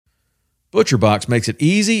ButcherBox makes it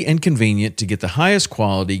easy and convenient to get the highest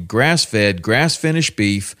quality grass-fed, grass-finished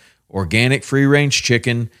beef, organic free-range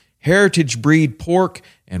chicken, heritage breed pork,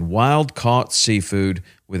 and wild-caught seafood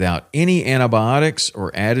without any antibiotics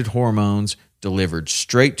or added hormones, delivered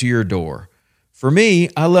straight to your door. For me,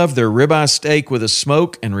 I love their ribeye steak with a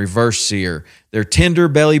smoke and reverse sear, their tender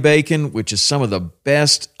belly bacon, which is some of the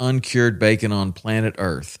best uncured bacon on planet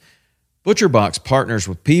Earth. ButcherBox partners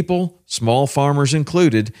with people, small farmers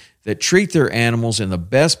included, that treat their animals in the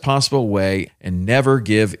best possible way and never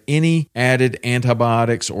give any added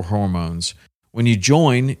antibiotics or hormones. When you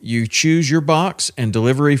join, you choose your box and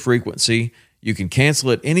delivery frequency. You can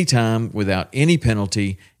cancel at any time without any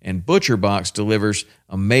penalty, and ButcherBox delivers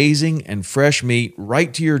amazing and fresh meat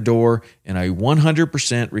right to your door in a 100%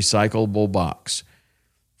 recyclable box.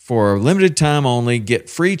 For a limited time only,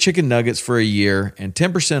 get free chicken nuggets for a year and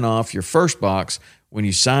 10% off your first box when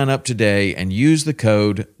you sign up today and use the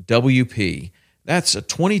code WP. That's a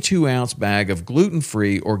 22-ounce bag of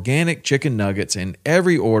gluten-free organic chicken nuggets in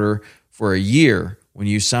every order for a year when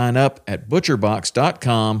you sign up at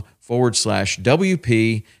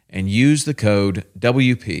butcherbox.com/WP and use the code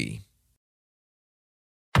WP.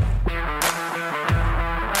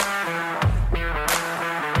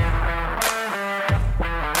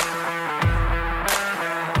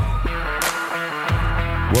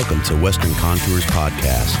 Welcome to Western Contours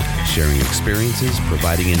Podcast, sharing experiences,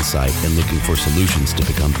 providing insight, and looking for solutions to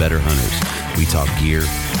become better hunters. We talk gear,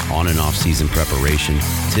 on and off season preparation,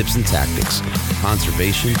 tips and tactics,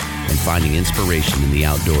 conservation, and finding inspiration in the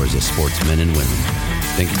outdoors as sportsmen and women.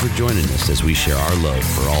 Thank you for joining us as we share our love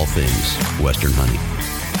for all things Western hunting.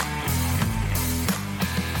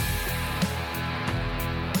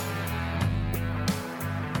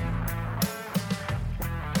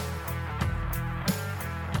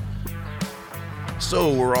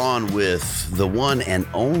 So we're on with the one and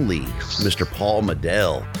only Mr. Paul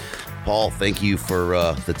Medel. Paul, thank you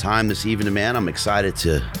for the time this evening, man. I'm excited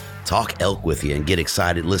to talk elk with you and get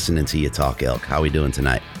excited listening to you talk elk. How are we doing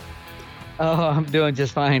tonight? Oh, I'm doing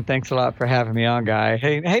just fine. Thanks a lot for having me on, Guy.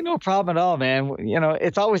 Hey, no problem at all, man. You know,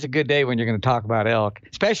 it's always a good day when you're going to talk about elk,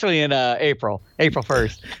 especially in April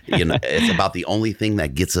 1st. You know, it's about the only thing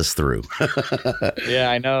that gets us through. Yeah,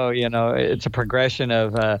 I know. You know, it's a progression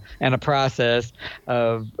of and a process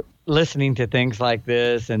of listening to things like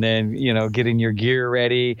this and then, you know, getting your gear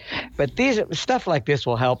ready. But stuff like this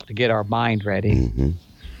will help to get our mind ready. Mm-hmm.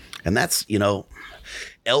 And that's, you know,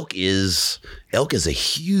 elk is a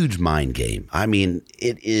huge mind game. I mean,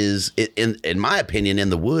 in my opinion,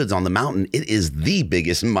 in the woods on the mountain, it is the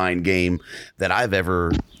biggest mind game that I've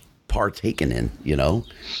ever partaken in, you know.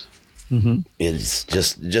 Mm-hmm. It's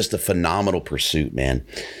just a phenomenal pursuit, man.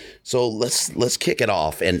 So let's kick it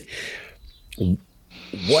off. And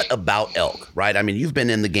what about elk, right? I mean, you've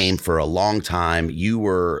been in the game for a long time. You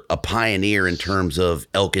were a pioneer in terms of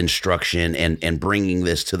elk instruction and bringing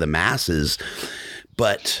this to the masses.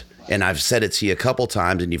 But, and I've said it to you a couple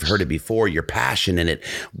times and you've heard it before, your passion in it.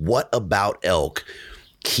 What about elk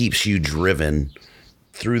keeps you driven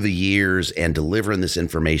through the years and delivering this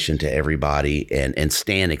information to everybody and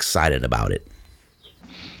staying excited about it?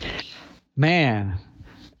 Man,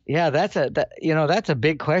 yeah, that's a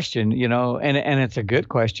big question, you know, and it's a good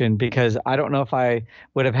question because I don't know if I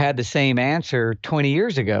would have had the same answer 20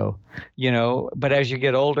 years ago, you know, but as you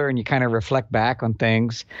get older and you kind of reflect back on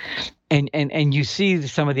things and you see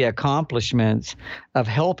some of the accomplishments of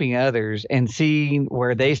helping others and seeing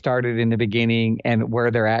where they started in the beginning and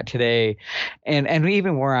where they're at today. And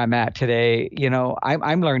even where I'm at today, you know,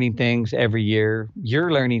 I'm learning things every year.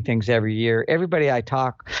 You're learning things every year. Everybody I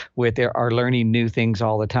talk with are learning new things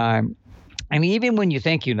all the time. And even when you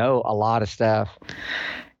think you know a lot of stuff,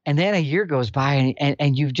 and then a year goes by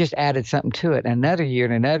and you've just added something to it, another year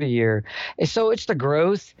and another year. And so it's the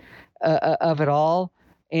growth of it all.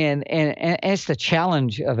 And it's the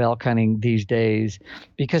challenge of elk hunting these days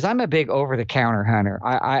because I'm a big over-the-counter hunter.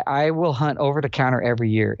 I will hunt over-the-counter every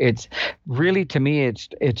year. It's really, to me, it's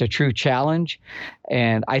a true challenge.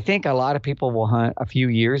 And I think a lot of people will hunt a few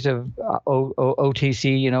years of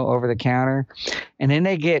OTC, you know, over-the-counter, and then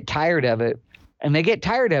they get tired of it. And they get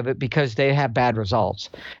tired of it because they have bad results.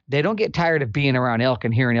 They don't get tired of being around elk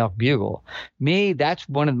and hearing elk bugle. Me, that's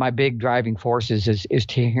one of my big driving forces is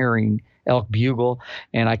to hearing elk bugle,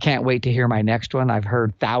 and I can't wait to hear my next one. I've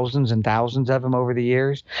heard thousands and thousands of them over the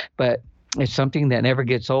years, but it's something that never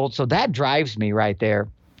gets old. So that drives me right there.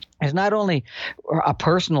 It's not only a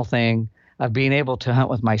personal thing of being able to hunt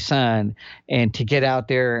with my son and to get out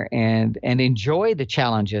there and enjoy the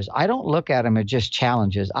challenges. I don't look at them as just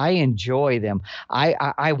challenges. I enjoy them.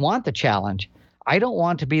 I want the challenge. I don't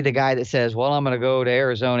want to be the guy that says, well, I'm going to go to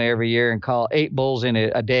Arizona every year and call 8 bulls in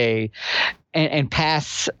a day and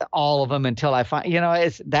pass all of them until I find,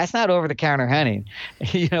 that's not over the counter hunting.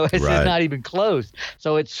 It's Right. not even close.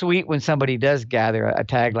 So it's sweet when somebody does gather a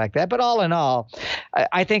tag like that. But all in all,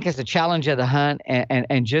 I think it's a challenge of the hunt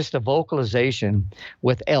and just the vocalization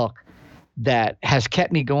with elk that has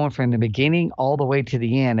kept me going from the beginning all the way to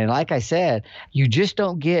the end. And like I said, you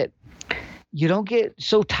don't get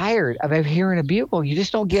so tired of hearing a bugle. You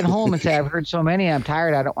just don't get home and say, I've heard so many, I'm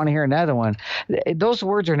tired, I don't want to hear another one. Those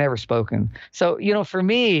words are never spoken. So, for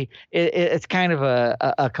me, it's kind of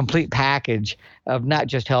a complete package of not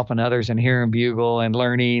just helping others and hearing bugle and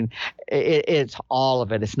learning. It's all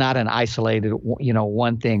of it. It's not an isolated,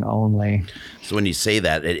 one thing only. So when you say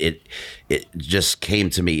that, it just came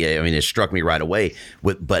to me. I mean, it struck me right away.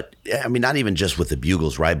 But I mean, not even just with the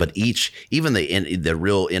bugles, right? But even the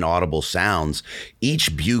real inaudible sounds,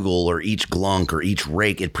 each bugle or each glunk or each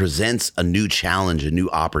rake, it presents a new challenge, a new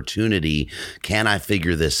opportunity. Can I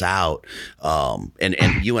figure this out? And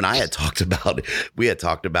you and I had talked about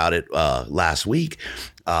it last week.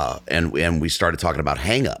 And we started talking about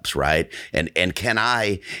hangups, right? And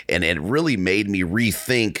it really made me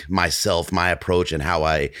rethink myself, my approach, and how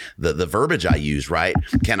the verbiage I use, right?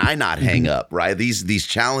 Can I not hang up, right? These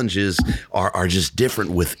challenges are just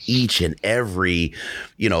different with each and every,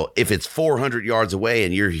 if it's 400 yards away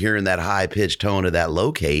and you're hearing that high pitched tone of that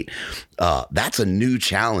locate, that's a new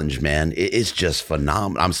challenge, man. It's just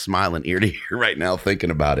phenomenal. I'm smiling ear to ear right now thinking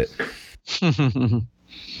about it.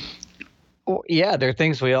 Well, yeah, there are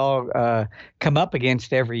things we all come up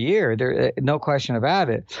against every year. There, no question about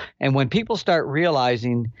it. And when people start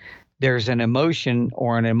realizing there's an emotion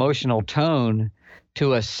or an emotional tone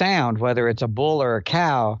to a sound, whether it's a bull or a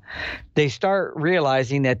cow, they start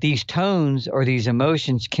realizing that these tones or these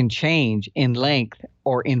emotions can change in length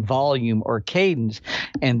or in volume or cadence.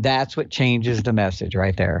 And that's what changes the message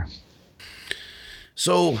right there.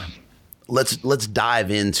 So let's dive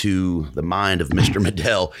into the mind of Mr.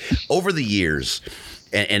 Medel. Over the years,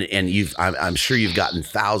 and I'm sure you've gotten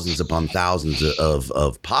thousands upon thousands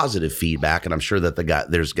of positive feedback, and I'm sure that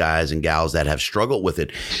there's guys and gals that have struggled with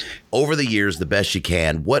it. Over the years, the best you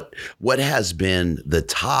can, what has been the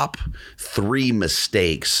top 3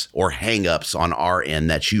 mistakes or hangups on our end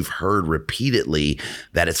that you've heard repeatedly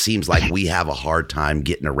that it seems like we have a hard time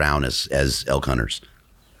getting around as elk hunters?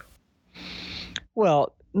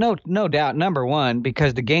 Well, no doubt. Number one,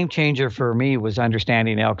 because the game changer for me was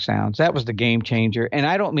understanding elk sounds. That was the game changer. And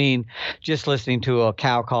I don't mean just listening to a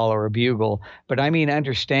cow call or a bugle, but I mean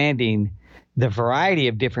understanding the variety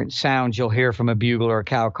of different sounds you'll hear from a bugle or a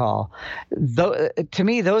cow call. To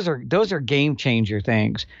me, those are game changer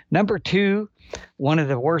things. Number two, one of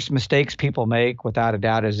the worst mistakes people make, without a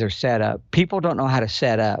doubt, is their setup. People don't know how to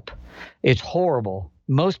set up. It's horrible.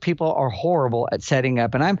 Most people are horrible at setting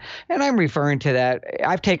up, and I'm referring to that.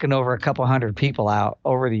 I've taken over a couple hundred people out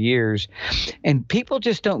over the years, and people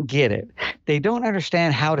just don't get it. They don't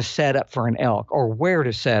understand how to set up for an elk or where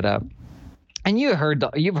to set up. And you've heard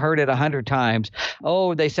it 100 times.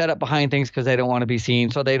 Oh, they set up behind things because they don't want to be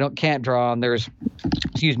seen, so they can't draw. And there's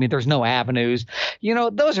no avenues.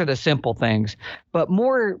 Those are the simple things. But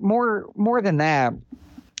more than that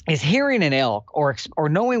is hearing an elk or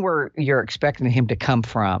knowing where you're expecting him to come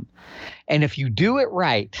from. And if you do it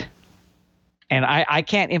right, and I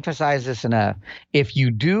can't emphasize this enough, if you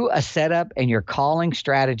do a setup and your calling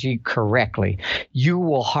strategy correctly, you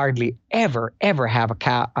will hardly ever have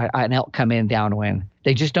an elk come in downwind.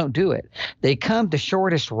 They just don't do it. They come the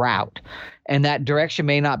shortest route, and that direction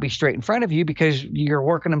may not be straight in front of you because you're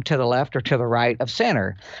working them to the left or to the right of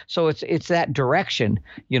center. So it's that direction,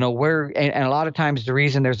 where, and a lot of times the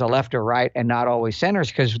reason there's a left or right and not always center is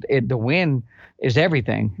because the wind is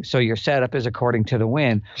everything. So your setup is according to the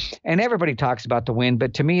wind. And everybody talks about the wind,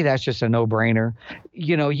 but to me, that's just a no-brainer.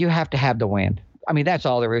 You have to have the wind. I mean, that's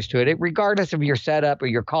all there is to it. Regardless of your setup or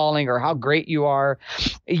your calling or how great you are,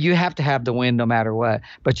 you have to have the wind no matter what.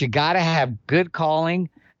 But you got to have good calling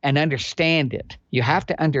and understand it. You have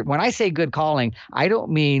to when I say good calling, I don't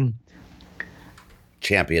mean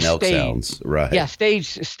champion elk sounds, right? Yeah,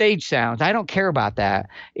 stage sounds. I don't care about that.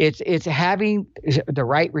 It's having the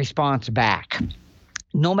right response back.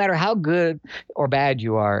 No matter how good or bad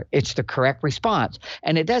you are, it's the correct response.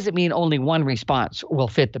 And it doesn't mean only one response will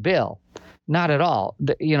fit the bill. Not at all.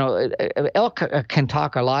 Elk can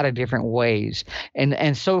talk a lot of different ways,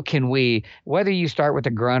 and so can we. Whether you start with a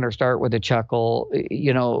grunt or start with a chuckle,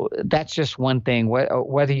 that's just one thing.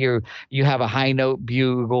 Whether you have a high note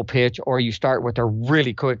bugle pitch or you start with a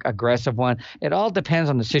really quick aggressive one, it all depends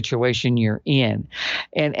on the situation you're in.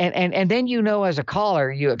 And then as a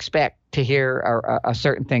caller, you expect to hear a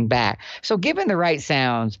certain thing back. So giving the right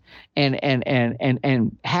sounds and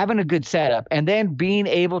having a good setup, and then being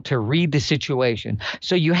able to read the situation.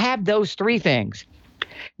 So you have those three things.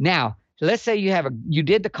 Now, let's say you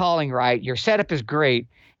did the calling right, your setup is great,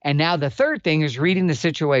 and now the third thing is reading the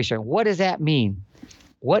situation. What does that mean?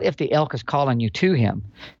 What if the elk is calling you to him?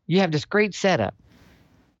 You have this great setup.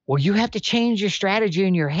 Well, you have to change your strategy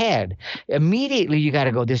in your head. Immediately, you got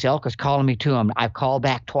to go, this elk is calling me to him. I've called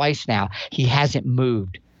back twice now. He hasn't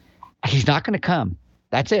moved. He's not going to come.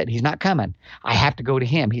 That's it. He's not coming. I have to go to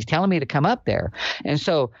him. He's telling me to come up there. And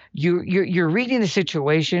so you're reading the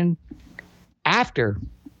situation after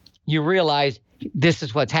you realize this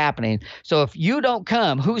is what's happening. So if you don't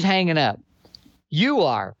come, who's hanging up? You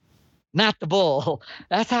are. Not the bull.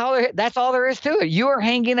 That's all there is to it. You are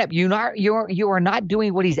hanging up. You are not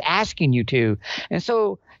doing what he's asking you to. And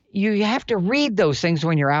so you have to read those things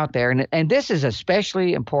when you're out there. And this is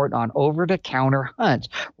especially important on over-the-counter hunts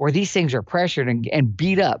where these things are pressured and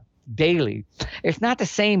beat up daily. It's not the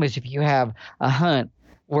same as if you have a hunt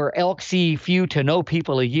where elk see few to no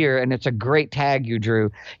people a year and it's a great tag you drew.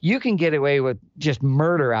 You can get away with just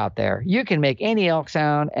murder out there. You can make any elk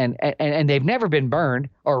sound and they've never been burned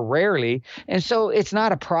or rarely. And so it's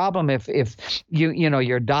not a problem if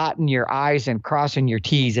you're dotting your I's and crossing your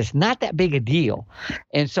T's. It's not that big a deal.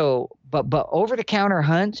 And so but over the counter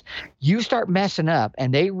hunts, you start messing up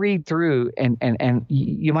and they read through and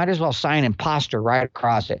you might as well sign imposter right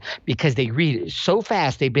across it because they read it so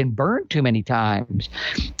fast. They've been burned too many times.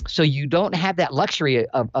 So you don't have that luxury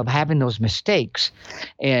of having those mistakes.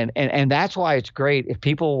 And that's why it's great if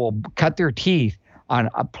people will cut their teeth on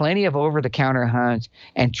plenty of over-the-counter hunts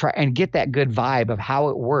and try and get that good vibe of how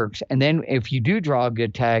it works. And then if you do draw a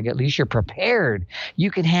good tag, at least you're prepared.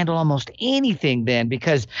 You can handle almost anything then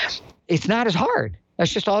because it's not as hard.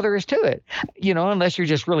 That's just all there is to it. Unless you're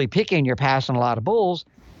just really picky and you're passing a lot of bulls.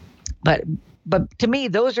 But to me,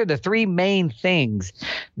 those are the three main things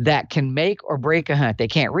that can make or break a hunt. They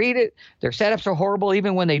can't read it. Their setups are horrible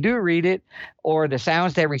even when they do read it, or the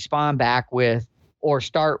sounds they respond back with or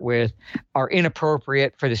start with are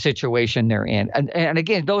inappropriate for the situation they're in. And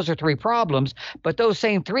again, those are three problems, but those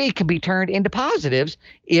same three can be turned into positives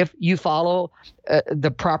if you follow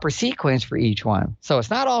the proper sequence for each one. So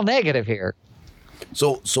it's not all negative here.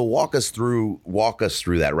 So walk us through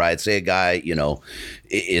that, right? Say a guy,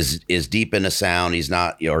 is deep in a sound, he's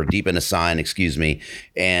not, or deep in a sign, excuse me,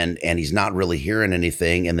 and he's not really hearing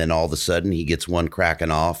anything, and then all of a sudden he gets one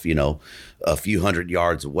cracking off, a few hundred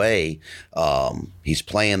yards away. He's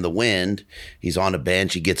playing the wind, he's on a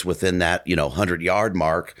bench, he gets within that 100-yard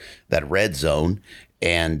mark, that red zone,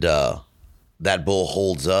 and that bull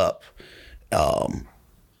holds up.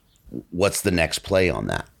 What's the next play on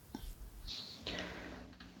that?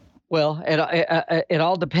 Well, it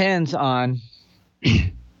all depends on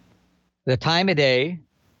the time of day.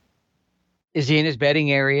 Is he in his bedding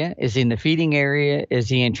area? Is he in the feeding area? Is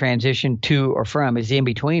he in transition to or from? Is he in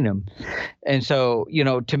between them? And so,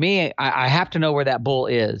 to me, I have to know where that bull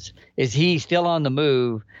is. Is he still on the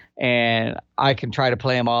move? And I can try to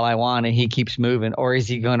play him all I want and he keeps moving, or is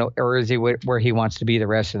he where he wants to be the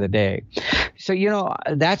rest of the day? So,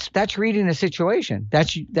 that's reading the situation.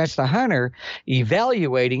 That's the hunter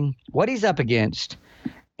evaluating what he's up against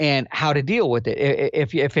and how to deal with it.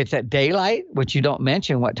 If it's at daylight, which you don't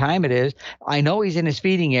mention what time it is, I know he's in his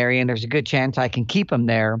feeding area and there's a good chance I can keep him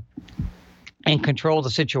there and control the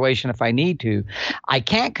situation if I need to. I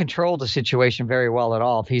can't control the situation very well at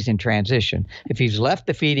all if he's in transition. If he's left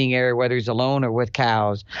the feeding area, whether he's alone or with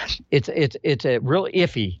cows, it's a real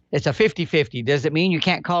iffy. It's a 50-50. Does it mean you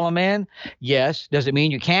can't call him in? Yes. Does it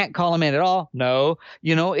mean you can't call him in at all? No.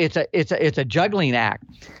 It's a juggling act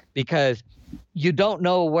because you don't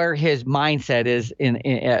know where his mindset is in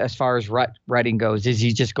as far as rutting goes. Is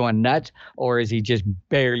he just going nuts or is he just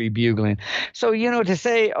barely bugling? So, to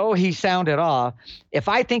say, oh, he sounded off, if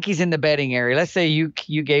I think he's in the bedding area, let's say you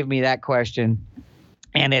gave me that question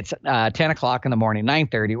and it's 10 o'clock in the morning,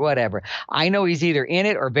 9:30, whatever. I know he's either in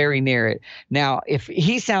it or very near it. Now, if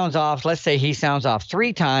he sounds off, let's say he sounds off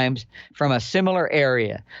 3 times from a similar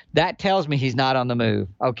area, that tells me he's not on the move.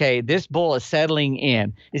 Okay, this bull is settling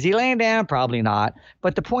in. Is he laying down? Probably not.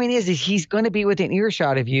 But the point is he's going to be within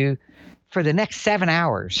earshot of you for the next 7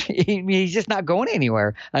 hours. He's just not going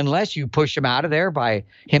anywhere unless you push him out of there by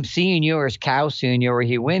him seeing you or his cow seeing you or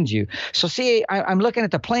he wins you. So see, I'm looking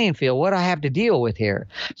at the playing field, what I have to deal with here.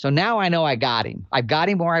 So now I know I got him. I've got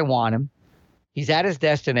him where I want him. He's at his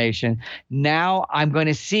destination. Now I'm going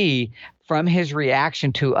to see from his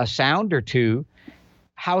reaction to a sound or two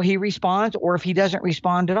how he responds or if he doesn't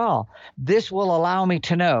respond at all. This will allow me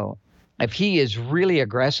to know, if he is really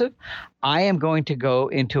aggressive, I am going to go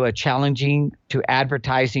into a challenging to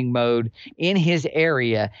advertising mode in his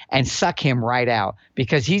area and suck him right out,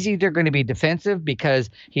 because he's either going to be defensive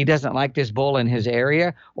because he doesn't like this bull in his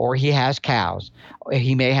area, or he has cows.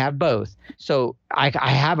 He may have both. So I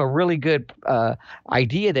have a really good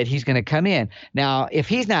idea that he's going to come in. Now, if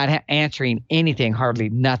he's not answering anything, hardly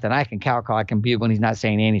nothing, I can cow call, I can bugle when he's not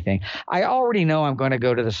saying anything. I already know I'm going to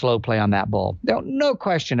go to the slow play on that bull. No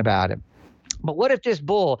question about it. But what if this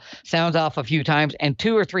bull sounds off a few times and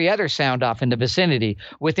 2 or 3 others sound off in the vicinity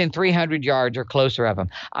within 300 yards or closer of him?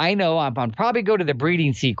 I know I'm probably go to the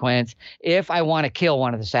breeding sequence if I want to kill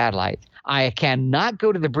one of the satellites. I cannot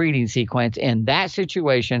go to the breeding sequence in that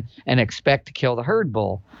situation and expect to kill the herd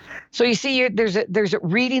bull. So you see, there's a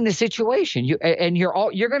reading the situation. You're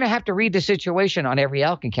going to have to read the situation on every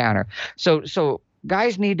elk encounter. So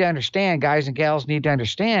guys need to understand, guys and gals need to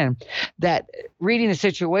understand that reading the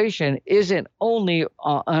situation isn't only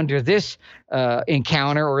under this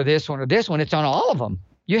encounter or this one or this one. It's on all of them.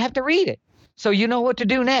 You have to read it, so you know what to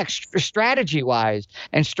do next strategy wise.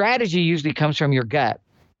 And strategy usually comes from your gut.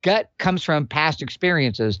 Gut comes from past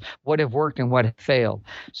experiences, what have worked and what have failed.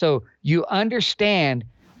 So you understand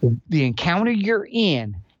the encounter you're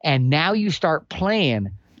in, and now you start playing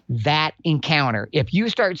that encounter. If you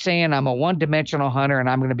start saying I'm a one-dimensional hunter and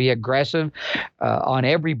I'm going to be aggressive on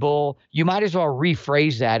every bull, you might as well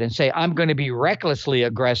rephrase that and say I'm going to be recklessly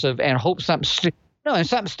aggressive and hope something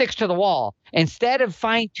sticks to the wall. Instead of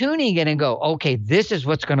fine-tuning it and go, okay, this is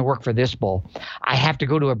what's going to work for this bull. I have to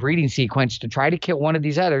go to a breeding sequence to try to kill one of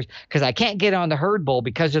these others because I can't get on the herd bull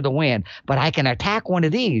because of the wind, but I can attack one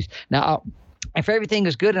of these. Now, if everything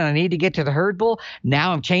is good and I need to get to the herd bull,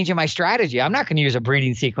 now I'm changing my strategy. I'm not going to use a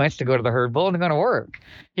breeding sequence to go to the herd bull. It's going to work.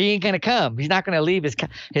 He ain't going to come. He's not going to leave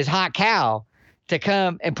his hot cow to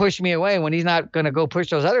come and push me away when he's not going to go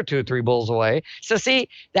push those other 2 or 3 bulls away. So see,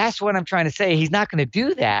 that's what I'm trying to say. He's not going to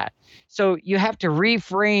do that. So you have to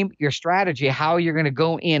reframe your strategy, how you're going to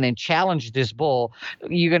go in and challenge this bull.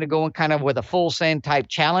 You're going to go in kind of with a full send type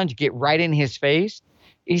challenge, get right in his face.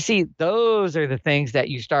 You see, those are the things that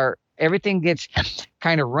you start. Everything gets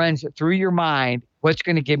kind of runs through your mind. What's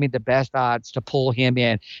going to give me the best odds to pull him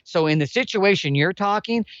in? So in the situation you're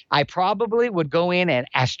talking, I probably would go in and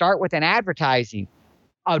start with an advertising,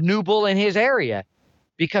 a new bull in his area,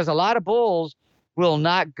 because a lot of bulls will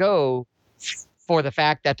not go for the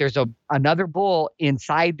fact that there's another bull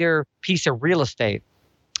inside their piece of real estate.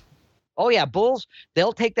 Oh yeah, bulls,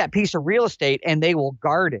 they'll take that piece of real estate and they will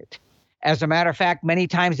guard it. As a matter of fact, many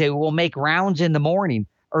times they will make rounds in the morning.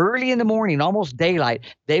 Early in the morning, almost daylight,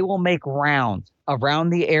 they will make rounds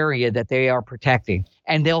around the area that they are protecting,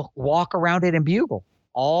 and they'll walk around it and bugle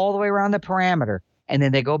all the way around the perimeter, and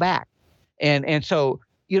then they go back. And so,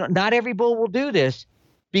 not every bull will do this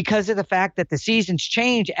because of the fact that the seasons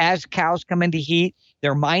change as cows come into heat.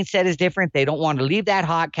 Their mindset is different. They don't want to leave that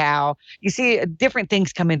hot cow. You see, different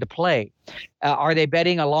things come into play. Are they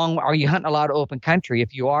bedding along? Are you hunting a lot of open country?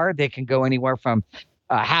 If you are, they can go anywhere from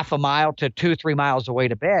half a mile to 2 or 3 miles away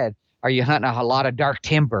to bed. Are you hunting a lot of dark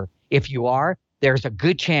timber? If you are, there's a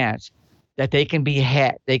good chance that they can be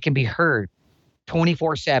heard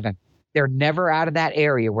 24/7. They're never out of that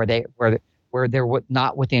area where they're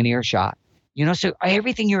not within earshot. So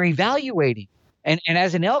everything you're evaluating, and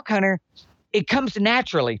as an elk hunter, it comes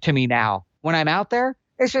naturally to me now when I'm out there.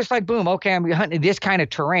 It's just like, boom, okay, I'm hunting this kind of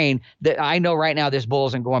terrain that I know right now this bull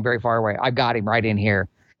isn't going very far away. I've got him right in here.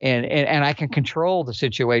 And I can control the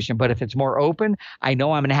situation. But if it's more open, I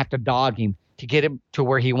know I'm going to have to dog him to get him to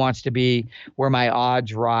where he wants to be, where my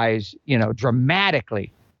odds rise,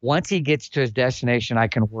 dramatically. Once he gets to his destination, I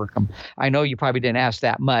can work him. I know you probably didn't ask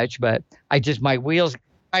that much, but my wheels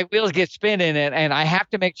get spinning, and I have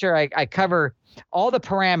to make sure I cover all the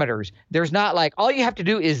parameters. There's not like, all you have to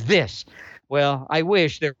do is this. Well, I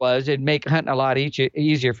wish there was. It'd make hunting a lot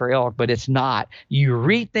easier for elk, but it's not. You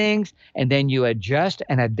read things, and then you adjust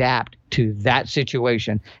and adapt to that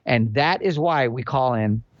situation. And that is why we call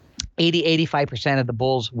in 80-85% of the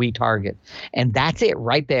bulls we target. And that's it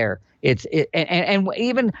right there. And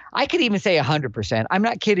even I could even say 100%. I'm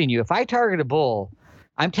not kidding you. If I target a bull,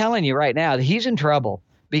 I'm telling you right now that he's in trouble,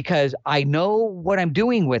 because I know what I'm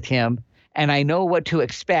doing with him. And I know what to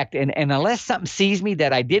expect. And unless something sees me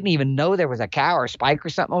that I didn't even know there was a cow or a spike or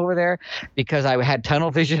something over there, because I had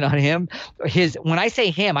tunnel vision on him, when I say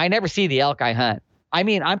him, I never see the elk I hunt. I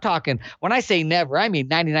mean, I'm talking, when I say never, I mean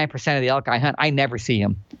 99% of the elk I hunt, I never see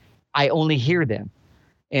them. I only hear them.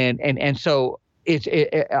 And so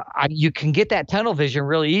you can get that tunnel vision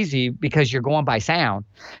really easy because you're going by sound.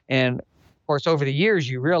 And of course, over the years,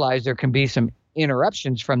 you realize there can be some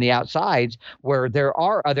interruptions from the outsides where there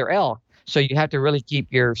are other elk. So you have to really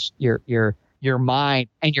keep your mind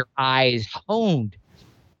and your eyes honed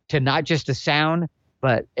to not just the sound,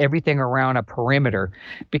 but everything around a perimeter,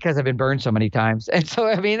 because I've been burned so many times. And so,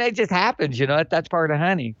 I mean, it just happens, that's part of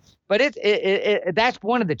hunting. But that's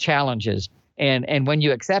one of the challenges. And when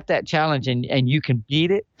you accept that challenge and you can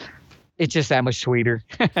beat it, it's just that much sweeter.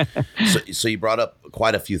 So you brought up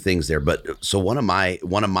quite a few things there, but so one of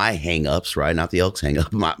my hang-ups, right? Not the elk's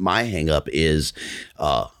hang-up. My hang-up is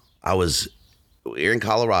I was here in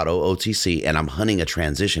Colorado, OTC, and I'm hunting a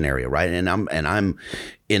transition area, right? And I'm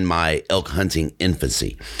in my elk hunting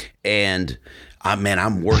infancy, and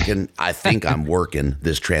I'm working. I think I'm working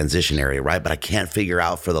this transition area, right? But I can't figure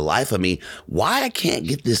out for the life of me why I can't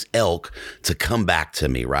get this elk to come back to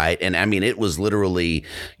me, right? And I mean, it was literally,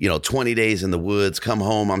 20 days in the woods, come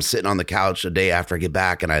home, I'm sitting on the couch a day after I get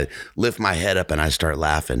back, and I lift my head up and I start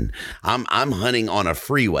laughing. I'm hunting on a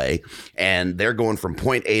freeway, and they're going from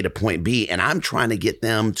point A to point B, and I'm trying to get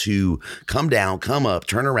them to come down, come up,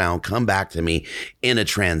 turn around, come back to me in a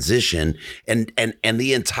transition. And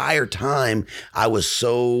the entire time I was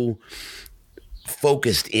so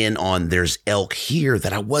focused in on there's elk here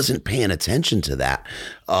that I wasn't paying attention to that.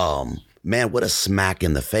 Man, what a smack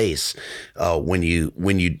in the face when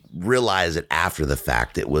you realize it after the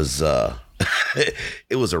fact. It was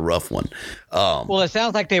it was a rough one. Well, it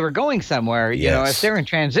sounds like they were going somewhere. Yes. If they're in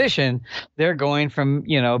transition, they're going from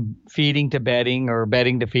feeding to bedding, or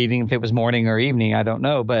bedding to feeding. If it was morning or evening, I don't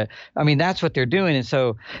know, but I mean that's what they're doing. And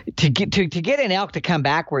so to get an elk to come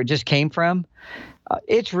back where it just came from,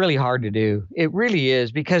 it's really hard to do. It really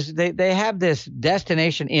is, because they have this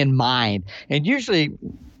destination in mind. And usually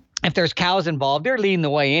if there's cows involved, they're leading the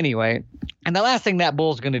way anyway. And the last thing that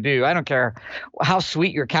bull's going to do, I don't care how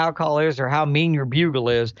sweet your cow call is or how mean your bugle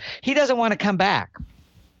is, he doesn't want to come back.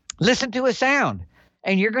 Listen to his sound,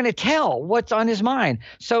 and you're going to tell what's on his mind.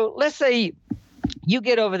 So let's say you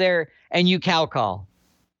get over there and you cow call,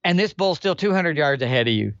 and this bull's still 200 yards ahead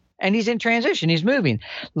of you. And he's in transition. He's moving.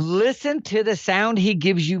 Listen to the sound he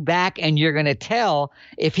gives you back, and you're going to tell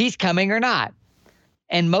if he's coming or not.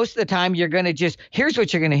 And most of the time, you're going to here's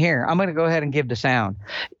what you're going to hear. I'm going to go ahead and give the sound.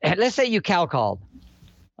 Let's say you cow called.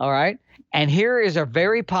 All right. And here is a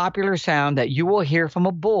very popular sound that you will hear from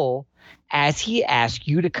a bull as he asks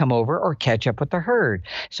you to come over or catch up with the herd.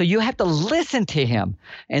 So you have to listen to him.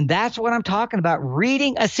 And that's what I'm talking about,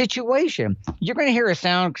 reading a situation. You're going to hear a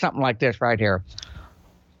sound, something like this right here.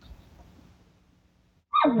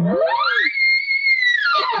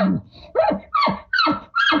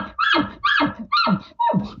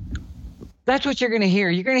 That's what you're going to hear.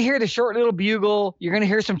 You're going to hear the short little bugle. You're going to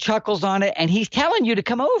hear some chuckles on it, and he's telling you to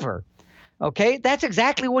come over. Okay? That's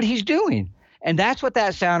exactly what he's doing. And that's what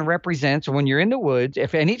that sound represents when you're in the woods.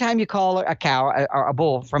 If anytime you call a cow or a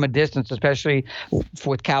bull from a distance, especially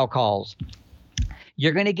with cow calls,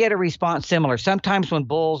 you're going to get a response similar. Sometimes when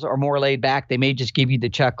bulls are more laid back, they may just give you the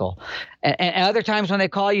chuckle. And other times when they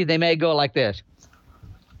call you, they may go like this.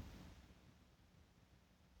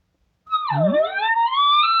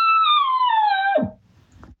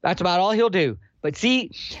 That's about all he'll do. But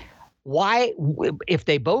see, why, if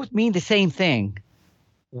they both mean the same thing,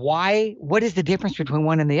 what is the difference between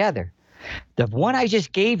one and the other? The one I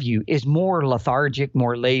just gave you is more lethargic,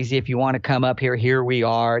 more lazy. If you want to come up here, here we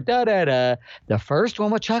are, da-da-da. The first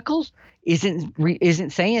one with chuckles isn't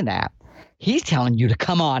saying that. He's telling you to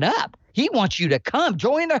come on up. He wants you to come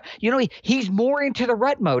join he's more into the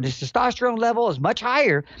rut mode. His testosterone level is much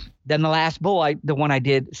higher than the last bull, the one I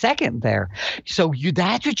did second there. So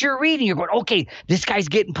that's what you're reading. You're going, okay, this guy's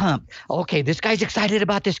getting pumped. Okay, this guy's excited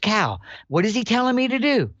about this cow. What is he telling me to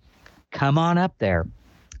do? Come on up there.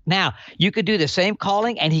 Now, you could do the same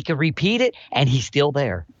calling, and he could repeat it, and he's still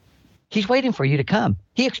there. He's waiting for you to come.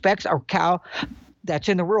 He expects a cow that's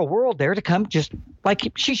in the real world there to come just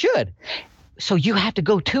like she should. So you have to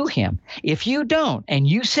go to him. If you don't, and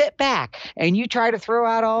you sit back and you try to throw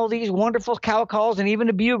out all these wonderful cow calls and even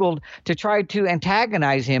a bugle to try to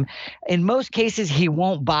antagonize him, in most cases, he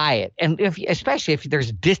won't buy it. And especially if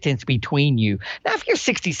there's distance between you. Now, if you're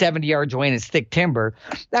 60, 70 yards away and it's thick timber,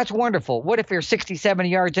 that's wonderful. What if you're 60, 70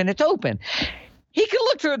 yards and it's open? He can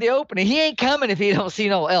look through the opening. He ain't coming if he don't see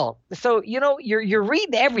no elk. So, you're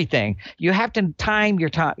reading everything. You have to time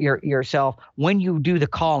yourself when you do the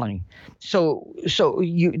calling. So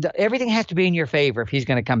everything has to be in your favor if he's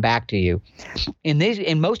going to come back to you.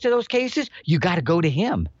 In most of those cases, you got to go to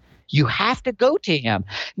him. You have to go to him.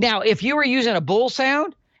 Now, if you were using a bull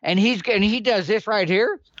sound and he does this right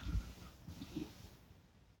here.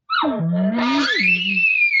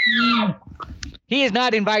 He is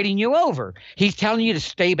not inviting you over. He's telling you to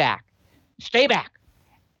stay back. Stay back.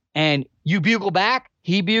 And you bugle back,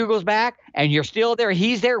 He bugles back and you're still there.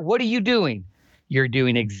 He's there. What are you doing? You're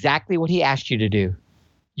doing exactly what he asked you to do.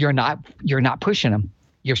 You're not pushing him.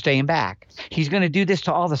 You're staying back. He's going to do this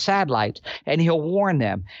to all the satellites, and he'll warn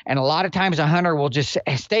them. And a lot of times a hunter will just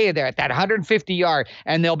stay there at that 150 yard,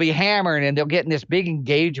 and they'll be hammering, and they'll get in this big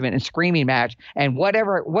engagement and screaming match. And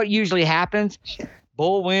what usually happens,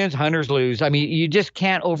 bull wins, hunters lose. I mean, you just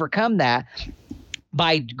can't overcome that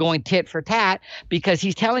by going tit for tat, because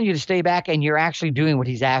he's telling you to stay back and you're actually doing what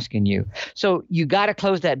he's asking you. So you got to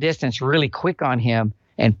close that distance really quick on him.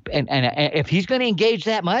 And if he's going to engage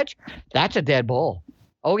that much, that's a dead bull.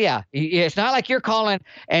 Oh, yeah. It's not like you're calling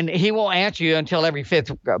and he won't answer you until every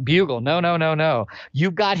fifth bugle. No.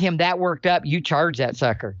 You've got him that worked up. You charge that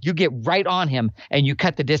sucker. You get right on him and you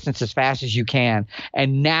cut the distance as fast as you can.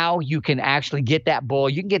 And now you can actually get that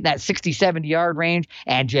bull. You can get that 60, 70 yard range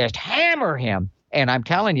and just hammer him. And I'm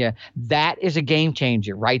telling you, that is a game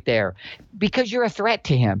changer right there, because you're a threat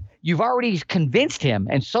to him. You've already convinced him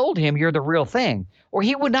and sold him you're the real thing, or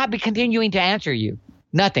he would not be continuing to answer you.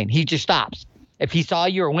 Nothing. He just stops. If he saw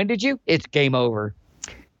you or winded you, it's game over.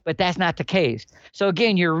 But that's not the case. So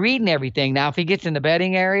again, you're reading everything. Now, if he gets in the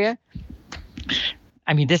bedding area,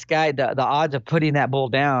 I mean, this guy, the odds of putting that bull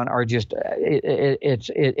down are just,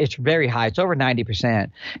 it's very high. It's over 90%.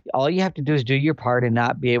 All you have to do is do your part and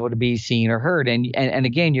not be able to be seen or heard. And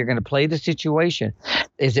again, you're going to play the situation.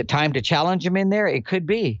 Is it time to challenge him in there? It could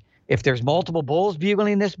be. If there's multiple bulls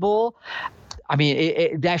bugling this bull, I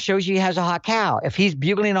mean, that shows you he has a hot cow. If he's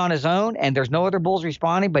bugling on his own and there's no other bulls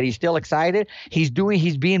responding, but he's still excited, he's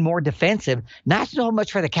being more defensive, not so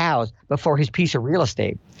much for the cows, but for his piece of real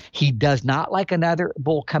estate. He does not like another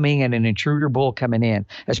bull coming in, an intruder bull coming in,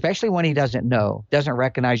 especially when he doesn't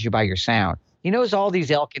recognize you by your sound. He knows all these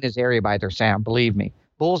elk in his area by their sound, believe me,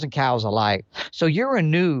 bulls and cows alike. So you're a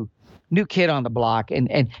new kid on the block, and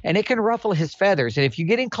it can ruffle his feathers. And if you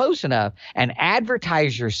get in close enough and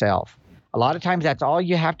advertise yourself, a lot of times that's all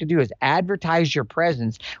you have to do is advertise your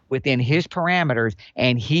presence within his parameters,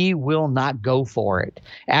 and he will not go for it.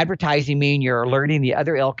 Advertising means you're alerting the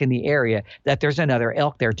other elk in the area that there's another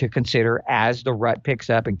elk there to consider as the rut picks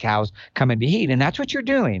up and cows come into heat. And that's what you're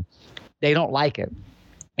doing. They don't like it.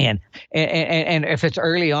 And if it's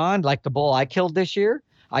early on, like the bull I killed this year,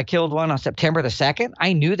 I killed one on September the 2nd.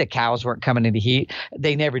 I knew the cows weren't coming into heat.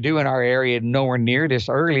 They never do in our area, nowhere near this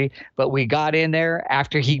early. But we got in there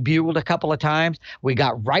after he bugled a couple of times. We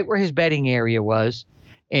got right where his bedding area was.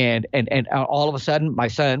 And all of a sudden, my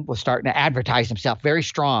son was starting to advertise himself very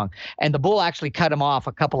strong. And the bull actually cut him off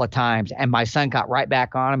a couple of times. And my son got right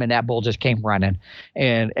back on him, and that bull just came running.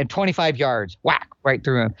 And 25 yards, whack, right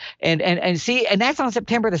through him. And see, and that's on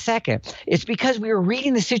September the 2nd. It's because we were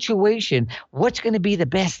reading the situation. What's going to be the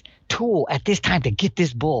best tool at this time to get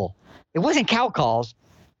this bull? It wasn't cow calls.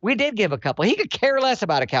 We did give a couple. He could care less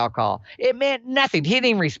about a cow call. It meant nothing. He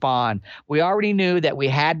didn't respond. We already knew that we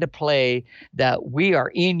had to play that we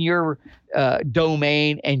are in your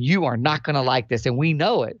domain and you are not going to like this. And we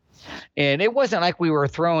know it. And it wasn't like we were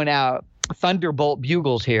throwing out thunderbolt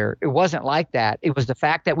bugles here. It wasn't like that. It was the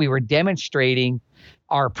fact that we were demonstrating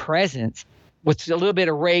our presence with a little bit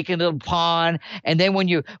of rake and a little pawn. And then when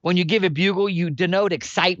you give a bugle, you denote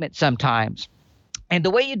excitement sometimes. And the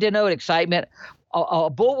way you denote excitement, a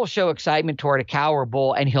bull will show excitement toward a cow or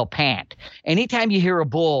bull, and he'll pant. Anytime you hear a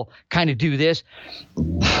bull kind of do this,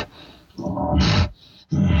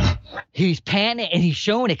 he's panting and he's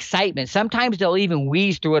showing excitement. Sometimes they'll even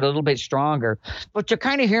wheeze through it a little bit stronger, but you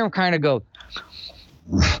kind of hear him kind of go.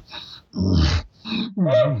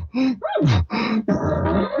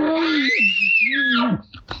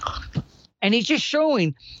 And he's just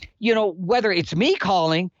showing, whether it's me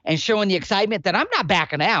calling and showing the excitement that I'm not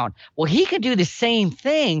backing down. Well, he can do the same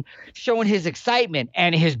thing, showing his excitement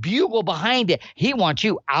and his bugle behind it. He wants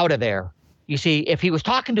you out of there. You see, if he was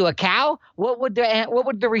talking to a cow, what would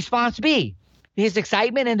the response be? His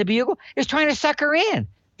excitement and the bugle is trying to suck her in.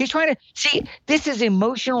 He's trying to see, this is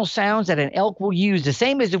emotional sounds that an elk will use. The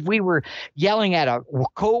same as if we were yelling at a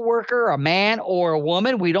coworker, a man or a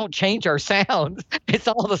woman, we don't change our sounds. It's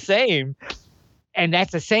all the same. And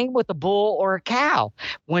that's the same with a bull or a cow.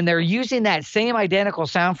 When they're using that same identical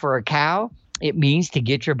sound for a cow, it means to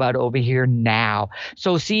get your butt over here now.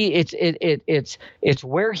 So see, it's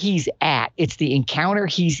where he's at. It's the encounter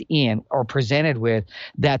he's in or presented with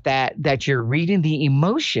that you're reading the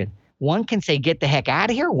emotion. One can say, get the heck out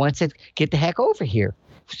of here. One says, get the heck over here.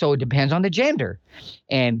 So it depends on the gender.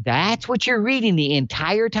 And that's what you're reading the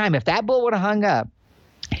entire time. If that bull would have hung up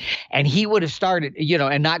and he would have started,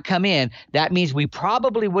 and not come in, that means we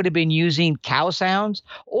probably would have been using cow sounds,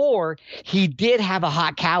 or he did have a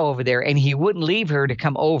hot cow over there and he wouldn't leave her to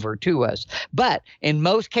come over to us. But in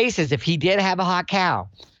most cases, if he did have a hot cow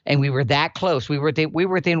and we were that close, we were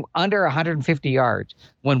within under 150 yards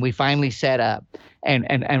when we finally set up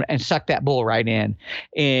and sucked that bull right in.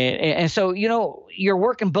 And so, you're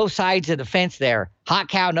working both sides of the fence there. Hot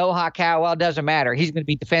cow, no hot cow, well, it doesn't matter. He's going to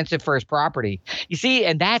be defensive for his property. You see,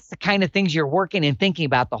 and that's the kind of things you're working and thinking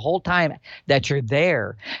about the whole time that you're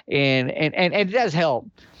there. And it does help,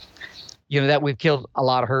 that we've killed a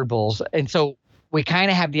lot of herd bulls. And so we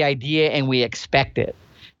kind of have the idea and we expect it.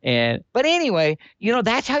 But anyway,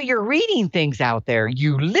 that's how you're reading things out there.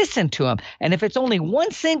 You listen to them. And if it's only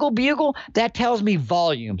one single bugle, that tells me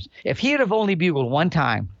volumes. If he would have only bugled one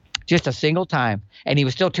time, just a single time, and he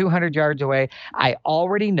was still 200 yards away, I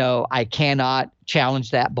already know I cannot challenge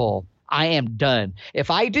that bull. I am done. If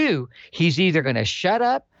I do, he's either going to shut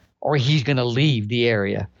up or he's going to leave the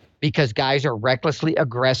area, because guys are recklessly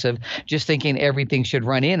aggressive, just thinking everything should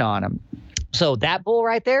run in on them. So that bull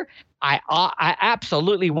right there, I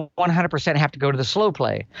absolutely 100% have to go to the slow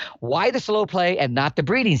play. Why the slow play and not the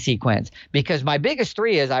breeding sequence? Because my biggest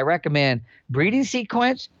three is I recommend breeding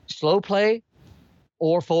sequence, slow play,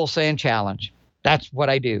 or full sand challenge. That's what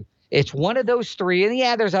I do. It's one of those three. And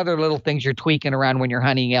yeah, there's other little things you're tweaking around when you're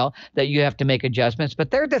hunting elk that you have to make adjustments,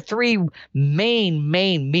 but they're the three main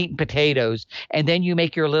meat and potatoes. And then you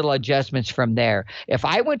make your little adjustments from there. If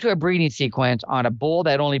I went to a breeding sequence on a bull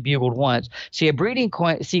that only bugled once, see, a breeding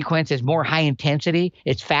sequence is more high intensity.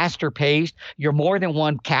 It's faster paced. You're more than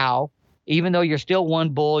one cow. Even though you're still one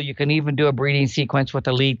bull, you can even do a breeding sequence with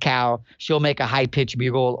the lead cow. She'll make a high-pitched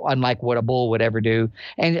bugle, unlike what a bull would ever do.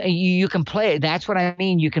 And you can play. That's what I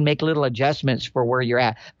mean. You can make little adjustments for where you're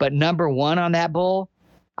at. But number one on that bull,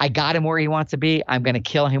 I got him where he wants to be. I'm going to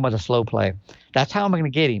kill him with a slow play. That's how I'm going to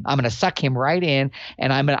get him. I'm going to suck him right in,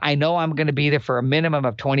 and I know I'm going to be there for a minimum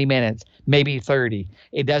of 20 minutes, maybe 30.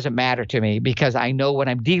 It doesn't matter to me because I know what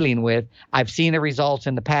I'm dealing with. I've seen the results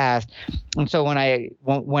in the past. And so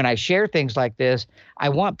when I share things like this, I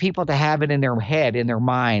want people to have it in their head, in their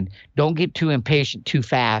mind. Don't get too impatient too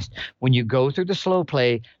fast. When you go through the slow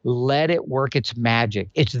play, let it work its magic.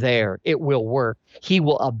 It's there. It will work. He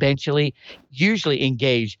will eventually usually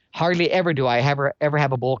engage. Hardly ever do I ever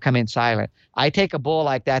have a bull come in silent. I take a bull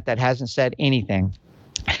like that hasn't said anything,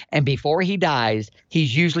 and before he dies,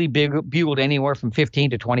 he's usually bugled anywhere from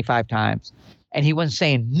 15 to 25 times. And he wasn't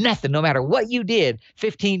saying nothing, no matter what you did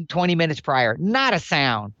 15, 20 minutes prior, not a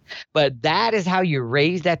sound. But that is how you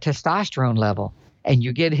raise that testosterone level, and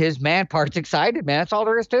you get his man parts excited, man. That's all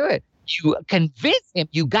there is to it. You convince him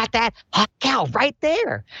you got that hot cow right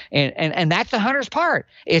there. And that's the hunter's part.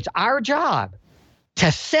 It's our job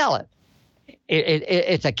to sell it.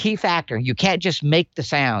 It's a key factor. You can't just make the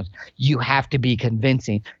sounds. You have to be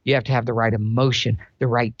convincing. You have to have the right emotion, the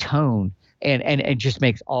right tone. And it just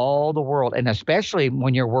makes all the world. And especially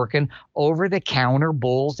when you're working over-the-counter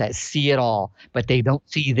bulls that see it all, but they don't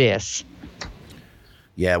see this.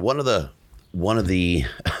 Yeah, one of the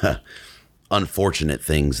unfortunate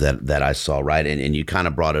things that I saw, right? And you kind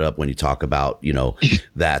of brought it up when you talk about,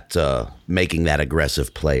 that making that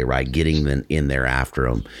aggressive play, right? Getting them in there after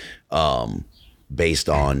them. Based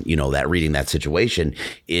on, that reading that situation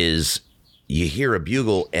is you hear a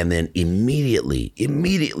bugle and then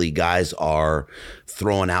immediately guys are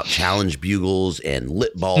throwing out challenge bugles and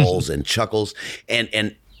lip balls and chuckles.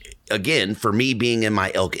 And again, for me being in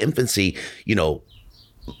my elk infancy,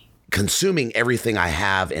 consuming everything I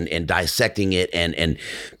have and dissecting it and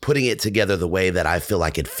putting it together the way that I feel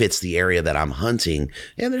like it fits the area that I'm hunting.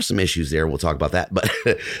 And there's some issues there. We'll talk about that. But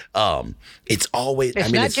it's always...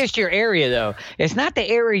 It's just your area, though. It's not the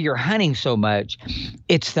area you're hunting so much.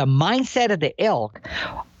 It's the mindset of the elk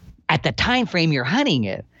at the time frame you're hunting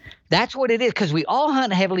it. That's what it is, because we all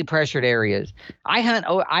hunt heavily pressured areas. I hunt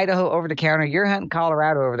Idaho over the counter. You're hunting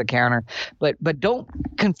Colorado over the counter. But don't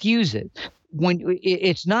confuse it. When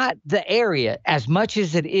it's not the area as much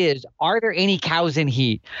as it is, are there any cows in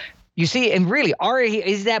heat? You see, and really,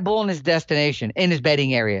 is that bull in his destination, in his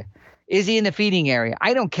bedding area? Is he in the feeding area?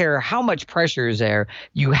 I don't care how much pressure is there.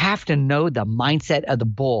 You have to know the mindset of the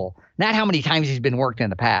bull, not how many times he's been worked in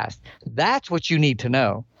the past. That's what you need to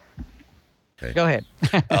know. Okay. Go ahead.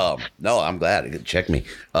 No, I'm glad. Check me.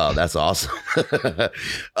 That's awesome.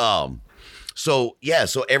 So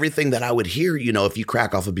everything that I would hear, if you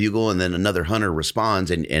crack off a bugle and then another hunter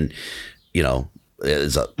responds and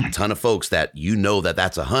there's a ton of folks that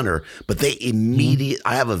that's a hunter, but they immediately,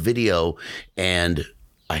 I have a video and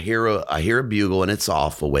I hear a bugle and it's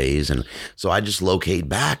off a ways, and so I just locate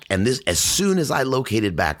back. And as soon as I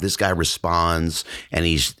located back, this guy responds, and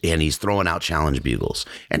he's throwing out challenge bugles.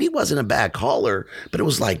 And he wasn't a bad caller, but it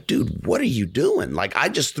was like, dude, what are you doing? Like, I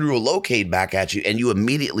just threw a locate back at you, and you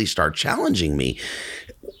immediately start challenging me.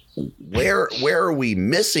 Where are we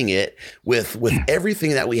missing it with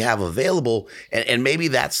everything that we have available? And maybe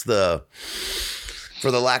that's for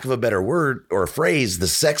the lack of a better word or a phrase, the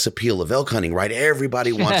sex appeal of elk hunting, right?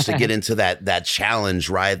 Everybody wants to get into that challenge,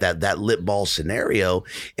 right? That lip ball scenario.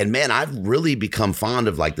 And man, I've really become fond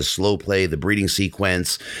of like the slow play, the breeding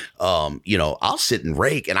sequence. I'll sit and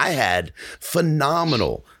rake, and I had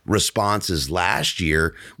phenomenal responses last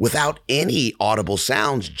year without any audible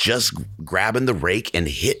sounds, just grabbing the rake and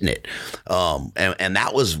hitting it. And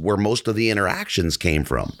that was where most of the interactions came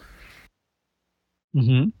from.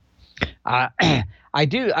 Mm-hmm. I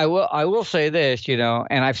do. I will say this,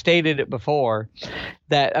 and I've stated it before,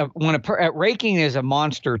 that raking is a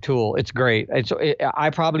monster tool. It's great. I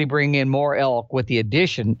probably bring in more elk with the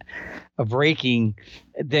addition of raking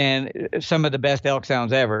than some of the best elk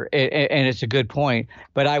sounds ever. And it's a good point.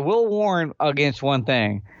 But I will warn against one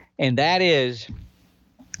thing, and that is,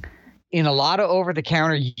 in a lot of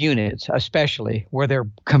over-the-counter units, especially where they're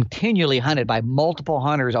continually hunted by multiple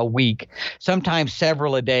hunters a week, sometimes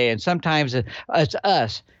several a day, and sometimes it's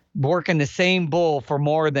us working the same bull for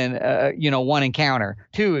more than one encounter,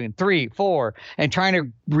 2 and 3, 4, and trying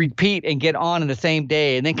to repeat and get on in the same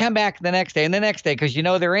day, and then come back the next day and the next day because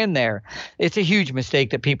they're in there. It's a huge mistake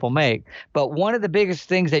that people make. But one of the biggest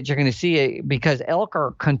things that you're going to see, because elk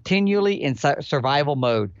are continually in survival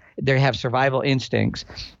mode, they have survival instincts,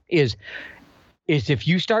 is if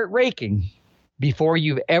you start raking before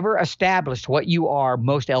you've ever established what you are,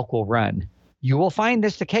 most elk will run. You will find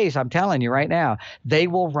this the case. I'm telling you right now, they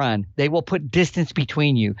will run. They will put distance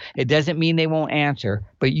between you. It doesn't mean they won't answer,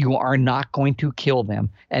 but you are not going to kill them.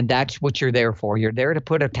 And that's what you're there for. You're there to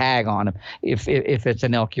put a tag on them if it's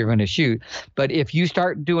an elk you're going to shoot. But if you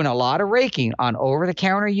start doing a lot of raking on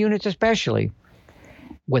over-the-counter units especially,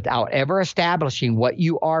 without ever establishing what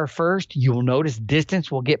you are first, you will notice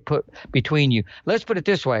distance will get put between you. Let's put it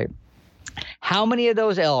this way. How many of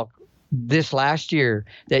those elk this last year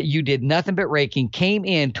that you did nothing but raking came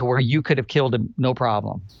in to where you could have killed them no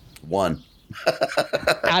problem? One.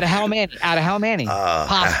 Out of how many?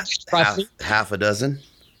 Half a dozen.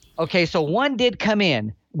 Okay, so one did come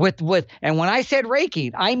in with and when I said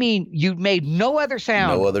raking, I mean you made no other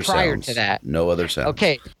sound prior to that. No other sound.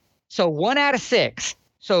 Okay, so 1 out of 6.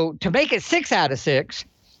 So to make it 6 out of 6,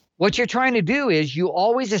 what you're trying to do is you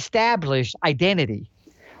always establish identity.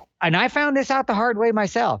 And I found this out the hard way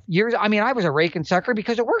myself. I was a raking sucker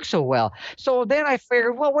because it worked so well. So then I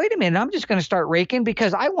figured, well, wait a minute, I'm just going to start raking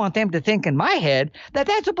because I want them to think in my head that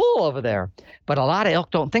that's a bull over there. But a lot of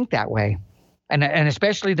elk don't think that way. And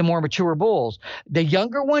especially the more mature bulls. The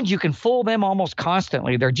younger ones, you can fool them almost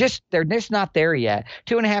constantly. They're just not there yet.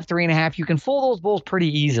 2.5, 3.5, you can fool those bulls pretty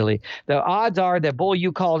easily. The odds are the bull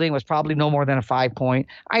you called in was probably no more than a 5 point.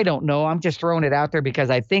 I don't know. I'm just throwing it out there because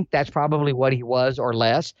I think that's probably what he was or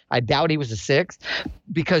less. I doubt he was a 6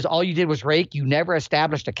 because all you did was rake. You never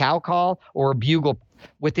established a cow call or a bugle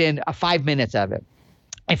within 5 minutes of it.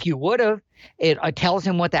 If you would have, it tells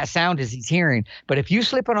him what that sound is he's hearing. But if you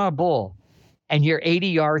slip it on a bull, and you're 80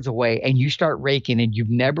 yards away and you start raking and you've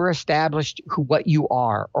never established what you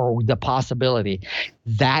are or the possibility,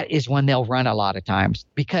 that is when they'll run a lot of times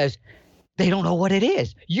because they don't know what it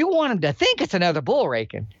is. You want them to think it's another bull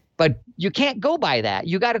raking, but you can't go by that.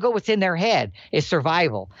 You got to go what's in their head. It's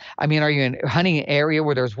survival. I mean, are you in a hunting area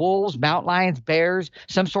where there's wolves, mountain lions, bears,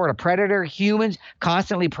 some sort of predator, humans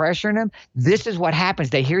constantly pressuring them? This is what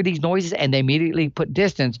happens. They hear these noises and they immediately put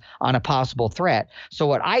distance on a possible threat. So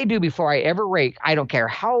what I do before I ever rake, I don't care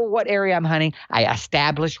what area I'm hunting, I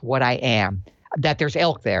establish what I am, that there's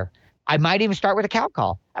elk there. I might even start with a cow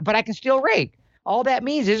call, but I can still rake. All that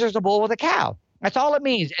means is there's a bull with a cow. That's all it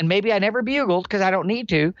means. And maybe I never bugled because I don't need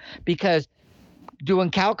to, because doing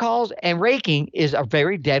cow calls and raking is a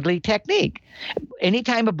very deadly technique.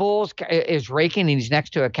 Anytime a bull is raking and he's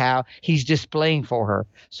next to a cow, he's displaying for her.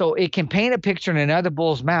 So it can paint a picture in another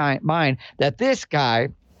bull's mind that this guy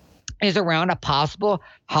is around a possible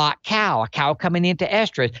hot cow, a cow coming into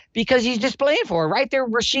estrus, because he's displaying for her right there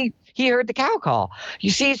where he heard the cow call. You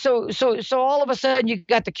see, so all of a sudden you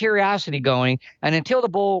got the curiosity going, and until the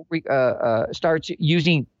bull starts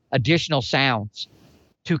using additional sounds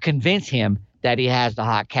to convince him that he has the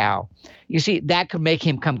hot cow, you see, that could make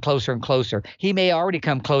him come closer and closer. He may already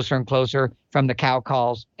come closer and closer from the cow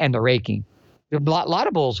calls and the raking. A lot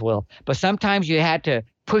of bulls will, but sometimes you had to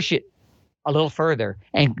push it a little further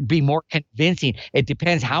and be more convincing. It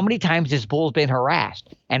depends how many times this bull's been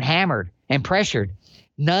harassed and hammered and pressured.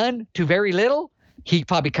 None to very little, he'd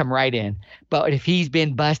probably come right in. But if he's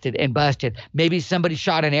been busted and busted, maybe somebody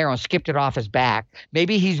shot an arrow and skipped it off his back.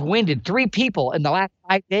 Maybe he's winded 3 people in the last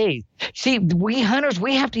 5 days. See, we hunters,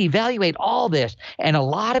 we have to evaluate all this. And a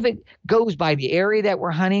lot of it goes by the area that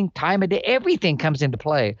we're hunting, time of day. Everything comes into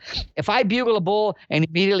play. If I bugle a bull and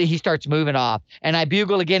immediately he starts moving off, and I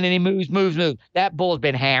bugle again and he moves, that bull's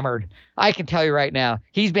been hammered. I can tell you right now,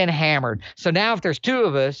 he's been hammered. So now if there's 2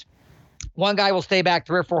 of us, one guy will stay back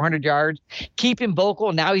 300 or 400 yards, keep him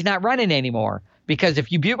vocal. Now he's not running anymore. Because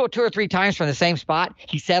if you bugle 2 or 3 times from the same spot,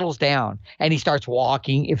 he settles down and he starts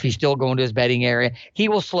walking. If he's still going to his bedding area, he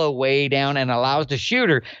will slow way down and allows the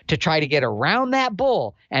shooter to try to get around that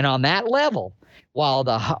bull and on that level, while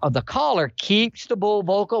the caller keeps the bull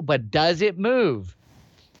vocal but doesn't move.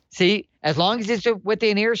 See, as long as it's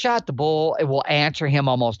within earshot, the bull, it will answer him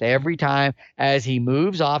almost every time as he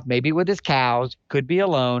moves off, maybe with his cows, could be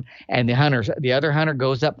alone, and the other hunter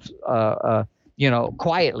goes up,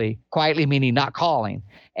 quietly meaning not calling,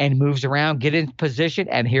 and moves around, get in position,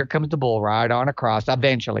 and here comes the bull right on across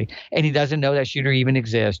eventually, and he doesn't know that shooter even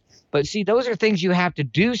exists. But see, those are things you have to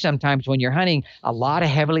do sometimes when you're hunting a lot of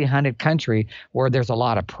heavily hunted country where there's a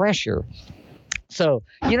lot of pressure. So,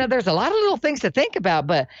 there's a lot of little things to think about,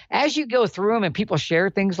 but as you go through them and people share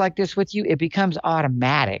things like this with you, it becomes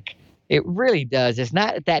automatic. It really does. It's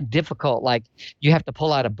not that difficult. Like you have to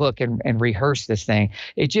pull out a book and rehearse this thing.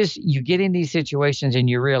 It just, you get in these situations and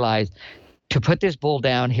you realize to put this bull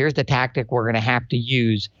down, here's the tactic we're going to have to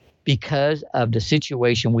use because of the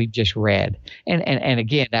situation we've just read. And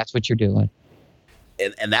again, that's what you're doing.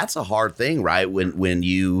 And that's a hard thing, right? When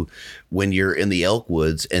you're in the elk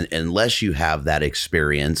woods, and unless you have that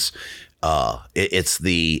experience, it's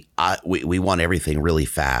we want everything really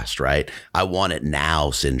fast, right? I want it now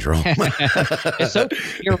syndrome.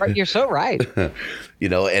 You're so right. And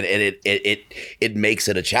it makes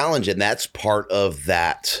it a challenge, and that's part of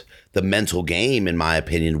that. The mental game, in my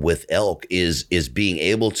opinion, with elk is being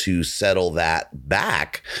able to settle that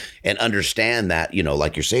back and understand that,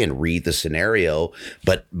 like you're saying, read the scenario,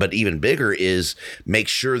 but even bigger is make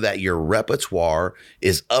sure that your repertoire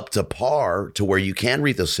is up to par to where you can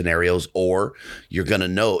read those scenarios, or you're going to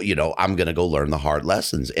know, I'm going to go learn the hard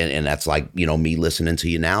lessons. And that's like, me listening to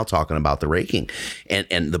you now talking about the raking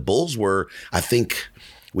and the bulls were, I think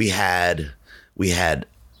we had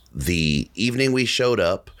the evening we showed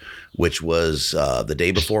up, which was the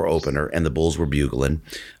day before opener, and the bulls were bugling,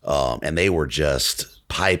 and they were just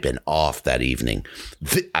piping off that evening.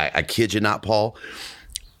 I kid you not, Paul.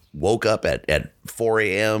 Woke up at 4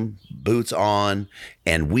 a.m., boots on,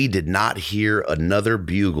 and we did not hear another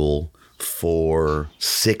bugle for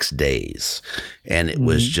 6 days. And it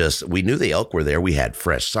was just, we knew the elk were there. We had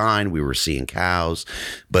fresh sign. We were seeing cows,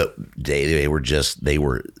 but they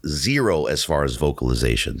were zero as far as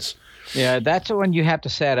vocalizations. Yeah, that's when you have to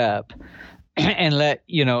set up and let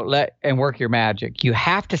and work your magic. You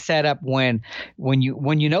have to set up when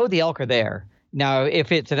you know the elk are there. Now,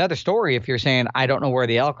 if it's another story, if you're saying, I don't know where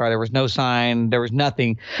the elk are, there was no sign, there was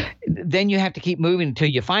nothing, then you have to keep moving until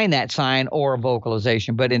you find that sign or a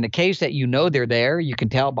vocalization. But in the case that they're there, you can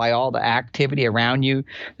tell by all the activity around you,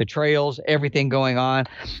 the trails, everything going on.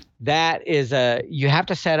 That is you have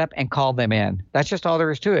to set up and call them in. That's just all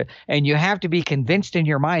there is to it. And you have to be convinced in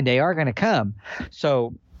your mind they are going to come.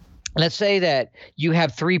 So let's say that you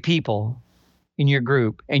have 3 people in your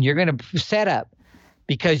group and you're going to set up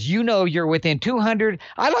because you're within 200.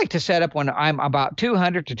 I like to set up when I'm about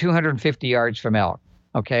 200 to 250 yards from elk.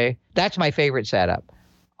 Okay. That's my favorite setup.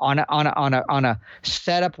 On a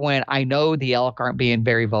setup when I know the elk aren't being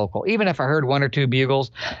very vocal. Even if I heard 1 or 2 bugles,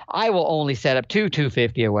 I will only set up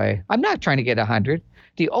 250 away. I'm not trying to get 100.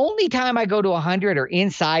 The only time I go to 100 or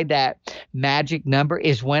inside that magic number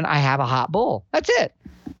is when I have a hot bull. That's it.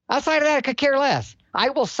 Outside of that, I could care less. I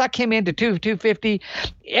will suck him into 250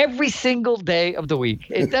 every single day of the week.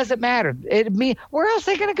 It doesn't matter. Where else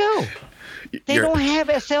are they going to go? They don't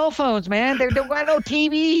have cell phones, man. They don't got no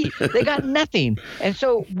TV. They got nothing. And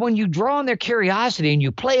so when you draw on their curiosity and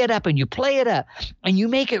you play it up and you play it up and you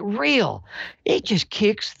make it real, it just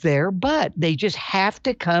kicks their butt. They just have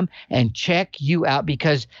to come and check you out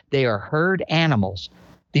because they are herd animals.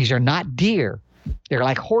 These are not deer. They're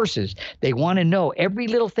like horses. They want to know every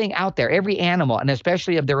little thing out there, every animal, and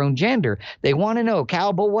especially of their own gender. They want to know,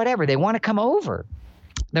 cow, bull, whatever. They want to come over.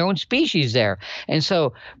 species there. And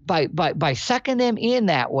so by sucking them in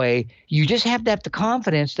that way, you just have to have the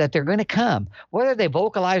confidence that they're going to come. Whether they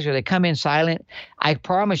vocalize or they come in silent, I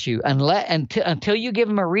promise you, until you give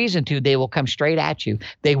them a reason to, they will come straight at you.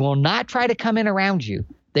 They will not try to come in around you.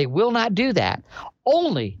 They will not do that.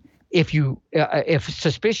 Only if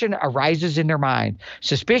suspicion arises in their mind.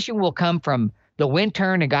 Suspicion will come from the wind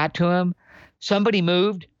turned and got to him. Somebody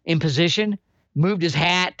moved in position, moved his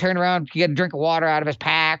hat, turned around, get a drink of water out of his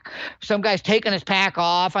pack. Some guy's taking his pack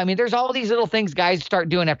off. I mean, there's all these little things guys start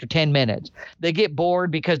doing after 10 minutes. They get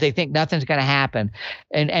bored because they think nothing's going to happen.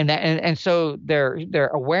 And so their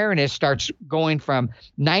awareness starts going from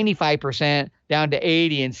 95% down to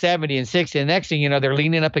 80 and 70 and 60. And the next thing you know, they're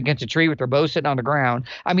leaning up against a tree with their bow sitting on the ground.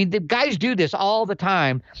 I mean, the guys do this all the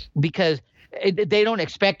time because they don't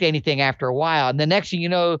expect anything after a while. And the next thing you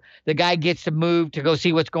know, the guy gets to move to go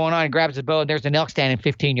see what's going on and grabs his bow, and there's an elk standing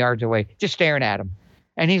 15 yards away, just staring at him.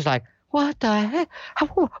 And he's like, what the heck?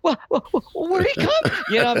 Where'd he come?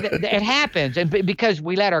 It happens. And because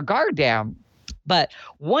we let our guard down. But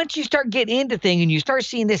once you start getting into things and you start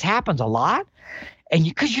seeing this happens a lot, and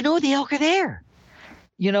because the elk are there.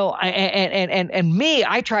 And me,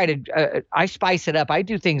 I try to I spice it up. I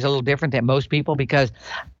do things a little different than most people because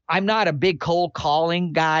I'm not a big cold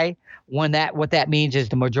calling guy. What that means is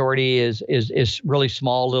the majority is really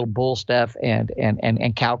small little bull stuff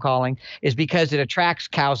and cow calling is because it attracts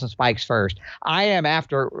cows and spikes first. I am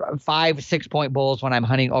after 5-6 point bulls when I'm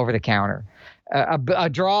hunting over the counter. A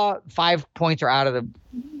draw 5 points are out of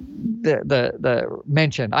the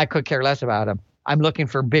mention. I could care less about them. I'm looking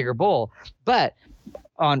for bigger bull, but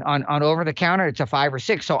on over the counter it's a 5 or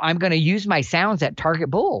 6. So I'm going to use my sounds that target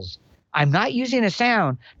bulls. I'm not using a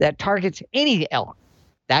sound that targets any elk.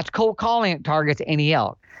 That's cold calling. It targets any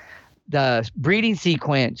elk. The breeding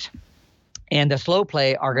sequence and the slow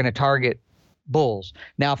play are going to target bulls.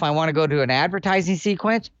 Now, if I want to go to an advertising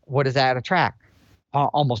sequence, what does that attract?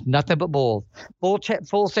 Almost nothing but bulls.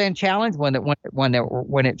 Full send challenge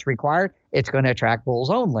when it's required, it's going to attract bulls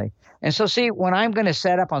only. And so, see, when I'm going to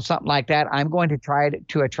set up on something like that, I'm going to try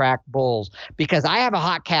to attract bulls because I have a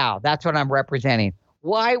hot cow. That's what I'm representing.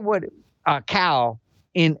 Why would a cow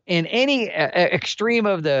in any extreme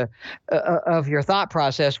of the of your thought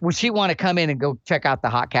process would she want to come in and go check out the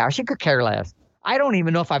hot cow? She could care less. I don't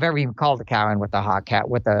even know if I've ever even called a cow in with a hot cow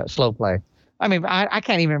with a slow play. I mean, I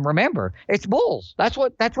can't even remember. It's bulls. That's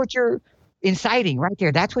what you're inciting right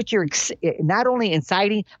there. That's what you're not only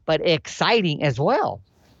inciting but exciting as well.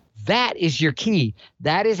 That is your key.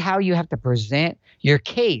 That is how you have to present your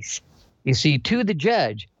case. You see, to the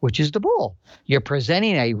judge, which is the bull, you're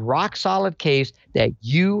presenting a rock solid case that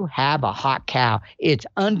you have a hot cow. It's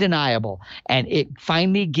undeniable. And it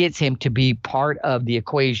finally gets him to be part of the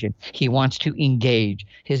equation. He wants to engage.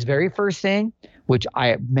 His very first thing, which I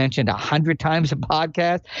have mentioned 100 times in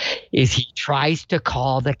podcast, is he tries to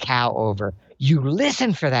call the cow over. You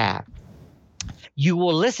listen for that. You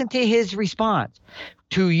will listen to his response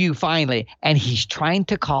to you finally, and he's trying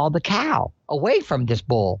to call the cow away from this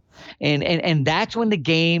bull. And that's when the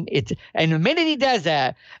game, and the minute he does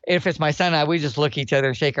that, if it's my son and I, we just look at each other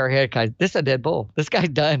and shake our head because this is a dead bull. This guy's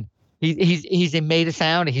done. He's made a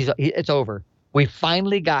sound. It's over. We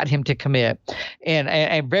finally got him to commit.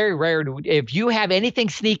 And very rare, if you have anything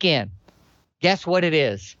sneak in, guess what it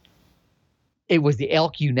is? It was the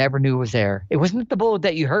elk you never knew was there. It wasn't the bull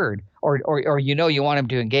that you heard or you want him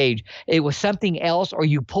to engage. It was something else, or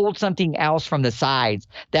you pulled something else from the sides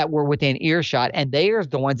that were within earshot, and they are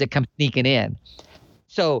the ones that come sneaking in.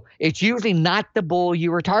 So it's usually not the bull you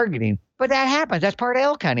were targeting, but that happens. That's part of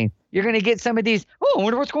elk hunting. You're going to get some of these, I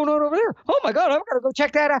wonder what's going on over there. Oh my God, I've got to go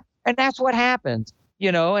check that out. And that's what happens.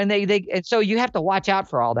 And so you have to watch out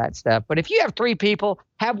for all that stuff. But if you have 3 people,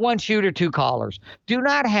 have 1 shooter, 2 callers. Do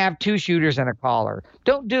not have 2 shooters and a caller.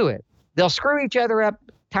 Don't do it. They'll screw each other up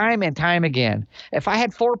time and time again. If I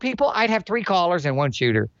had 4 people, I'd have 3 callers and 1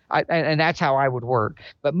 shooter. And that's how I would work.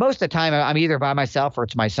 But most of the time, I'm either by myself or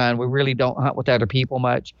it's my son. We really don't hunt with other people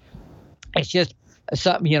much. It's just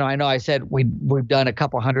something, I know I said we've done a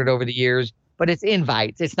couple hundred over the years, but it's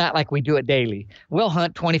invites. It's not like we do it daily. We'll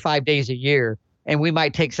hunt 25 days a year. And we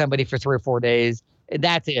might take somebody for 3 or 4 days.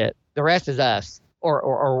 That's it. The rest is us,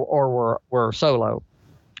 or we're solo.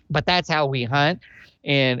 But that's how we hunt.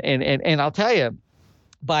 And I'll tell you,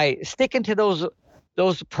 by sticking to those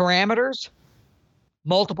parameters,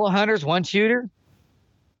 multiple hunters, 1 shooter,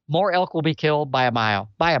 more elk will be killed by a mile.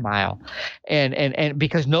 And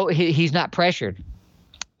because he's not pressured.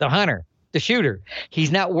 The hunter, the shooter,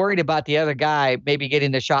 he's not worried about the other guy maybe getting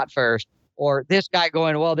the shot first, or this guy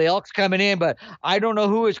going, well, the elk's coming in, but I don't know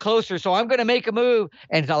who is closer, so I'm going to make a move.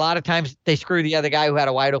 And a lot of times they screw the other guy who had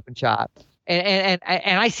a wide open shot. And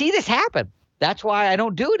I see this happen. That's why I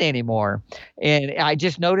don't do it anymore. And I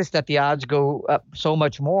just noticed that the odds go up so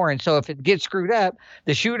much more. And so if it gets screwed up,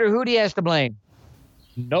 the shooter, who do you has to blame?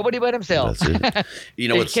 Nobody but himself. That's it. You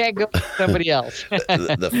know, he can't go with somebody else.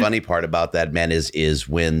 The funny part about that, man, is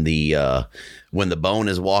when the bone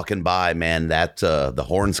is walking by, man, that the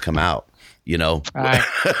horns come out. You know,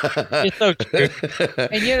 it's so true.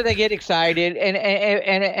 And they get excited,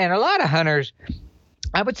 and a lot of hunters,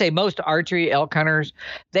 I would say most archery elk hunters,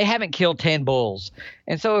 they haven't killed 10 bulls.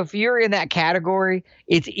 And so if you're in that category,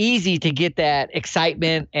 it's easy to get that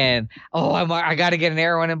excitement and, I got to get an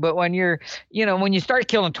arrow in him. But when when you start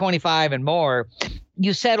killing 25 and more,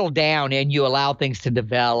 you settle down and you allow things to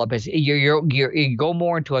develop. As you go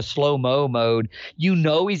more into a slow-mo mode. You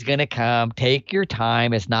know he's going to come. Take your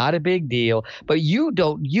time. It's not a big deal. But you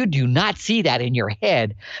do not see that in your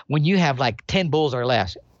head when you have like 10 bulls or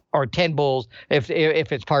less. Or 10 bulls, if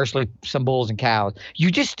it's partially some bulls and cows.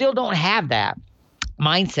 You just still don't have that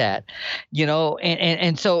mindset,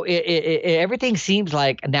 and so everything seems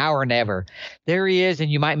like now or never. There he is,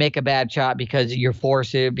 and you might make a bad shot because you're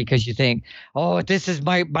forced it, because you think, this is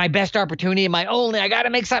my best opportunity and my only, I got to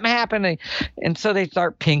make something happen. And so they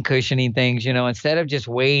start pin cushioning things, instead of just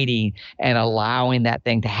waiting and allowing that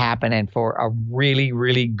thing to happen and for a really,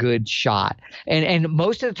 really good shot. And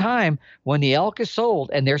most of the time when the elk is sold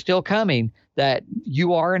and they're still coming, that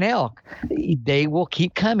you are an elk, they will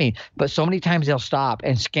keep coming. But so many times they'll stop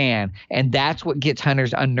and scan. And that's what gets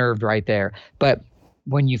hunters unnerved right there. But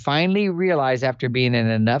when you finally realize, after being in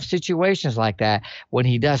enough situations like that, when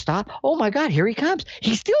he does stop, oh my God, here he comes.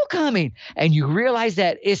 He's still coming. And you realize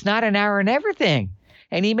that it's not an hour and everything.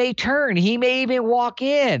 And he may turn, he may even walk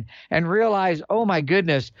in and realize, oh my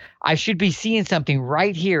goodness, I should be seeing something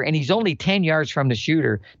right here. And he's only 10 yards from the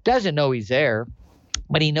shooter, doesn't know he's there.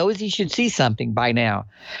 But he knows he should see something by now.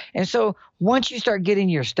 And so once you start getting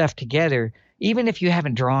your stuff together, even if you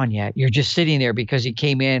haven't drawn yet, you're just sitting there because he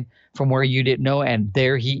came in from where you didn't know, and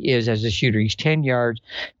there he is as a shooter. He's 10 yards,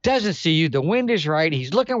 doesn't see you. The wind is right.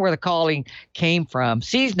 He's looking where the calling came from,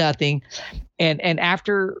 sees nothing. And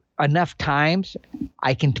after enough times,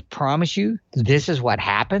 I can promise you this is what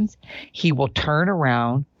happens. He will turn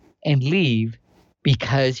around and leave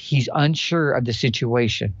because he's unsure of the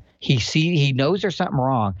situation. He knows there's something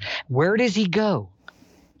wrong. Where does he go?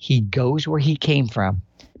 He goes where he came from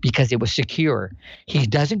because it was secure. He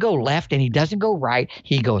doesn't go left and he doesn't go right.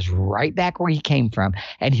 He goes right back where he came from,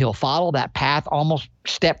 and he'll follow that path almost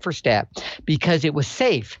step for step because it was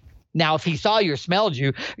safe. Now, if he saw you or smelled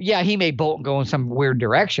you, yeah, he may bolt and go in some weird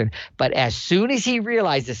direction. But as soon as he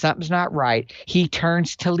realizes something's not right, he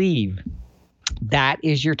turns to leave. That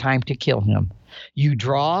is your time to kill him. You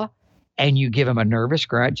draw and you give him a nervous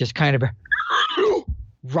grunt, just kind of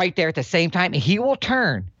right there at the same time. And he will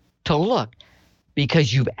turn to look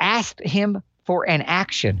because you've asked him for an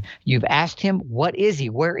action. You've asked him, what is he?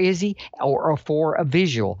 Where is he? Or for a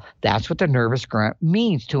visual. That's what the nervous grunt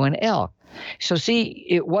means to an elk. So see,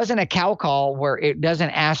 it wasn't a cow call where it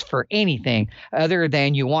doesn't ask for anything other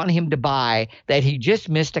than you want him to buy that he just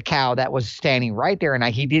missed a cow that was standing right there and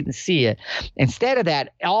he didn't see it. Instead of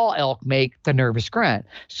that, all elk make the nervous grunt.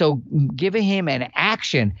 So giving him an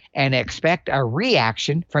action and expect a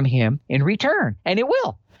reaction from him in return, and it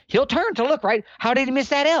will. He'll turn to look, right? How did he miss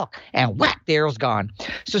that elk? And whack, the arrow's gone.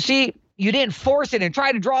 So see, you didn't force it and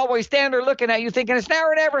try to draw away, stand there looking at you thinking it's now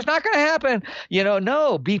or never, it's not going to happen.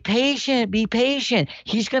 No, be patient, be patient.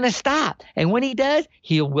 He's going to stop. And when he does,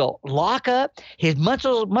 he will lock up. His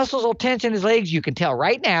muscles will tense in his legs. You can tell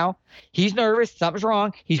right now he's nervous, something's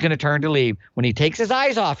wrong. He's going to turn to leave. When he takes his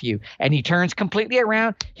eyes off you and he turns completely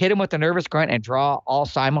around, hit him with a nervous grunt and draw all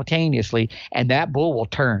simultaneously, and that bull will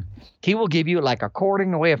turn. He will give you like a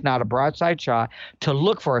quartering away, if not a broadside shot, to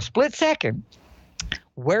look for a split second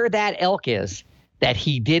where that elk is that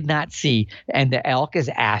he did not see, and the elk is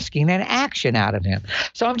asking an action out of him.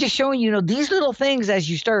 So I'm just showing you, these little things as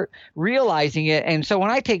you start realizing it. And so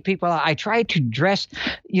when I take people out, I try to dress,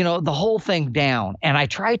 the whole thing down, and I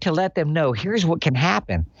try to let them know, here's what can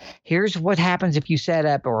happen. Here's what happens if you set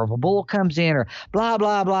up, or if a bull comes in, or blah,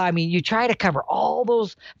 blah, blah. I mean, you try to cover all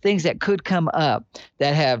those things that could come up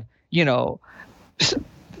that have,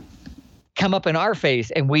 come up in our face,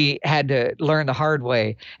 and we had to learn the hard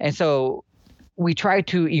way. And so we try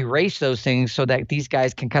to erase those things so that these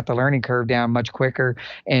guys can cut the learning curve down much quicker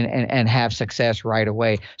and have success right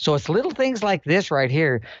away. So it's little things like this right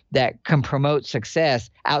here that can promote success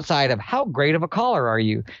outside of how great of a caller are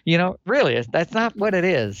you? Really, that's not what it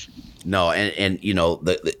is. No, and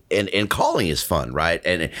and calling is fun, right?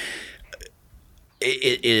 And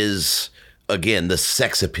it is, again, the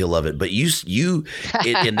sex appeal of it. But you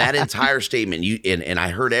in that entire statement, and I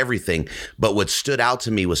heard everything, but what stood out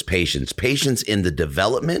to me was patience in the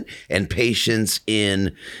development, and patience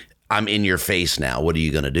in, I'm in your face now. What are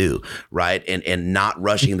you going to do? Right. And not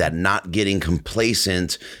rushing that, not getting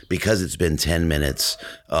complacent because it's been 10 minutes,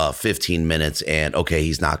 15 minutes, and okay,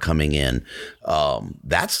 he's not coming in.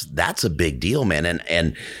 That's a big deal, man.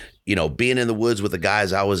 And being in the woods with the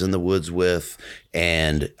guys I was in the woods with,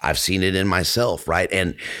 and I've seen it in myself. Right.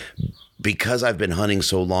 And because I've been hunting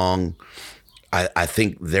so long, I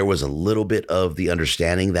think there was a little bit of the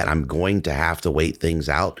understanding that I'm going to have to wait things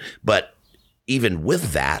out. But even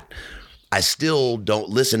with that, I still don't,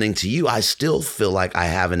 listening to you, I still feel like I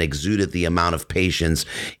haven't exuded the amount of patience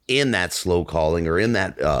in that slow calling or in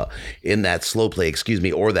that slow play,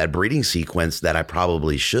 or that breeding sequence that I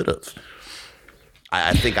probably should have.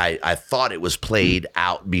 I think I thought it was played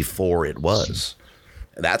out before it was.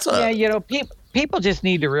 People just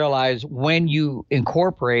need to realize when you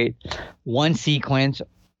incorporate one sequence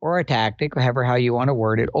or a tactic, or however how you want to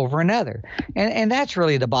word it, over another. And that's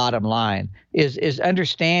really the bottom line, is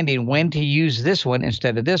understanding when to use this one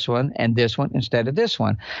instead of this one, and this one instead of this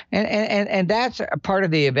one. And that's a part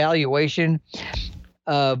of the evaluation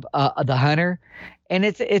of the hunter. And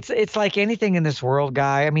it's like anything in this world,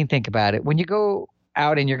 Guy. I mean, think about it. When you go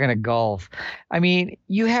out and you're going to golf, I mean,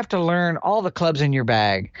 you have to learn all the clubs in your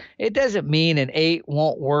bag. It doesn't mean an 8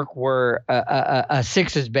 won't work where a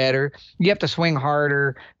 6 is better. You have to swing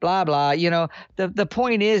harder, blah, blah. The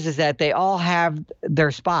point is that they all have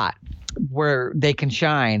their spot where they can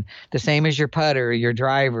shine, the same as your putter, your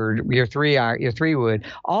driver, your 3-iron, your 3-wood.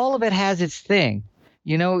 All of it has its thing,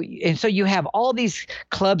 and so you have all these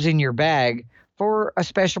clubs in your bag for a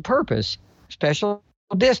special purpose, special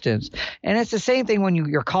distance. And it's the same thing when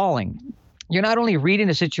you're calling. You're not only reading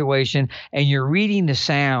the situation and you're reading the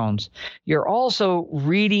sounds, you're also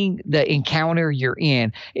reading the encounter you're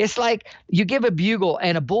in. It's like you give a bugle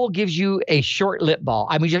and a bull gives you a short lip ball.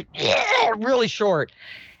 I mean, just really short,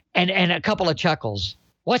 and a couple of chuckles.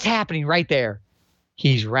 What's happening right there?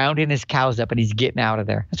 He's rounding his cows up and he's getting out of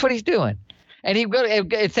there. That's what he's doing. And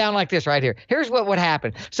it sound like this right here. Here's what would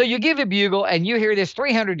happen. So you give a bugle and you hear this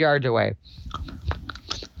 300 yards away.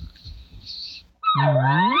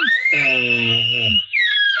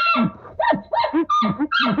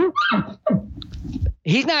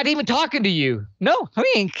 He's not even talking to you. No, he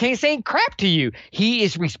ain't saying crap to you. He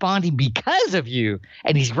is responding because of you,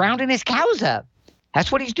 and he's rounding his cows up.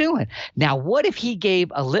 That's what he's doing. Now, what if he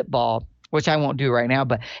gave a lip ball, which I won't do right now,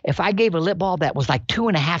 but if I gave a lip ball that was like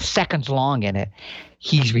 2.5 seconds long in it,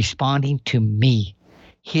 he's responding to me.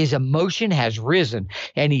 His emotion has risen,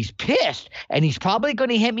 and he's pissed, and he's probably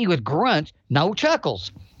going to hit me with grunts, no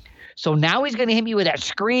chuckles. So now he's going to hit me with that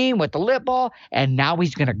scream with the lip ball, and now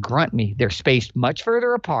he's going to grunt me. They're spaced much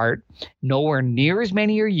further apart, nowhere near as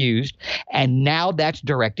many are used, and now that's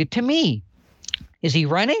directed to me. Is he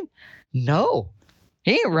running? No,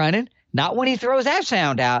 he ain't running. Not when he throws that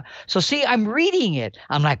sound out. So see, I'm reading it.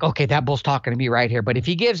 I'm like, okay, that bull's talking to me right here. But if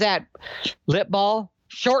he gives that lip ball,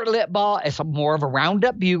 short lip ball, it's more of a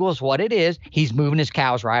roundup bugle is what it is. He's moving his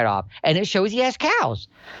cows right off. And it shows he has cows.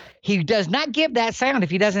 He does not give that sound if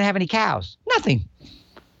he doesn't have any cows. Nothing.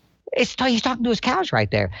 He's talking to his cows right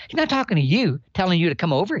there. He's not talking to you, telling you to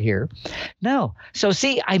come over here. No. So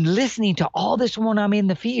see, I'm listening to all this when I'm in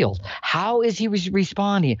the field. How is he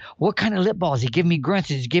responding? What kind of lip balls? Is he giving me grunts?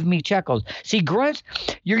 Is he giving me chuckles? See, grunts,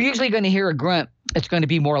 you're usually going to hear a grunt. It's going to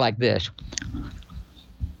be more like this.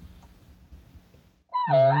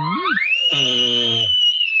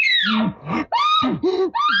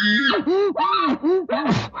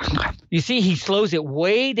 You see, he slows it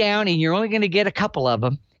way down, and you're only going to get a couple of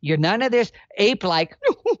them. You're none of this ape-like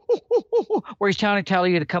where he's trying to tell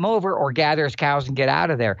you to come over or gather his cows and get out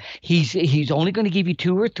of there. He's only going to give you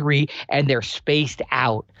 2 or 3, and they're spaced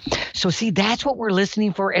out. So see, that's what we're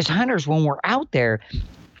listening for as hunters when we're out there.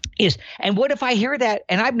 And what if I hear that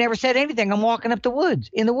and I've never said anything? I'm walking up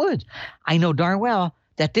in the woods. I know darn well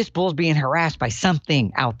that this bull's being harassed by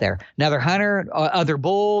something out there, another hunter, other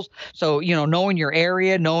bulls. So, knowing your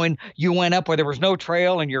area, knowing you went up where there was no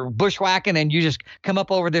trail and you're bushwhacking and you just come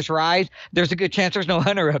up over this rise, there's a good chance there's no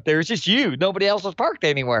hunter up there. It's just you. Nobody else is parked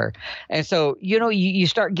anywhere. And so, you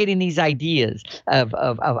start getting these ideas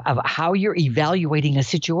of how you're evaluating a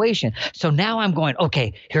situation. So now I'm going,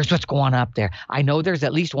 okay, here's what's going on up there. I know there's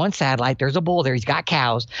at least one satellite. There's a bull there. He's got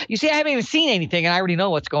cows. You see, I haven't even seen anything and I already know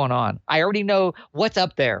what's going on. I already know what's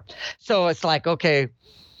up there. So it's like, okay,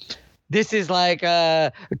 this is like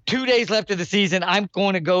 2 days left of the season. I'm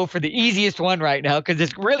going to go for the easiest one right now because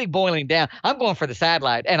it's really boiling down. I'm going for the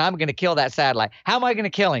satellite, and I'm going to kill that satellite. How am I going to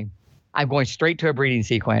kill him? I'm going straight to a breeding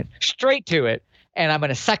sequence, straight to it, and I'm going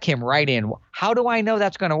to suck him right in. How do I know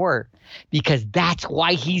that's going to work? Because that's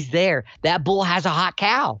why he's there. That bull has a hot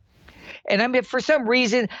cow. And I mean, for some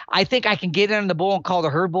reason, I think I can get in the bull and call the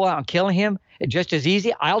herd bull out and kill him just as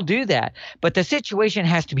easy. I'll do that. But the situation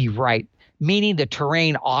has to be right, meaning the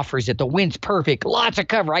terrain offers it. The wind's perfect, lots of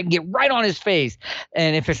cover. I can get right on his face.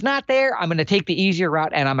 And if it's not there, I'm going to take the easier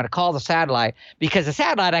route and I'm going to call the satellite, because the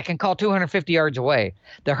satellite I can call 250 yards away.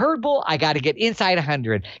 The herd bull, I got to get inside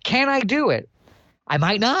 100. Can I do it? I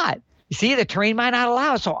might not. You see, the terrain might not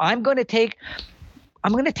allow it. So I'm going to take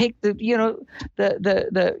the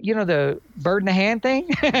the bird in the hand thing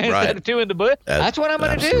instead of two in the bush. That's what I'm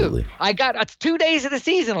going to do. I got 2 days of the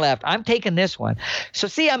season left. I'm taking this one. So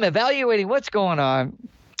see, I'm evaluating what's going on.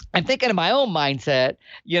 I'm thinking of my own mindset.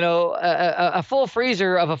 A full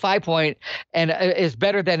freezer of a 5-point and is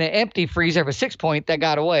better than an empty freezer of a 6-point that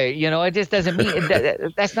got away. It just doesn't mean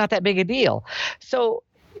that's not that big a deal. So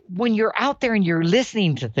when you're out there and you're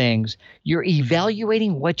listening to things, you're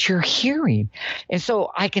evaluating what you're hearing. And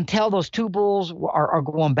so I can tell those two bulls are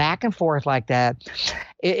going back and forth like that.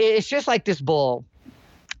 It's just like this bull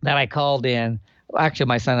that I called in. Actually,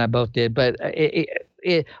 my son and I both did, but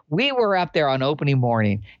we were up there on opening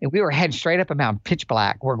morning and we were heading straight up a mountain, pitch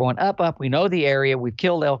black. We're going up. We know the area. We've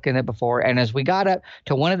killed elk in it before. And as we got up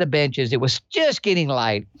to one of the benches, it was just getting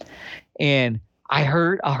light. And I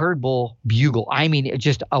heard a herd bull bugle. I mean,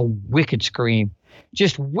 just a wicked scream,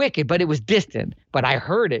 just wicked, but it was distant. But I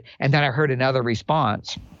heard it, and then I heard another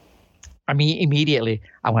response. I mean, immediately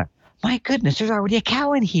I went, my goodness, there's already a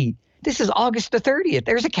cow in heat. This is August the 30th.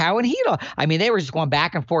 There's a cow in heat. I mean, they were just going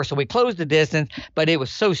back and forth. So we closed the distance, but it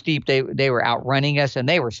was so steep they were outrunning us, and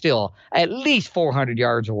they were still at least 400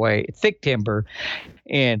 yards away, thick timber.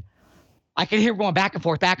 And I could hear going back and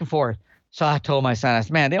forth, back and forth. So I told my son, I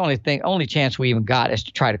said, man, the only chance we even got is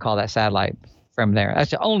to try to call that satellite from there.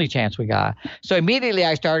 That's the only chance we got. So immediately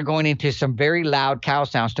I started going into some very loud cow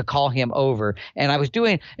sounds to call him over. And I was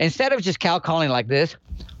doing, instead of just cow calling like this,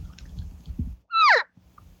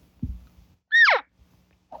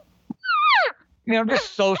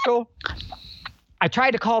 just social, I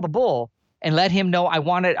tried to call the bull and let him know I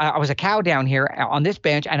was a cow down here on this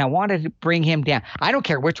bench and I wanted to bring him down. I don't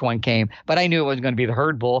care which one came, but I knew it was going to be the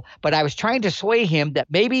herd bull. But I was trying to sway him that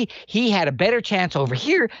maybe he had a better chance over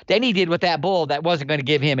here than he did with that bull that wasn't going to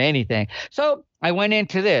give him anything. So I went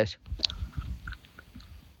into this.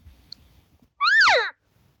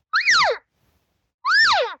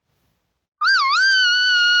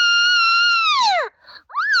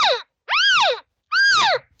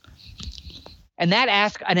 And that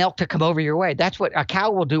asks an elk to come over your way. That's what a cow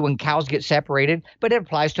will do when cows get separated, but it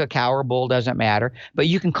applies to a cow or bull, doesn't matter. But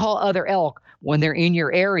you can call other elk when they're in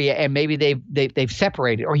your area and maybe they've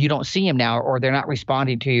separated, or you don't see them now, or they're not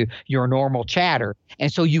responding to your normal chatter.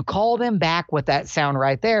 And so you call them back with that sound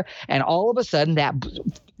right there, and all of a sudden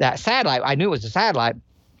that satellite, I knew it was a satellite,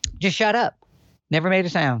 just shut up, never made a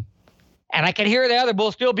sound. And I could hear the other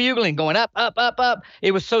bull still bugling, going up, up, up, up.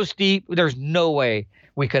 It was so steep, there's no way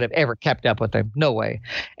we could have ever kept up with them. No way.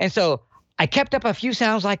 And so I kept up a few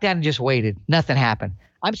sounds like that and just waited. Nothing happened.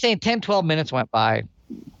 I'm saying 10, 12 minutes went by.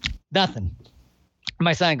 Nothing.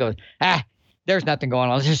 My son goes, there's nothing going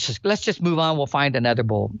on. Let's just move on. We'll find another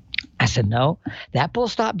bull. I said, no, that bull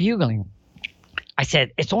stopped bugling. I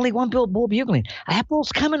said, it's only one bull bugling. That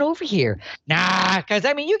bull's coming over here. Nah, because,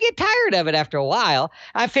 you get tired of it after a while.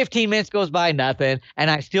 15 minutes goes by, nothing,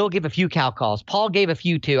 and I still give a few cow calls. Paul gave a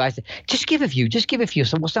few, too. I said, just give a few.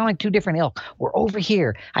 So we'll sound like two different elk. We're over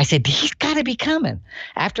here. I said, he's got to be coming.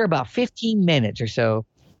 After about 15 minutes or so,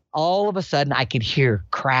 all of a sudden I could hear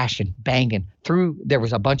crashing, banging through. There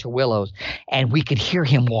was a bunch of willows, and we could hear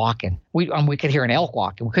him walking. We could hear an elk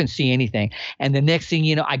walking. We couldn't see anything. And the next thing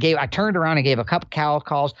you know, I turned around and gave a couple cow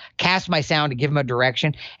calls, cast my sound to give him a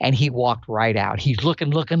direction, and he walked right out. He's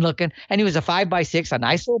looking, and he was a 5x6, a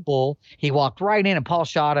nice little bull. He walked right in, and Paul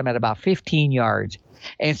shot him at about 15 yards.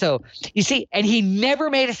 And so you see, and he never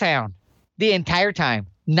made a sound. the entire time.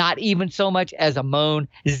 Not even so much as a moan,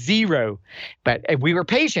 zero. But we were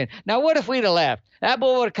patient. Now, what if we'd have left? That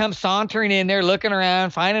bull would have come sauntering in there, looking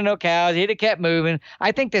around, finding no cows. He'd have kept moving.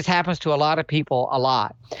 I think this happens to a lot of people a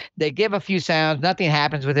lot. They give a few sounds, nothing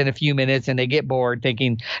happens within a few minutes, and they get bored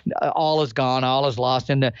thinking all is gone, all is lost,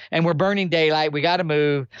 and we're burning daylight. We got to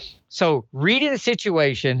move. So reading the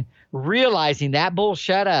situation, realizing that bull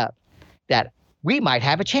shut up, that we might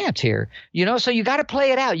have a chance here, so you got to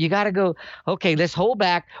play it out. You got to go, okay, let's hold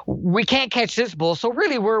back. We can't catch this bull. So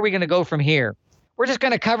really, where are we going to go from here? We're just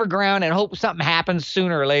going to cover ground and hope something happens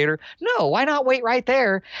sooner or later. No, why not wait right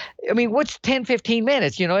there? I mean, what's 10, 15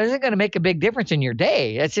 minutes? Isn't going to make a big difference in your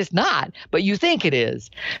day. It's just not, but you think it is.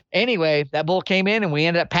 Anyway, that bull came in and we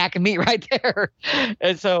ended up packing meat right there.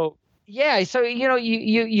 And so, yeah, so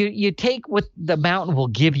you take what the mountain will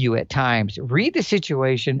give you at times. Read the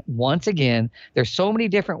situation once again. There's so many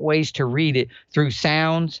different ways to read it through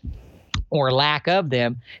sounds or lack of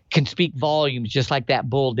them can speak volumes, just like that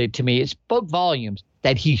bull did to me. It spoke volumes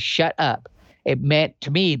that he shut up. It meant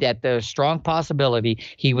to me that there's strong possibility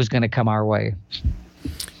he was going to come our way.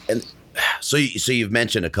 And so you've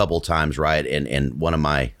mentioned a couple times, right? And one of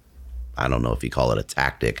my, I don't know if you call it a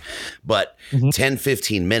tactic, but 10,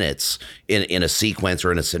 15 minutes in a sequence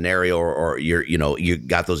or in a scenario, or you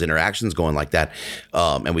got those interactions going like that.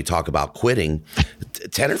 And we talk about quitting.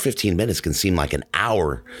 10 or 15 minutes can seem like an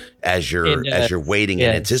hour as you're waiting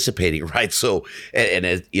and anticipating. Right. So,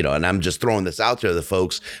 and I'm just throwing this out there to the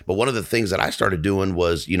folks, but one of the things that I started doing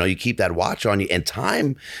was, you keep that watch on you and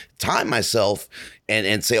time myself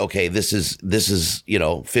and say, okay, this is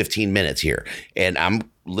 15 minutes here. And I'm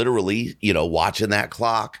literally, watching that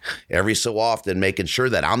clock every so often, making sure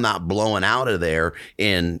that I'm not blowing out of there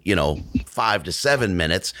in, 5 to 7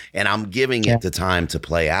 minutes, and I'm giving it the time to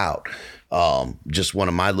play out. Just one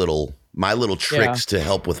of my little tricks to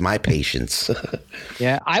help with my patience.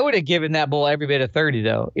 Yeah, I would have given that bull every bit of 30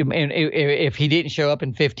 though. And if he didn't show up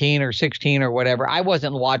in 15 or 16 or whatever, I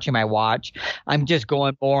wasn't watching my watch. I'm just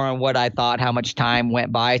going more on what I thought, how much time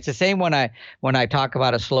went by. It's the same when I talk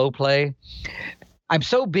about a slow play. I'm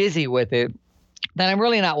so busy with it that I'm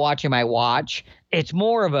really not watching my watch. It's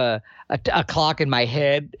more of a clock in my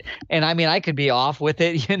head, and I mean I could be off with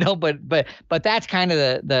it, but that's kind of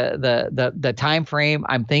the time frame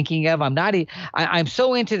I'm thinking of. I'm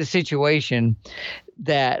so into the situation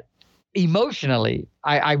that emotionally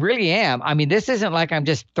I really am. I mean, this isn't like I'm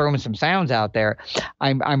just throwing some sounds out there.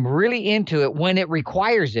 I'm really into it when it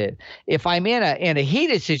requires it. If I'm in a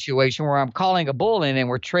heated situation where I'm calling a bull in and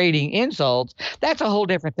we're trading insults, that's a whole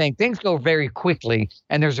different thing. Things go very quickly,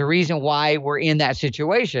 and there's a reason why we're in that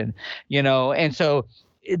situation, and so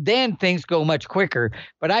then things go much quicker.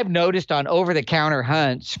 But I've noticed on over-the-counter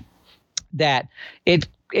hunts that it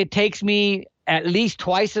takes me at least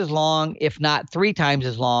twice as long, if not 3 times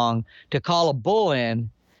as long, to call a bull in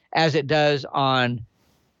as it does on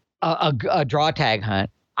a draw tag hunt.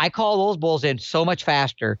 I call those bulls in so much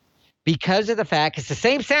faster because of the fact it's the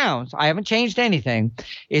same sounds. I haven't changed anything.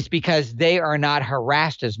 It's because they are not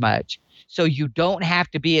harassed as much. So you don't have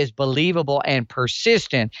to be as believable and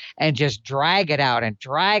persistent and just drag it out.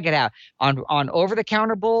 On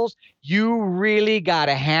over-the-counter bulls, you really got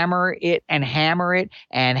to hammer it and hammer it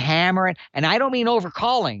and hammer it. And I don't mean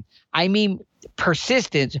overcalling. I mean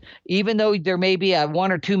persistence. Even though there may be a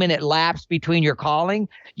 1 or 2 minute lapse between your calling,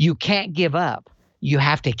 you can't give up. You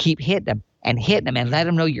have to keep hitting them and let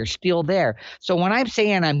them know you're still there. So when I'm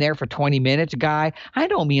saying I'm there for 20 minutes, Guy, I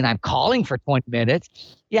don't mean I'm calling for 20 minutes.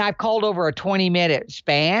 Yeah, I've called over a 20-minute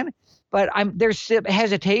span, but there's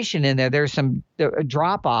hesitation in there. There's some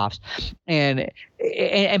drop-offs. And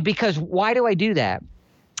because why do I do that?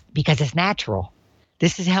 Because it's natural.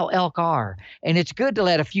 This is how elk are. And it's good to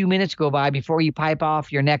let a few minutes go by before you pipe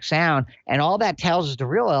off your next sound. And all that tells us the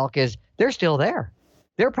real elk is they're still there.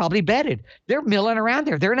 They're probably bedded. They're milling around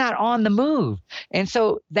there. They're not on the move. And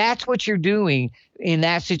so that's what you're doing in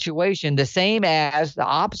that situation. The same as the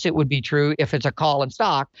opposite would be true if it's a call and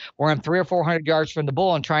stock where I'm 300 or 400 yards from the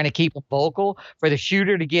bull and trying to keep them vocal for the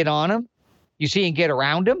shooter to get on him. You see, and get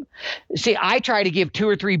around him. See, I try to give 2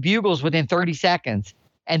 or 3 bugles within 30 seconds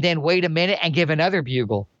and then wait a minute and give another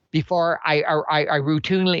bugle before I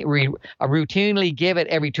routinely give it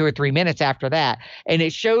every 2 or 3 minutes after that. And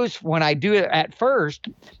it shows when I do it at first,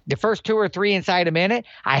 the first 2 or 3 inside a minute,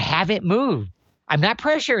 I haven't moved. I'm not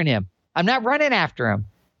pressuring him. I'm not running after him.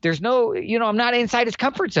 There's no, I'm not inside his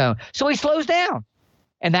comfort zone. So he slows down.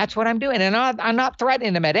 And that's what I'm doing. And I'm not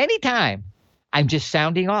threatening him at any time. I'm just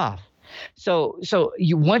sounding off. So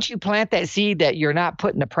you once you plant that seed that you're not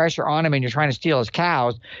putting the pressure on him and you're trying to steal his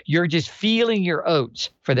cows, you're just feeling your oats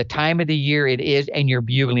for the time of the year it is, and you're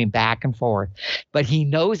bugling back and forth. But he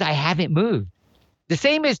knows I haven't moved. The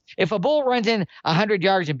same as if a bull runs in 100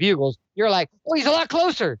 yards and bugles, you're like, oh, he's a lot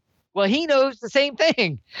closer. Well, he knows the same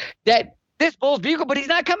thing, that this bull's bugle, but he's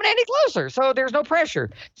not coming any closer. So there's no pressure.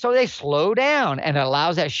 So they slow down, and it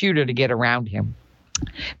allows that shooter to get around him,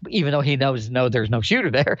 even though he knows there's no shooter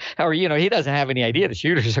there, or he doesn't have any idea the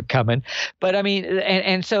shooters are coming. But I mean,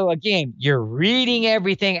 and so again, you're reading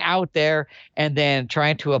everything out there and then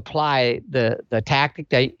trying to apply the tactic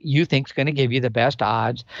that you think is going to give you the best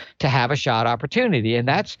odds to have a shot opportunity. And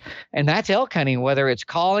that's elk hunting, whether it's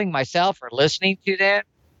calling myself or listening to them,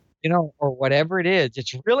 or whatever it is.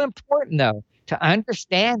 It's real important though to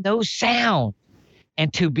understand those sounds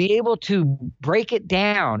and to be able to break it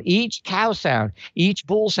down, each cow sound, each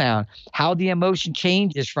bull sound, how the emotion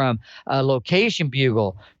changes from a location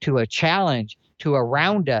bugle to a challenge, to a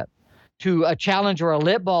roundup, to a challenge where a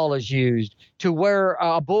lip ball is used, to where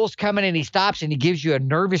a bull's coming and he stops and he gives you a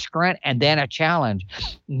nervous grunt and then a challenge.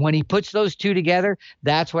 When he puts those two together,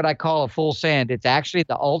 that's what I call a full send. It's actually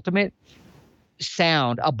the ultimate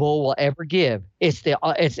sound a bull will ever give. It's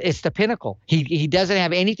the pinnacle. He doesn't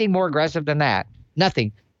have anything more aggressive than that.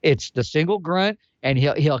 Nothing. It's the single grunt, and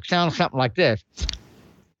he'll sound something like this.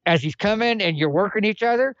 As he's coming and you're working each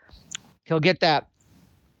other, he'll get that.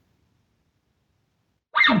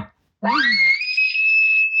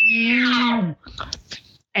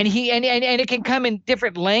 And it can come in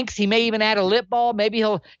different lengths. He may even add a lip ball. Maybe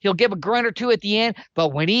he'll give a grunt or two at the end.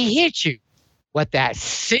 But when he hits you with that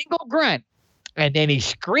single grunt, and then he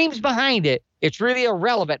screams behind it, it's really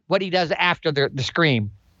irrelevant what he does after the scream.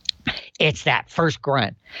 It's that first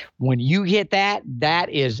grunt. When you hit that,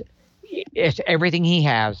 it's everything he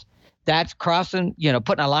has. That's crossing,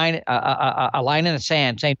 putting a line in the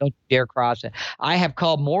sand, saying don't you dare cross it. I have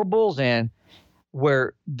called more bulls in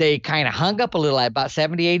where they kind of hung up a little at about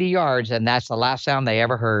 70, 80 yards, and that's the last sound they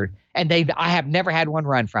ever heard. And I have never had one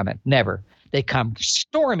run from it. Never. They come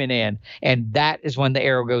storming in, and that is when the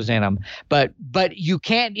arrow goes in them. But you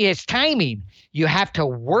can't. It's timing. You have to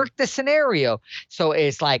work the scenario. So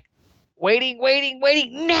it's like waiting.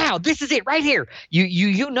 Now this is it right here.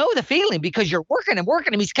 You know the feeling because you're working him.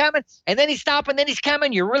 He's coming, and then he's stopping. Then he's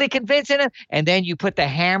coming. You're really convincing him, and then you put the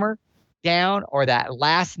hammer down or that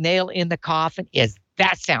last nail in the coffin. Is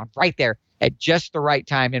that sound right there at just the right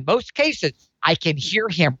time? In most cases, I can hear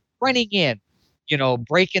him running in.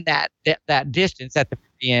 Breaking that distance at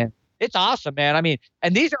the end. It's awesome, man. I mean,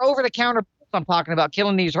 and these are over-the-counter bulls I'm talking about,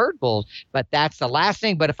 killing these herd bulls. But that's the last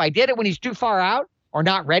thing. But if I did it when he's too far out or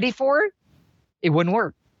not ready for it, it wouldn't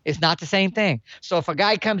work. It's not the same thing. So if a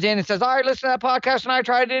guy comes in and says, all right, listen to that podcast and I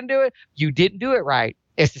tried, didn't do it, you didn't do it right.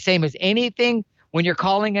 It's the same as anything when you're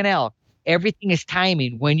calling an elk. Everything is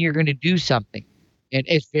timing when you're going to do something. And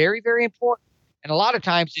it's very, very important. And a lot of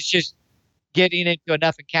times it's just getting into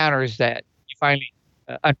enough encounters that finally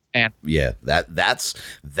understand. Yeah,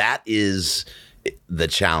 that is the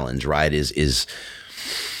challenge, right? Is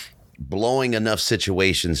blowing enough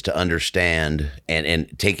situations to understand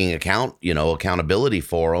and taking accountability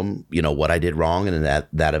for them. What I did wrong, and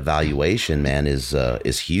that evaluation, man,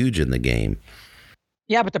 is huge in the game.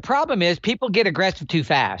 Yeah, but the problem is people get aggressive too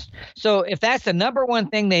fast. So if that's the number one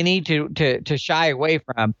thing they need to shy away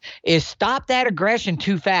from is stop that aggression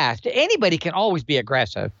too fast. Anybody can always be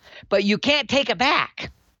aggressive, but you can't take it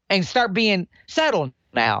back and start being settled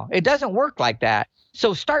now. It doesn't work like that.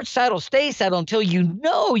 So start settle, stay settled until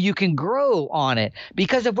you can grow on it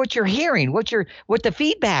because of what you're hearing, what the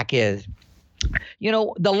feedback is.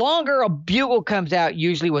 The longer a bugle comes out,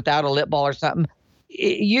 usually without a lip ball or something,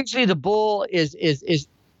 usually the bull is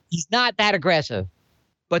he's not that aggressive,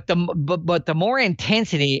 but the more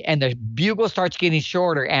intensity and the bugle starts getting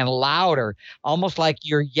shorter and louder, almost like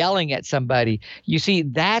you're yelling at somebody. You see,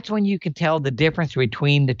 that's when you can tell the difference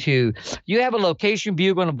between the two. You have a location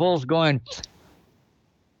bugle and a bull's going.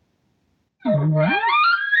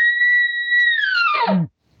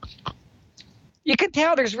 You can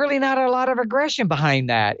tell there's really not a lot of aggression behind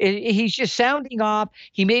that. He's just sounding off.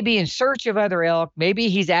 He may be in search of other elk. Maybe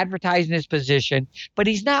he's advertising his position, but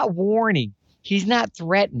he's not warning. He's not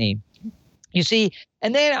threatening. You see,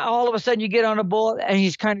 and then all of a sudden you get on a bull and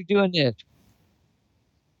he's kind of doing this.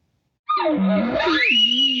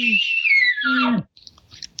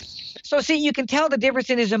 So see, you can tell the difference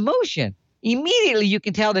in his emotion. Immediately you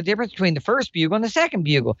can tell the difference between the first bugle and the second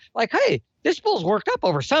bugle. Like, hey, this bull's worked up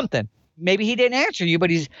over something. Maybe he didn't answer you,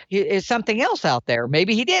 but is something else out there.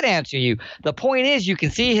 Maybe he did answer you. The point is you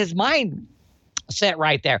can see his mind set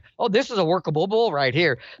right there. Oh, this is a workable bull right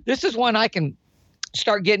here. This is one I can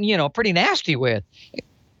start getting, pretty nasty with.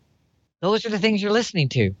 Those are the things you're listening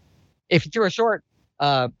to. If you threw a short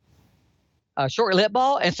lip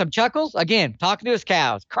ball and some chuckles, again, talking to his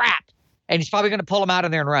cows, crap. And he's probably going to pull them out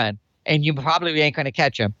of there and run. And you probably ain't going to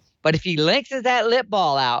catch him. But if he lengthens that lip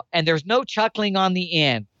ball out and there's no chuckling on the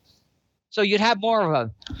end, so you'd have more of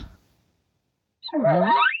a.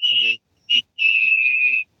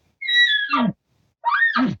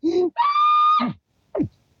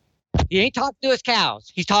 He ain't talking to his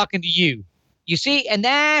cows. He's talking to you. You see, and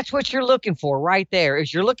that's what you're looking for right there,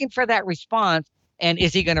 is you're looking for that response. And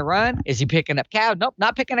is he going to run? Is he picking up cows? Nope,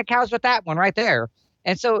 not picking up cows with that one right there.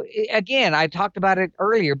 And so, again, I talked about it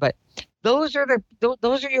earlier, but those are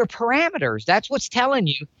your parameters. That's what's telling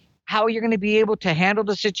you how you're going to be able to handle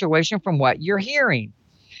the situation from what you're hearing.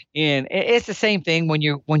 And it's the same thing when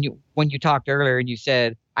you talked earlier and you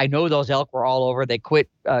said, I know those elk were all over. They quit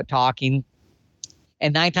talking.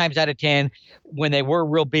 And 9 times out of 10, when they were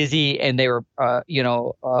real busy and they were,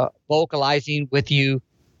 vocalizing with you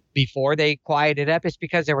before they quieted up, it's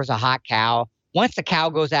because there was a hot cow. Once the cow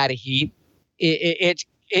goes out of heat,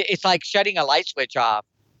 it's like shutting a light switch off.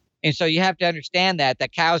 And so you have to understand that the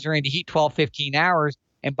cows are into heat 12, 15 hours.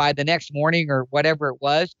 And by the next morning or whatever it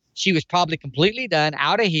was, she was probably completely done,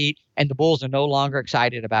 out of heat, and the bulls are no longer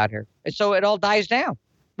excited about her. And so it all dies down.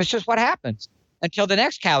 It's just what happens until the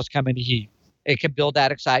next cows come into heat. It can build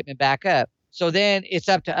that excitement back up. So then it's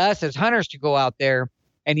up to us as hunters to go out there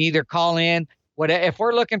and either call in. If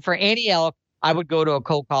we're looking for any elk, I would go to a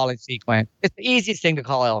cold calling sequence. It's the easiest thing to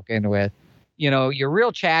call elk in with. You're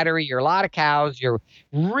real chattery. You're a lot of cows. You're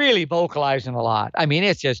really vocalizing a lot. I mean,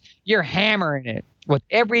 it's just, you're hammering it with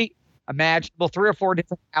every imaginable 3 or 4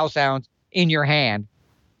 different cow sounds in your hand.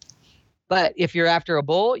 But if you're after a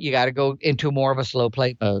bull, you got to go into more of a slow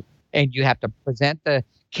play mode. And you have to present the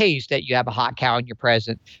case that you have a hot cow in your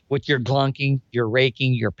presence with your glunking, your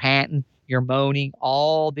raking, your panting, your moaning,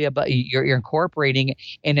 all the above. You're incorporating it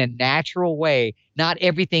in a natural way, not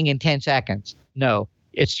everything in 10 seconds. No,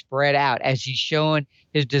 it's spread out as he's showing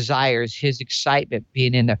his desires, his excitement,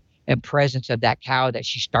 being in the presence of that cow that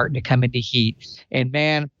she's starting to come into heat. And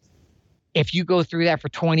man, if you go through that for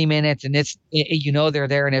 20 minutes and they're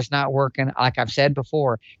there and it's not working, like I've said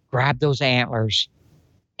before, grab those antlers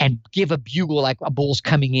and give a bugle like a bull's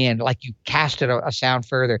coming in, like you casted a sound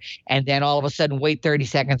further. And then all of a sudden, wait 30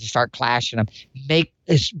 seconds and start clashing them. Make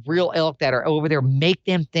this real elk that are over there, make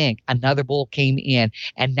them think another bull came in.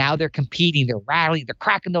 And now they're competing, they're rattling, they're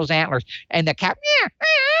cracking those antlers. And the cow,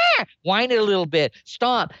 whine it a little bit,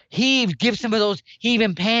 stomp, heave, give some of those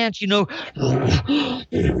heaving pants,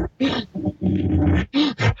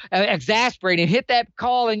 exasperating, hit that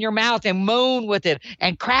call in your mouth and moan with it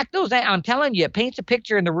and crack those. I'm telling you, it paints a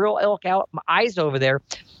picture in the real elk eyes over there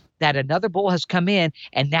that another bull has come in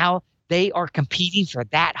and now they are competing for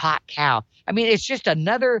that hot cow. I mean, it's just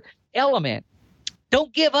another element.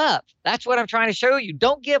 Don't give up. That's what I'm trying to show you.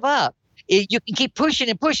 Don't give up. You can keep pushing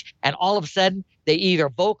and push, and all of a sudden they either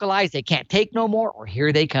vocalize they can't take no more, or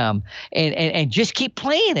here they come, and just keep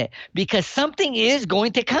playing it, because something is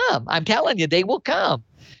going to come. I'm telling you, they will come,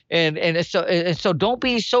 and so don't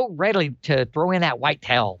be so ready to throw in that white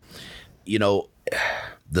tail.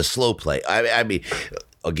 The slow play. I mean,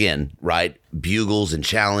 again, right? Bugles and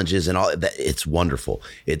challenges and all that. It's wonderful.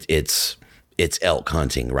 It's elk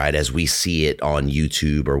hunting, right? As we see it on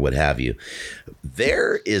YouTube or what have you.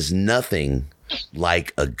 There is nothing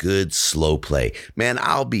like a good slow play. Man,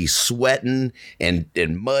 I'll be sweating and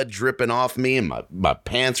mud dripping off me, and my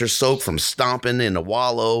pants are soaked from stomping in a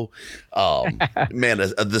wallow. Man,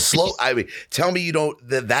 the slow, I mean, tell me you don't,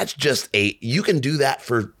 that's just you can do that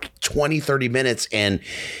for 20, 30 minutes and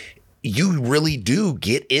you really do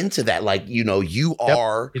get into that. Like, you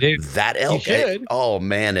are that elk. Oh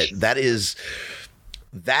man, that's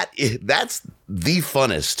the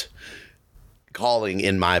funnest calling,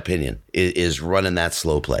 in my opinion, is running that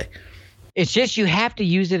slow play. It's just you have to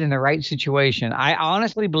use it in the right situation. I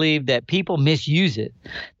honestly believe that people misuse it.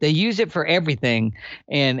 They use it for everything,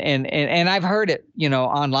 and I've heard it,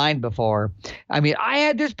 online before. I mean, I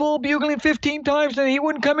had this bull bugling 15 times and he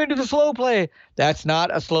wouldn't come into the slow play. That's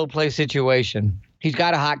not a slow play situation. He's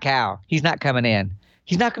got a hot cow. He's not coming in.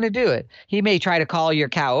 He's not going to do it. He may try to call your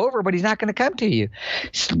cow over, but he's not going to come to you.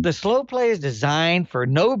 The slow play is designed for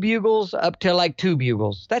no bugles up to like 2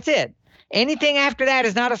 bugles. That's it. Anything after that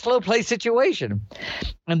is not a slow play situation.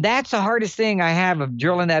 And that's the hardest thing I have of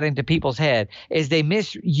drilling that into people's head, is they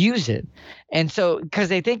misuse it. And so, because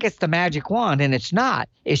they think it's the magic wand, and it's not.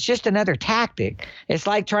 It's just another tactic. It's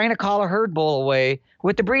like trying to call a herd bull away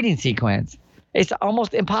with the breeding sequence. It's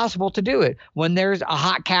almost impossible to do it when there's a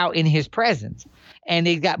hot cow in his presence and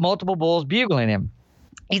he's got multiple bulls bugling him.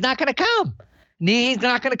 He's not going to come. He's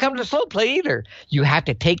not going to come to slow play either. You have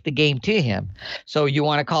to take the game to him. So you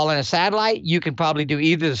want to call in a satellite, you can probably do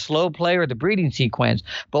either the slow play or the breeding sequence.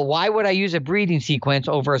 But why would I use a breeding sequence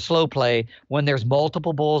over a slow play when there's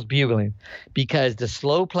multiple bulls bugling? Because the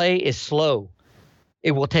slow play is slow.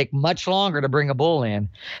 It will take much longer to bring a bull in.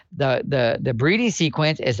 The breeding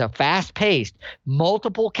sequence is a fast-paced,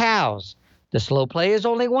 multiple cows. The slow play is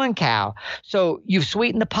only one cow. So you've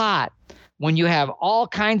sweetened the pot. When you have all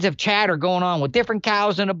kinds of chatter going on with different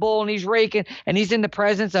cows and a bull, and he's raking, and he's in the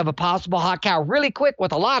presence of a possible hot cow really quick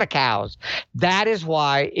with a lot of cows. That is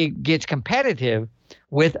why it gets competitive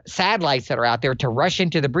with satellites that are out there to rush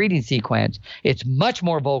into the breeding sequence. It's much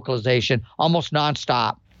more vocalization, almost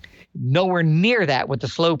nonstop. Nowhere near that with the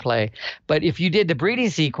slow play. But if you did the breeding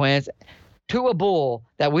sequence to a bull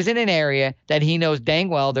that was in an area that he knows dang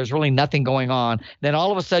well there's really nothing going on, then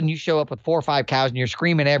all of a sudden you show up with 4 or 5 cows and you're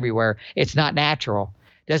screaming everywhere. It's not natural.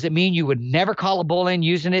 Does it mean you would never call a bull in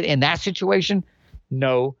using it in that situation?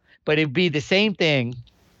 No, but it'd be the same thing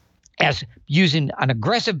as using an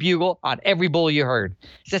aggressive bugle on every bull you heard.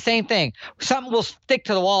 It's the same thing. Something will stick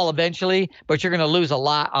to the wall eventually, but you're going to lose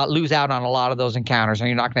out on a lot of those encounters, and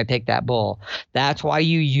you're not going to take that bull. That's why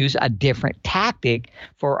you use a different tactic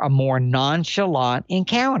for a more nonchalant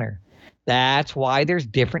encounter. That's why there's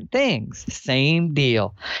different things. Same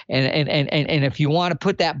deal. And if you want to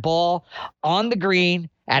put that ball on the green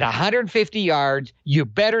at 150 yards, you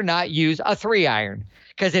better not use a 3-iron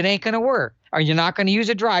because it ain't going to work. Or you're not going to use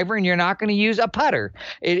a driver, and you're not going to use a putter.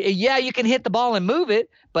 Yeah, you can hit the ball and move it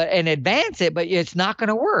and advance it, but it's not going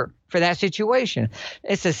to work for that situation.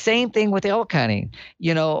 It's the same thing with elk hunting,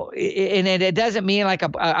 and it doesn't mean like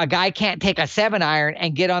a guy can't take a 7-iron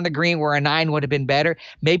and get on the green where a 9 would have been better.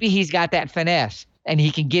 Maybe he's got that finesse and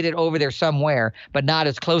he can get it over there somewhere, but not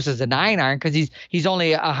as close as a 9-iron because he's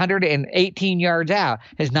only 118 yards out.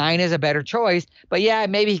 His 9 is a better choice, but yeah,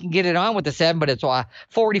 maybe he can get it on with the 7, but it's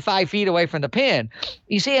 45 feet away from the pin.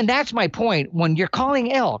 You see, and that's my point. When you're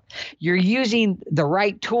calling elk, you're using the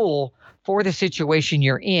right tool for the situation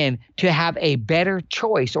you're in to have a better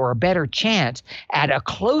choice or a better chance at a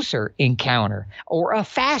closer encounter or a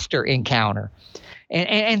faster encounter.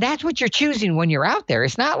 And that's what you're choosing when you're out there.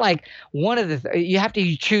 It's not like one of you have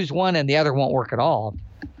to choose one and the other won't work at all.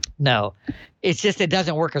 No, it's just it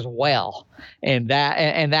doesn't work as well. And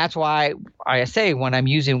that's why I say when I'm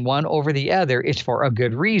using one over the other, it's for a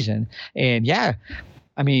good reason. And yeah,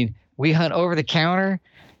 I mean, we hunt over the counter.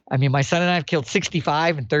 I mean, my son and I have killed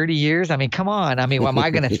 65 in 30 years. I mean, come on. I mean, am I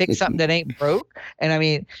going to fix something that ain't broke? And I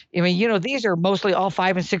mean, these are mostly all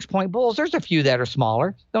 5 and 6 point bulls. There's a few that are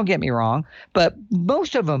smaller. Don't get me wrong. But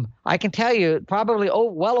most of them, I can tell you, probably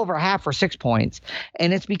well over half are 6 points.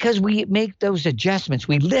 And it's because we make those adjustments.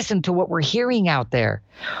 We listen to what we're hearing out there.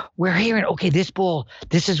 We're hearing, okay, this bull,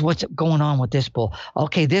 this is what's going on with this bull.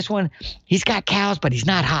 Okay, this one, he's got cows, but he's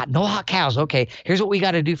not hot. No hot cows. Okay, here's what we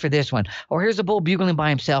got to do for this one. Or here's a bull bugling by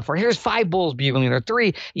himself. Or here's 5 bulls bugling or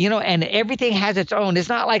 3, and everything has its own. It's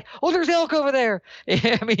not like, oh, there's elk over there.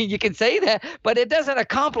 I mean, you can say that, but it doesn't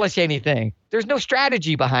accomplish anything. There's no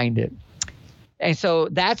strategy behind it. And so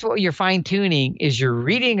that's what you're fine tuning is you're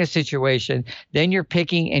reading a situation, then you're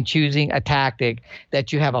picking and choosing a tactic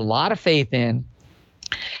that you have a lot of faith in.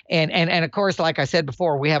 And of course, like I said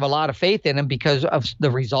before, we have a lot of faith in them because of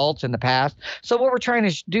the results in the past. So what we're trying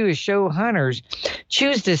to do is show hunters,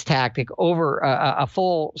 choose this tactic over a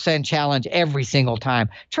full send challenge every single time.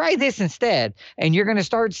 Try this instead, and you're going to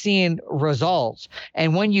start seeing results.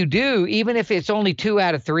 And when you do, even if it's only 2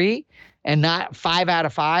 out of 3, and not 5 out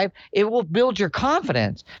of 5, it will build your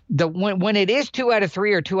confidence. When it is 2 out of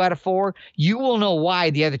 3 or 2 out of 4, you will know why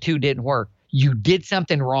the other 2 didn't work. You did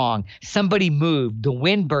something wrong. Somebody moved. The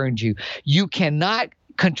wind burned you. You cannot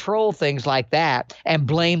control things like that and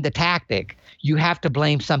blame the tactic. You have to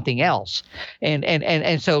blame something else.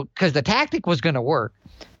 And so because the tactic was going to work.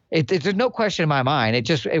 There's no question in my mind.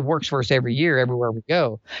 It works for us every year, everywhere we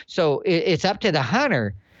go. So it's up to the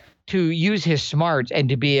hunter to use his smarts and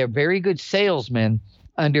to be a very good salesman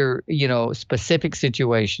under, specific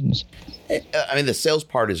situations. I mean, the sales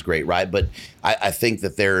part is great, right? But I think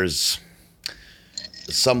that there's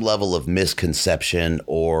some level of misconception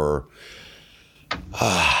or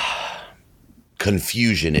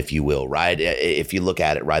confusion, if you will, right? If you look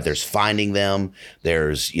at it, right, there's finding them,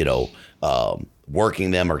 there's,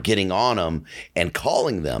 working them or getting on them and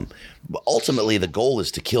calling them. But ultimately, the goal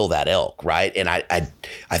is to kill that elk, right? And I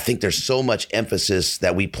think there's so much emphasis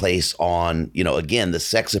that we place on, again, the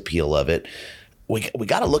sex appeal of it, we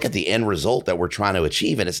got to look at the end result that we're trying to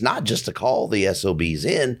achieve. And it's not just to call the SOBs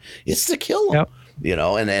in, it's to kill them. Yep.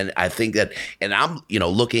 And I think that, and I'm,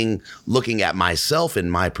 looking at myself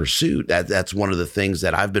in my pursuit, that's one of the things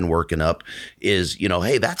that I've been working up is,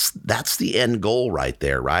 hey, that's the end goal right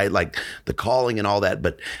there, right? Like the calling and all that.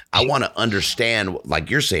 But I want to understand,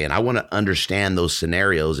 like you're saying, I want to understand those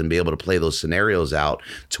scenarios and be able to play those scenarios out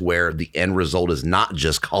to where the end result is not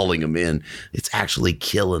just calling them in, it's actually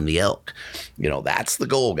killing the elk. That's the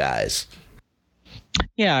goal, guys.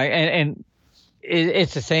 Yeah. And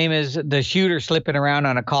it's the same as the shooter slipping around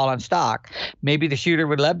on a call on stock. Maybe the shooter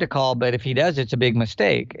would love to call, but if he does, it's a big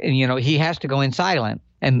mistake. And, he has to go in silent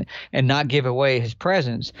and not give away his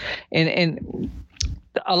presence. And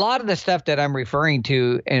a lot of the stuff that I'm referring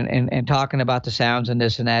to and talking about the sounds and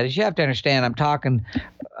this and that is you have to understand I'm talking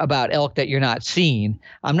about elk that you're not seeing.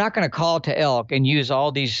 I'm not going to call to elk and use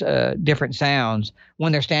all these different sounds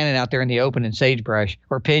when they're standing out there in the open in sagebrush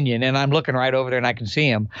or pinyon, and I'm looking right over there and I can see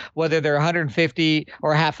them, whether they're 150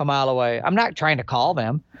 or half a mile away. I'm not trying to call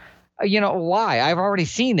them. Why? I've already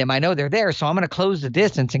seen them. I know they're there, so I'm going to close the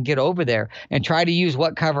distance and get over there and try to use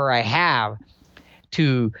what cover I have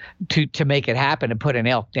to make it happen and put an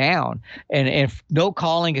elk down. And if no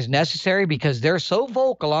calling is necessary because they're so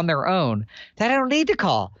vocal on their own that I don't need to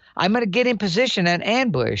call. I'm going to get in position and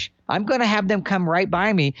ambush. I'm going to have them come right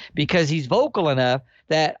by me because he's vocal enough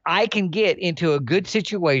that I can get into a good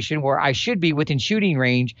situation where I should be within shooting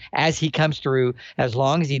range as he comes through, as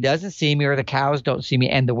long as he doesn't see me or the cows don't see me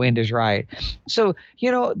and the wind is right. So,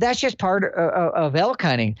 that's just part of elk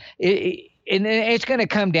hunting. And it's going to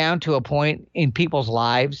come down to a point in people's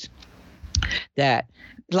lives that,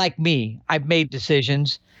 like me, I've made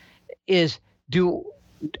decisions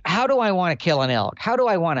how do I want to kill an elk? How do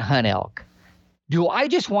I want to hunt elk? Do I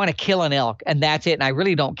just want to kill an elk and that's it? And I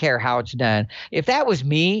really don't care how it's done. If that was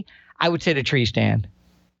me, I would sit a tree stand.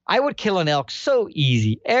 I would kill an elk so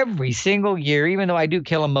easy every single year, even though I do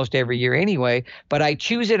kill them most every year anyway, but I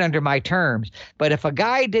choose it under my terms. But if a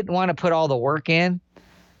guy didn't want to put all the work in,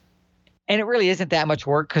 and it really isn't that much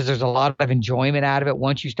work because there's a lot of enjoyment out of it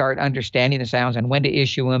once you start understanding the sounds and when to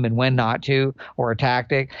issue them and when not to, or a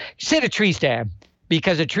tactic, sit a tree stand.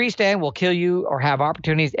 Because a tree stand will kill you or have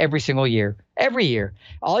opportunities every single year. Every year.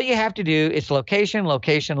 All you have to do is location,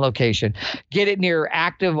 location, location. Get it near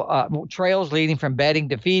active trails leading from bedding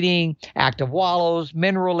to feeding, active wallows,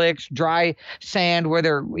 mineral licks, dry sand where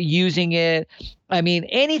they're using it. I mean,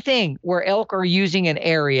 anything where elk are using an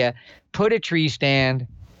area, put a tree stand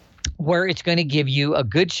where it's going to give you a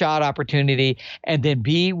good shot opportunity, and then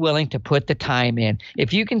be willing to put the time in.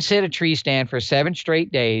 If you can sit a tree stand for 7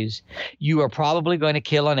 straight days, you are probably going to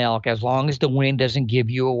kill an elk as long as the wind doesn't give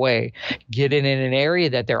you away. Get it in an area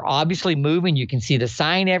that they're obviously moving. You can see the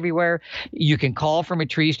sign everywhere. You can call from a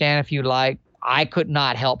tree stand if you like. I could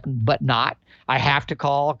not help but not. I have to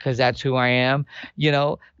call because that's who I am,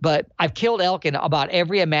 but I've killed elk in about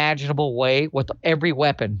every imaginable way with every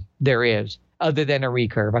weapon there is, other than a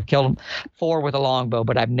recurve. I've killed 4 with a longbow,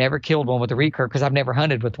 but I've never killed one with a recurve because I've never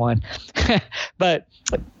hunted with one. But,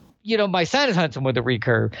 my son hunts them with a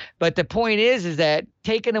recurve. But the point is that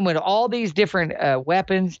taking them with all these different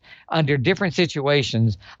weapons under different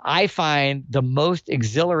situations, I find the most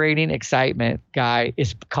exhilarating excitement, Guy,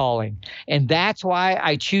 is calling. And that's why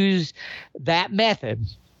I choose that method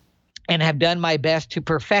and have done my best to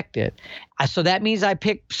perfect it. So that means I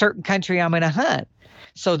pick certain country I'm going to hunt,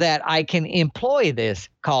 so that I can employ this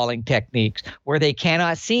calling techniques where they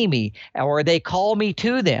cannot see me or they call me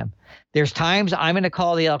to them. There's times I'm going to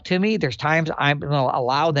call the elk to me. There's times I'm going to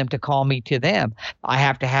allow them to call me to them. I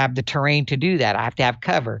have to have the terrain to do that. I have to have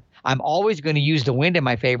cover. I'm always going to use the wind in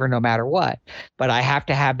my favor no matter what, but I have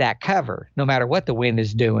to have that cover no matter what the wind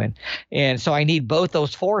is doing. And so I need both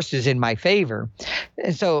those forces in my favor.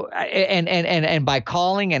 And so, and by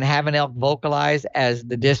calling and having elk vocalize as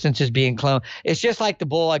the distance is being cloned, it's just like the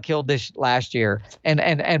bull I killed this last year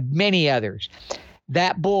and many others.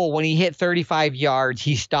 That bull, when he hit 35 yards,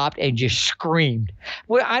 he stopped and just screamed.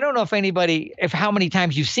 Well, I don't know if how many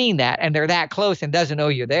times you've seen that and they're that close and doesn't know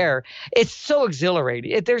you're there. It's so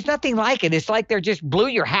exhilarating. There's nothing like it. It's like they just blew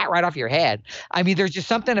your hat right off your head. I mean, there's just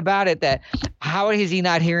something about it that, how is he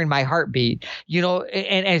not hearing my heartbeat?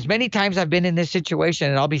 And as many times I've been in this situation,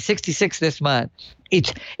 and I'll be 66 this month,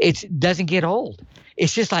 it doesn't get old.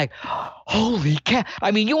 It's just like, holy cow. I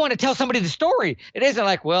mean, you want to tell somebody the story. It isn't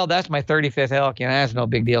like, well, that's my 35th elk. That's no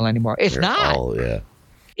big deal anymore. It's not. Oh,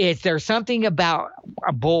 yeah. There's something about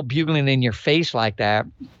a bull bugling in your face like that.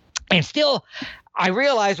 And still, I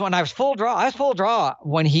realized when I was full draw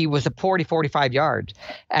when he was at 45 yards.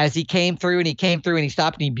 As he came through and he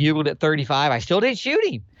stopped and he bugled at 35, I still didn't shoot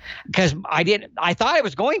him. because I thought I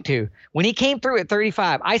was going to. When he came through at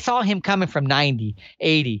 35, I saw him coming from 90,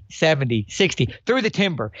 80, 70, 60 through the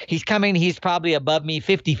timber. He's coming, he's probably above me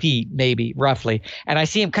 50 feet, maybe roughly. And I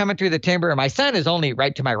see him coming through the timber, and my son is only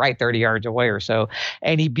right to my right, 30 yards away or so.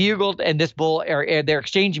 And he bugled, and this bull, they're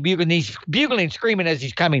exchanging bugles, and he's bugling, screaming as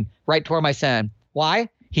he's coming right toward my son. Why?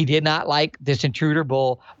 He did not like this intruder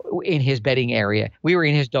bull in his bedding area. We were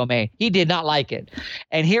in his domain. He did not like it.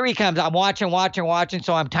 And here he comes. I'm watching.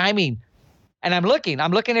 So I'm timing, and I'm looking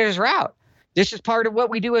at his route. This is part of what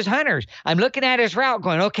we do as hunters. I'm looking at his route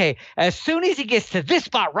going, okay, as soon as he gets to this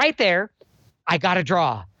spot right there, I got to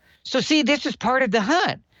draw. So see, this is part of the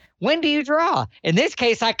hunt. When do you draw? In this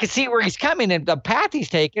case, I could see where he's coming and the path he's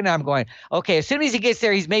taking. I'm going, okay, as soon as he gets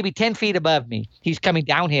there, he's maybe 10 feet above me. He's coming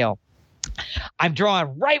downhill. I'm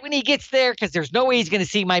drawing right when he gets there because there's no way he's going to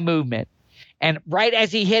see my movement. And right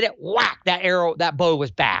as he hit it, whack, that bow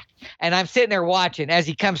was back. And I'm sitting there watching as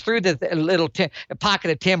he comes through the little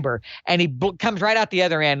pocket of timber, and he comes right out the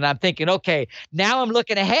other end. And I'm thinking, okay, now I'm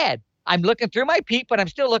looking ahead. I'm looking through my peep, but I'm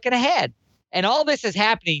still looking ahead. And all this is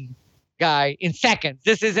happening, guy, in seconds.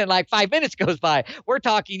 This isn't like 5 minutes goes by. We're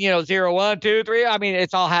talking, 0, 1, 2, 3. I mean,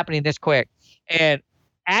 it's all happening this quick. And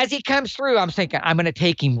as he comes through, I'm thinking, I'm going to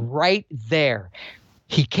take him right there.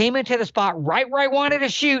 He came into the spot right where I wanted to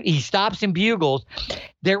shoot. He stops and bugles.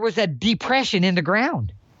 There was a depression in the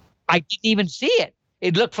ground. I didn't even see it.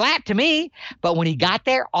 It looked flat to me. But when he got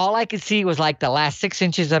there, all I could see was like the last 6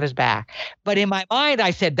 inches of his back. But in my mind,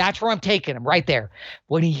 I said, that's where I'm taking him, right there.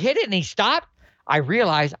 When he hit it and he stopped, I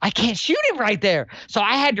realized I can't shoot him right there. So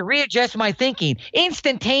I had to readjust my thinking.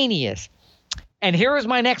 Instantaneous. And here was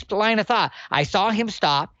my next line of thought. I saw him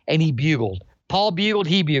stop, and he bugled. Paul bugled,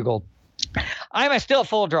 he bugled. I'm still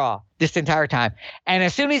full draw this entire time. And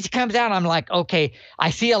as soon as he comes out, I'm like, okay, I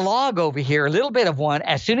see a log over here, a little bit of one.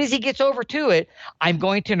 As soon as he gets over to it, I'm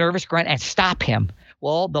going to nervous grunt and stop him.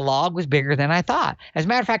 Well, the log was bigger than I thought. As a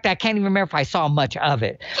matter of fact, I can't even remember if I saw much of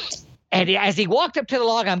it. And as he walked up to the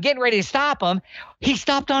log, I'm getting ready to stop him. He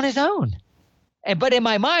stopped on his own. But in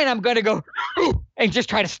my mind, I'm going to go and just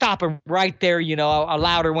try to stop him right there, a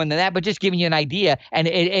louder one than that, but just giving you an idea.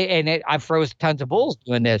 And I've froze tons of bulls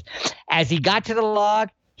doing this. As he got to the log,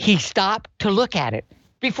 he stopped to look at it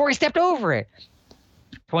before he stepped over it.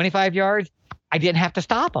 25 yards, I didn't have to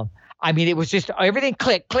stop him. I mean, it was just everything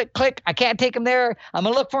click, click, click. I can't take him there. I'm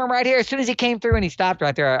going to look for him right here. As soon as he came through and he stopped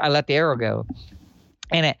right there, I let the arrow go.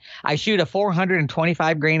 And I shoot a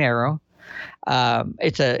 425 grain arrow.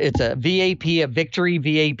 It's a VAP, a Victory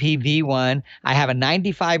VAP V1. I have a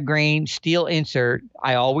 95 grain steel insert.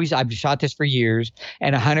 I've shot this for years,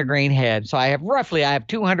 and a 100 grain head. So I have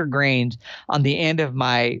 200 grains on the end of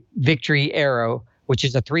my Victory arrow, which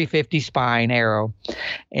is a 350 spine arrow.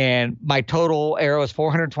 And my total arrow is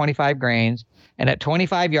 425 grains. And at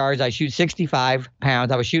 25 yards, I shoot 65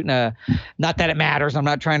 pounds. I was shooting not that it matters. I'm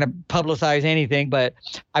not trying to publicize anything, but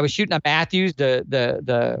I was shooting a Matthews,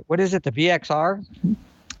 the what is it, the VXR?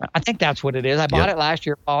 I think that's what it is. I bought it last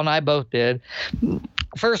year. Paul and I both did.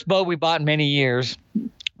 First bow we bought in many years,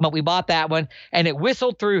 but we bought that one, and it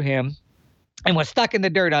whistled through him and was stuck in the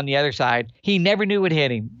dirt on the other side. He never knew it hit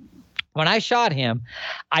him. When I shot him,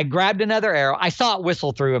 I grabbed another arrow. I saw it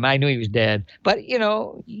whistle through him. I knew he was dead. But,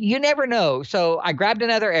 you never know. So I grabbed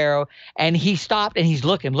another arrow, and he stopped, and he's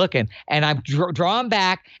looking. And I'm drawing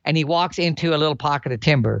back, and he walks into a little pocket of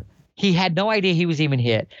timber. He had no idea he was even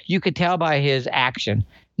hit. You could tell by his action.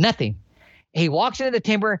 Nothing. He walks into the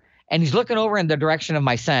timber, and he's looking over in the direction of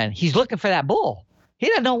my son. He's looking for that bull. He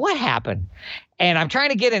doesn't know what happened. And I'm trying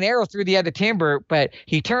to get an arrow through the other timber, but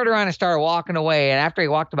he turned around and started walking away. And after he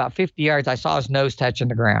walked about 50 yards, I saw his nose touching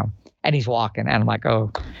the ground. And he's walking. And I'm like,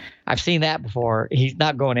 oh, I've seen that before. He's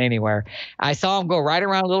not going anywhere. I saw him go right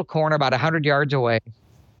around a little corner about 100 yards away.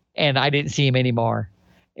 And I didn't see him anymore.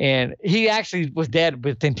 And he actually was dead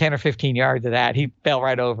within 10 or 15 yards of that. He fell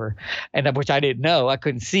right over, and which I didn't know. I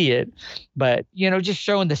couldn't see it. But, just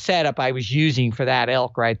showing the setup I was using for that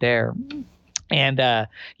elk right there. And,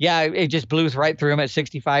 it just blew right through him at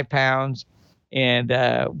 65 pounds. And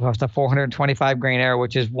it's a 425 grain arrow,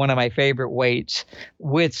 which is one of my favorite weights,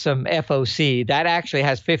 with some FOC. That actually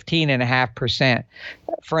has 15.5%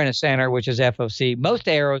 front and center, which is FOC. Most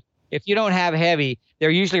arrows, if you don't have heavy, they're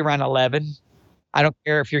usually around 11. I don't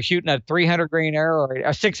care if you're shooting a 300 grain arrow or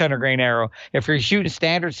a 600 grain arrow. If you're shooting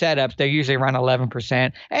standard setups, they're usually around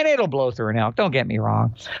 11%, and it'll blow through an elk. Don't get me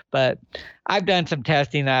wrong. But I've done some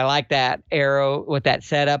testing, and I like that arrow with that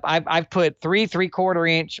setup. I've put 3 3/4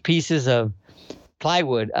 inch pieces of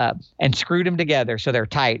plywood up and screwed them together so they're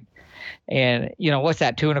tight. And, what's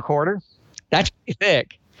that, 2 1/4? That's pretty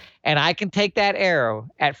thick. And I can take that arrow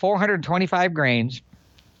at 425 grains,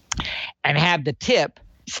 and have the tip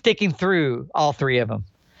sticking through all three of them.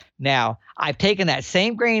 Now, I've taken that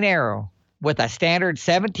same grain arrow with a standard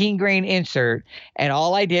 17 grain insert, and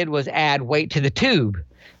all I did was add weight to the tube.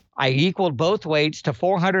 I equaled both weights to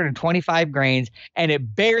 425 grains, and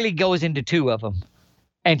it barely goes into two of them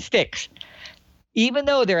and sticks. Even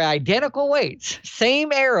though they're identical weights,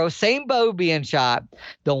 same arrow, same bow being shot,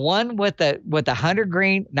 the one with the 100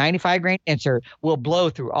 grain, 95 grain insert will blow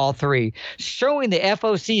through all three, showing the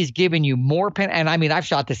FOC is giving you more pen. And I mean, I've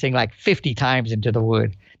shot this thing like 50 times into the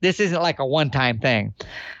wood. This isn't like a one-time thing.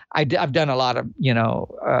 I've done a lot of,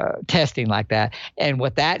 testing like that. And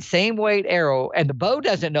with that same weight arrow, and the bow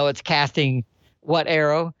doesn't know it's casting what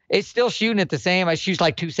arrow, it's still shooting at the same. I shoot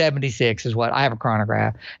like 276 is what I have a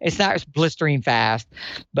chronograph. It's not blistering fast,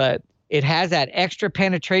 but it has that extra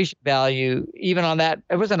penetration value. Even on that,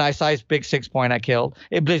 it was a nice size big 6-point I killed.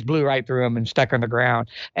 It just blew right through them and stuck on the ground.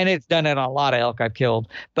 And it's done it on a lot of elk I've killed.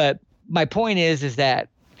 But my point is that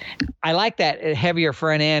I like that heavier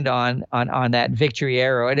front end on that Victory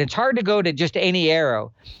arrow. And it's hard to go to just any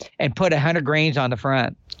arrow and put 100 grains on the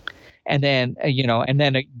front. And then,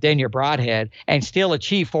 then your broadhead and still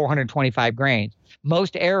achieve 425 grains.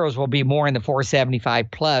 Most arrows will be more in the 475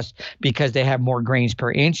 plus because they have more grains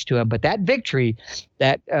per inch to them. But that Victory,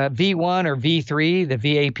 that V1 or V3, the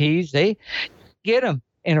VAPs, they get them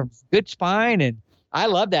in a good spine. And I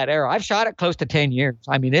love that arrow. I've shot it close to 10 years.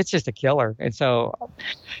 I mean, it's just a killer. And so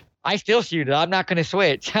I still shoot it. I'm not going to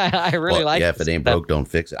switch. I really like it. Yeah, if it ain't broke, don't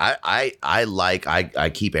fix it.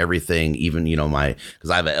 I keep everything, even,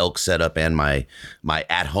 because I have an elk setup and my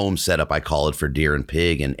at-home setup, I call it, for deer and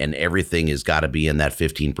pig, and everything has got to be in that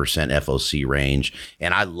 15% FOC range.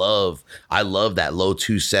 And I love that low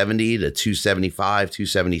 270 to 275,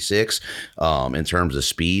 276 in terms of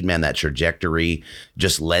speed. Man, that trajectory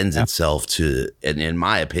just lends itself to, in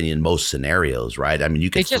my opinion, most scenarios, right? I mean,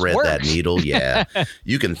 you can thread that needle. Yeah,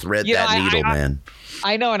 you can thread that needle, man.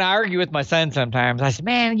 I know, and I argue with my son sometimes. I said,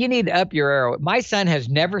 man, you need to up your arrow. My son has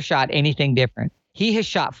never shot anything different. He has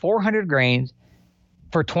shot 400 grains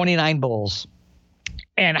for 29 bulls.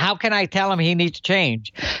 And how can I tell him he needs to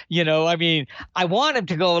change? I mean, I want him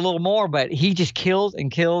to go a little more, but he just kills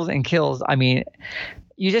and kills and kills. I mean,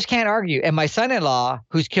 you just can't argue. And my son-in-law,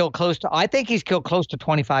 who's killed I think he's killed close to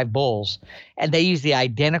 25 bulls, and they use the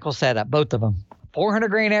identical setup, both of them. 400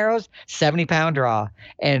 grain arrows, 70-pound draw,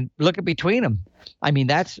 and look at between them. I mean,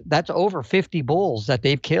 that's over 50 bulls that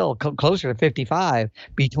they've killed, closer to 55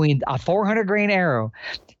 between a 400 grain arrow.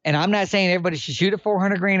 And I'm not saying everybody should shoot a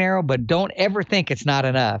 400 grain arrow, but don't ever think it's not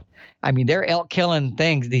enough. I mean, they're elk killing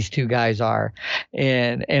things, these two guys are.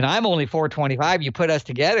 And I'm only 425. You put us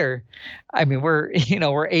together, I mean, we're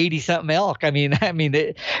 80 something elk. I mean,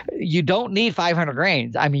 you don't need 500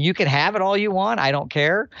 grains. I mean, you can have it all you want. I don't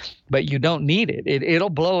care, but you don't need it. It'll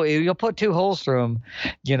blow. You'll put 2 holes through them,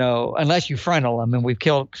 unless you frontal them. And we've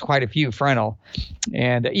killed quite a few frontal.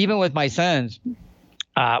 And even with my sons,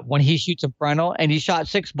 when he shoots a frontal, and he shot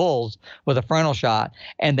 6 bulls with a frontal shot,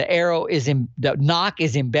 and the knock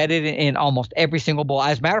is embedded in almost every single bull.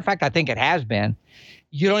 As a matter of fact, I think it has been.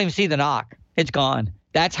 You don't even see the knock. It's gone.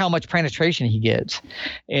 That's how much penetration he gets.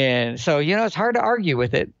 And so, it's hard to argue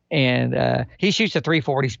with it. And he shoots a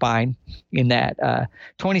 340 spine in that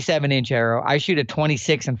 27-inch arrow. I shoot a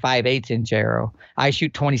 26 and 5/8 inch arrow. I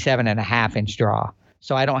shoot 27.5-inch draw.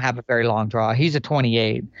 So I don't have a very long draw. He's a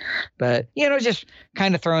 28, but just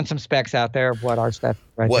kind of throwing some specs out there of what our stuff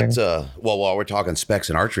there. Well, while we're talking specs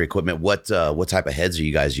and archery equipment, what type of heads are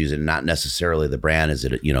you guys using? Not necessarily the brand. Is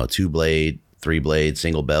it 2-blade, 3-blade,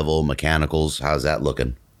 single bevel, mechanicals? How's that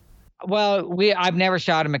looking? Well, I've never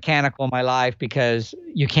shot a mechanical in my life because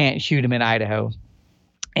you can't shoot them in Idaho,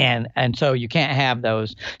 and so you can't have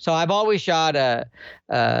those. So I've always shot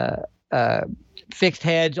fixed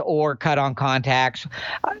heads or cut on contacts.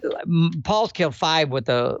 Paul's killed 5 with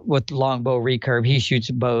longbow recurve. He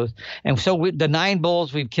shoots both. And so the 9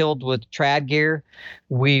 bulls we've killed with trad gear,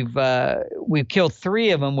 we've killed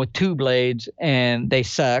 3 of them with 2 blades, and they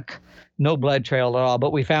suck. No blood trail at all,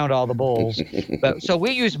 but we found all the bulls. So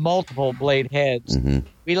we use multiple blade heads. Mm-hmm.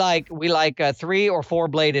 We like 3 or 4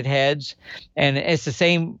 bladed heads, and it's the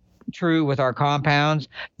same true with our compounds.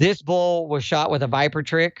 This bull was shot with a Viper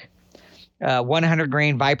trick. 100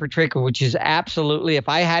 grain Viper trick, which is absolutely, if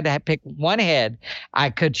I had to pick one head I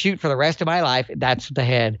could shoot for the rest of my life, that's the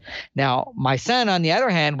head. Now, my son, on the other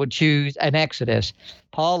hand, would choose an Exodus.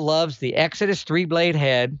 Paul loves the Exodus 3-blade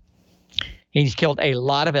head. He's killed a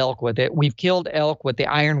lot of elk with it. We've killed elk with the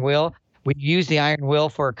iron will. We used the iron will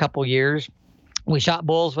for a couple years. We shot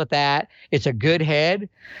bulls with that. It's a good head.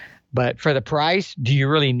 But for the price, do you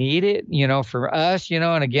really need it? For us,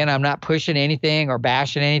 and again, I'm not pushing anything or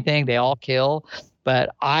bashing anything. They all kill.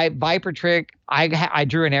 But Viper Trick, I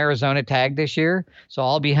drew an Arizona tag this year, so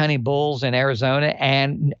I'll be hunting bulls in Arizona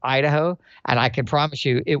and Idaho, and I can promise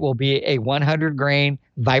you it will be a 100 grain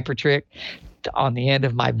Viper Trick on the end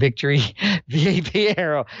of my Victory VAP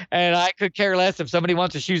arrow. And I could care less if somebody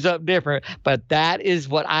wants to shoot something different, but that is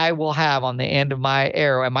what I will have on the end of my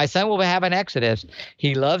arrow. And my son will have an Exodus.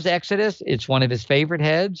 He loves Exodus. It's one of his favorite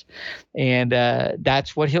heads. And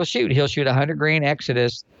that's what he'll shoot. He'll shoot a 100 grain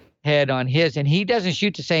Exodus head on his, and he doesn't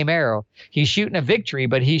shoot the same arrow. He's shooting a Victory,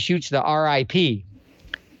 but he shoots the RIP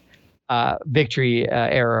Victory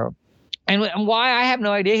arrow. And why, I have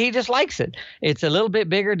no idea. He just likes it. It's a little bit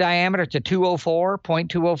bigger diameter. It's a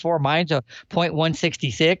 0.204. Mine's a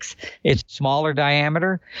 0.166. It's smaller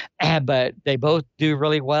diameter, but they both do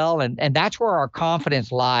really well. And that's where our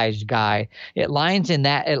confidence lies, Guy. It lies in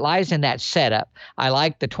that setup. I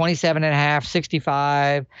like the 27.5,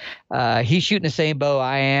 65. He's shooting the same bow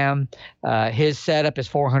I am. His setup is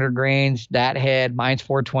 400 grains. That head, mine's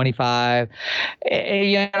 425.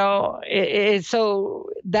 So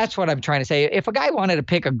that's what I'm trying to say. If a guy wanted to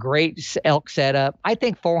pick a great elk setup, I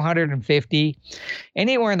think 450,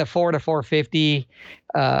 anywhere in the 4 to 450,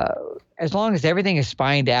 as long as everything is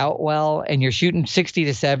spined out well and you're shooting 60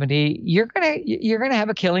 to 70, you're gonna have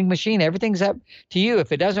a killing machine. Everything's up to you.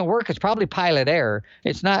 If it doesn't work, it's probably pilot error.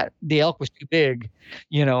 It's not the elk was too big,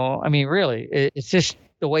 I mean, really, it's just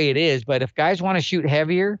the way it is. But if guys want to shoot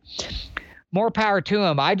heavier, more power to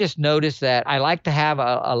them. I just noticed that I like to have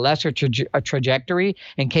a lesser trajectory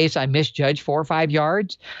in case I misjudge 4 or 5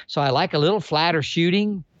 yards. So I like a little flatter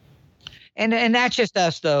shooting. And that's just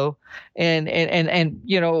us, though. And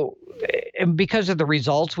because of the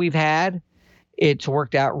results we've had, it's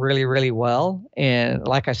worked out really, really well. And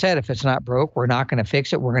like I said, if it's not broke, we're not going to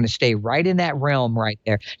fix it. We're going to stay right in that realm right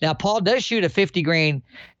there. Now, Paul does shoot a 50 grain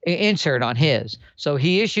insert on his. So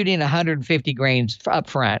he is shooting 150 grains up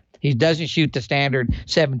front. He doesn't shoot the standard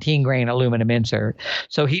 17 grain aluminum insert.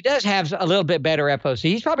 So he does have a little bit better FOC.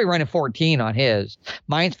 He's probably running 14 on his.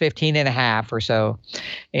 Mine's 15 and a half or so.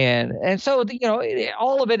 And so,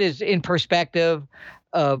 all of it is in perspective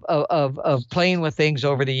of playing with things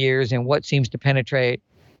over the years and what seems to penetrate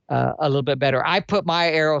a little bit better. I put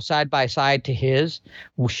my arrow side by side to his,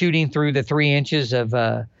 shooting through the 3 inches of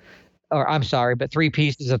 3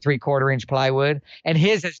 pieces of 3/4 inch plywood, and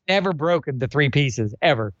his has never broken the 3 pieces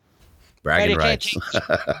ever. Bragging rights.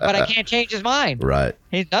 But I can't change his mind. Right.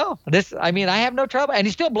 I have no trouble, and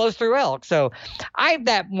he still blows through elk. So I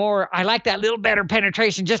like that little better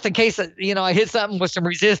penetration just in case, I hit something with some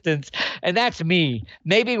resistance. And that's me.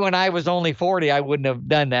 Maybe when I was only 40, I wouldn't have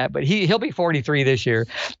done that, but he'll be 43 this year.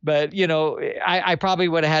 But, I probably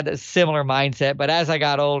would have had a similar mindset. But as I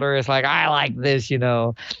got older, it's like, I like this,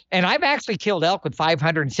 And I've actually killed elk with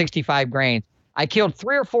 565 grains. I killed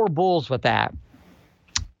 3 or 4 bulls with that.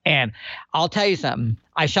 And I'll tell you something.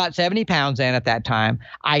 I shot 70 pounds in at that time.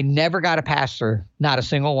 I never got a pass through, not a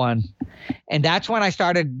single one. And that's when I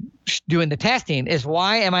started doing the testing, is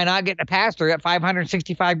why am I not getting a pass through at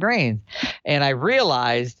 565 grains? And I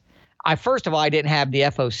realized, first of all, I didn't have the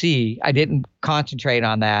FOC. I didn't concentrate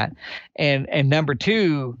on that. And number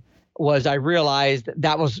 2 was I realized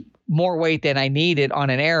that was more weight than I needed on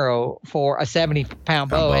an arrow for a 70-pound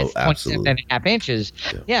bow at 27.5 inches.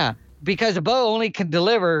 Yeah. Because a bow only can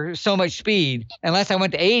deliver so much speed. Unless I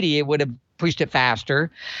went to 80, it would have pushed it faster.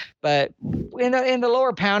 But in the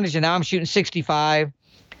lower poundage, and now I'm shooting 65.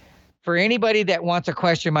 For anybody that wants to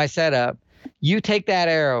question my setup, you take that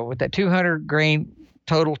arrow with that 200 grain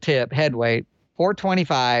total tip head weight,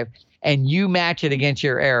 425, and you match it against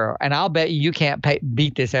your arrow. And I'll bet you can't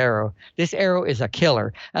beat this arrow. This arrow is a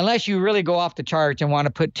killer. Unless you really go off the charts and want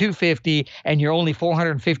to put 250 and you're only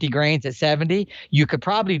 450 grains at 70, you could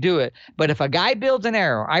probably do it. But if a guy builds an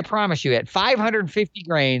arrow, I promise you, at 550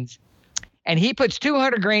 grains, and he puts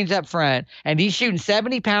 200 grains up front, and he's shooting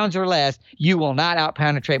 70 pounds or less, you will not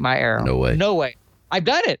out-penetrate my arrow. No way. No way. I've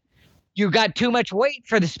done it. You got too much weight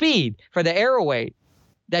for the speed, for the arrow weight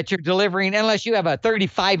that you're delivering, unless you have a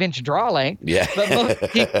 35-inch draw length. Yeah. But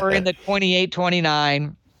most people are in the 28,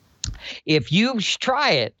 29. If you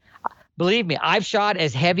try it, believe me, I've shot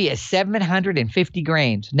as heavy as 750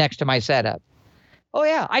 grains next to my setup. Oh,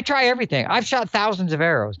 yeah. I try everything. I've shot thousands of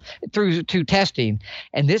arrows through testing.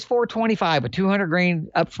 And this 425 with 200 grain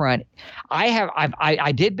up front,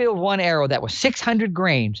 I did build one arrow that was 600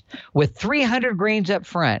 grains with 300 grains up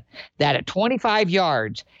front, that at 25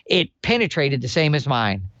 yards, it penetrated the same as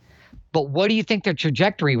mine. But what do you think their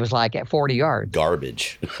trajectory was like at 40 yards?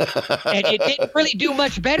 Garbage. And it didn't really do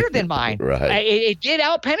much better than mine. Right. It did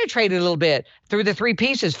out-penetrate a little bit through the 3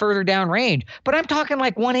 pieces further down range, but I'm talking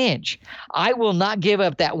like 1 inch. I will not give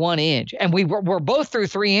up that 1 inch. And we're both through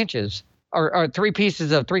 3 inches. Or 3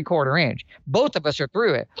 pieces of 3/4 inch. Both of us are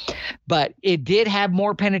through it. But it did have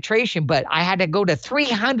more penetration, but I had to go to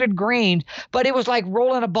 300 grains, but it was like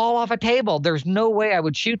rolling a ball off a table. There's no way I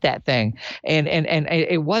would shoot that thing. And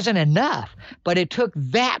it wasn't enough. But it took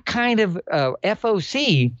that kind of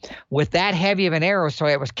FOC with that heavy of an arrow, so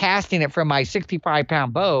I was casting it from my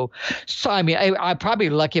 65-pound bow. So, I mean, I'm probably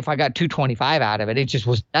lucky if I got 225 out of it. It just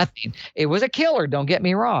was nothing. It was a killer, don't get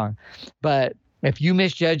me wrong. But if you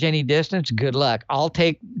misjudge any distance, good luck. I'll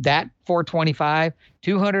take that 425,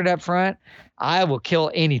 200 up front. I will kill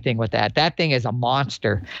anything with that. That thing is a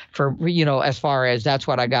monster for, as far as that's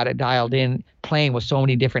what I got it dialed in, playing with so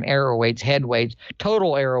many different arrow weights, head weights,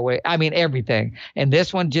 total arrow weight. I mean, everything. And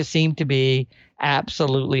this one just seemed to be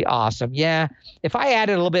absolutely awesome. Yeah, if I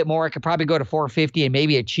added a little bit more, I could probably go to 450 and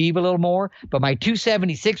maybe achieve a little more, but my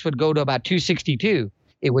 276 would go to about 262.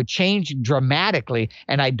 It would change dramatically,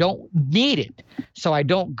 and I don't need it, so I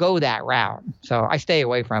don't go that route. So I stay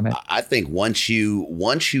away from it. I think once you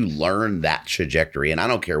learn that trajectory, and I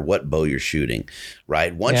don't care what bow you're shooting,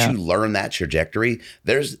 right? Once you learn that trajectory,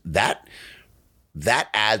 there's that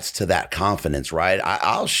adds to that confidence, right?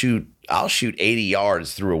 I'll shoot 80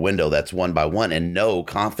 yards through a window that's 1 by 1 and know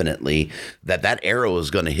confidently that arrow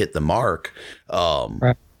is going to hit the mark.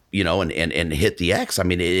 Right. And hit the X. I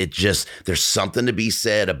mean, it just, there's something to be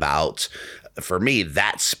said about, for me,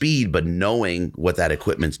 that speed, but knowing what that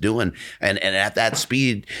equipment's doing. And at that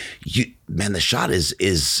speed, the shot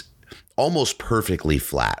is almost perfectly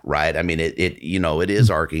flat, right? I mean, it is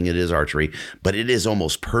arcing, it is archery, but it is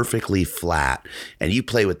almost perfectly flat. And you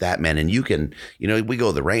play with that, man, and you can, we go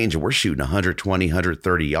to the range and we're shooting 120,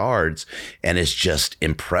 130 yards, and it's just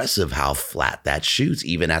impressive how flat that shoots,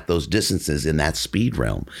 even at those distances in that speed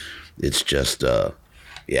realm. It's just, I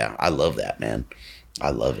love that, man.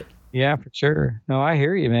 I love it. Yeah, for sure. No, I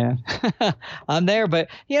hear you, man. I'm there, but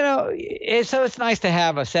it's nice to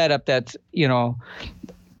have a setup that's,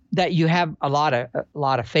 that you have a lot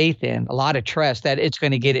of faith in, a lot of trust that it's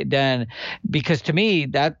going to get it done. Because to me,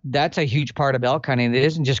 that's a huge part of elk hunting. It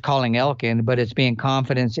isn't just calling elk in, but it's being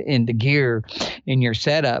confident in the gear, in your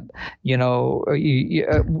setup.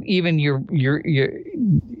 Even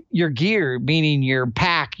your gear, meaning your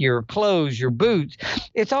pack, your clothes, your boots.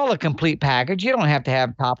 It's all a complete package. You don't have to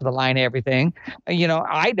have top of the line everything.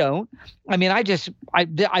 I don't. I mean,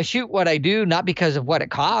 I shoot what I do, not because of what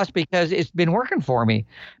it costs, because it's been working for me.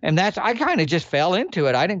 And I kind of just fell into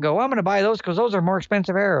it. I didn't go, I'm going to buy those because those are more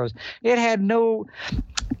expensive arrows. There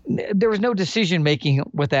was no decision making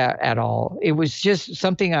with that at all. It was just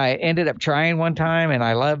something I ended up trying one time and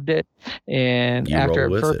I loved it. And after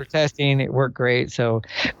further testing, it worked great. So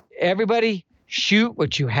everybody, shoot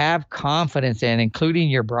what you have confidence in, including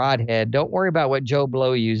your broadhead. Don't worry about what Joe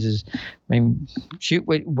Blow uses. I mean, shoot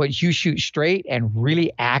what you shoot straight and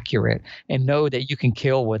really accurate, and know that you can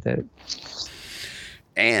kill with it.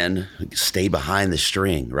 And stay behind the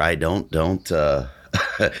string, right? Don't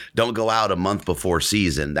don't go out a month before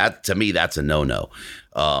season. That, to me, that's a no-no.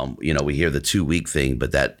 We hear the 2-week thing,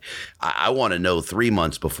 but that I want to know 3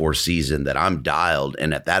 months before season that I'm dialed.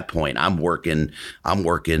 And at that point I'm working,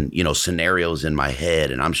 scenarios in my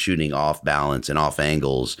head, and I'm shooting off balance and off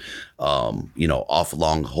angles, off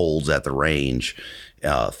long holds at the range,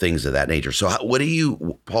 things of that nature. So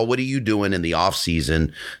Paul, what are you doing in the off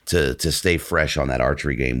season to stay fresh on that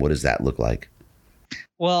archery game? What does that look like?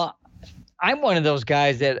 Well, I'm one of those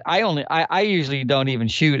guys that I usually don't even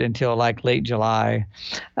shoot until like late July.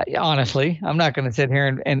 Honestly, I'm not going to sit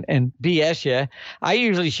here and BS you. I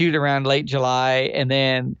usually shoot around late July, and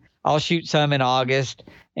then I'll shoot some in August,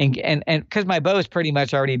 and because my bow is pretty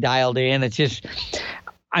much already dialed in. It's just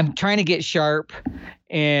I'm trying to get sharp,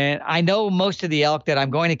 and I know most of the elk that I'm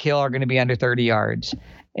going to kill are going to be under 30 yards,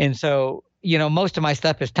 and so most of my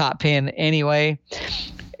stuff is top pin anyway.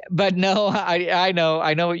 But no, I know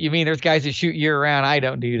what you mean. There's guys that shoot year round. I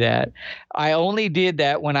don't do that. I only did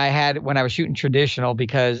that when I was shooting traditional,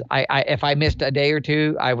 because if I missed a day or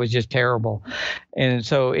two, I was just terrible. And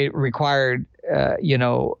so it required, a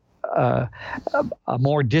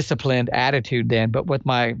more disciplined attitude then. But with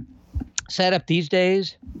my setup these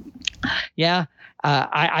days,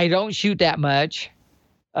 I don't shoot that much.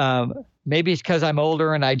 Maybe it's because I'm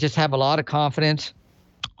older and I just have a lot of confidence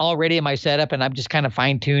already in my setup, and I'm just kind of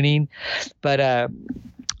fine tuning. But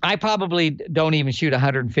I probably don't even shoot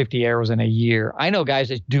 150 arrows in a year. I know guys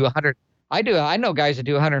that do 100 I do. I know guys that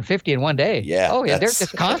do 150 in one day. Yeah. Oh yeah, they're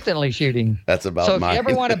just constantly shooting. That's about so if mine. you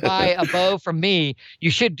ever want to buy a bow from me, you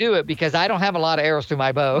should do it because I don't have a lot of arrows through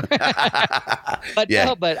my bow. But Yeah.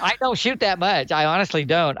 no, but I don't shoot that much. I honestly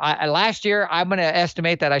don't. Last year, I'm going to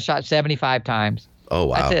estimate that I shot 75 times. Oh,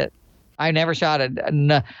 wow. That's it. I never shot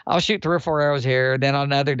I'll shoot 3 or 4 arrows here. Then on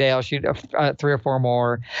another day, I'll shoot 3 or 4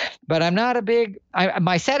 more. But I'm not a big.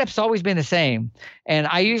 My setup's always been the same, and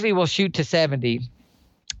I usually will shoot to 70.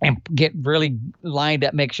 And get really lined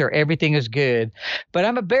up, make sure everything is good. But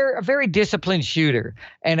I'm a very disciplined shooter.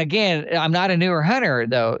 And again, I'm not a newer hunter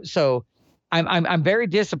though, so I'm very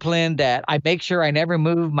disciplined that I make sure I never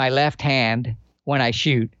move my left hand when I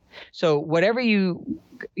shoot. So whatever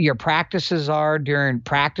your practices are during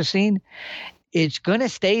practicing, it's going to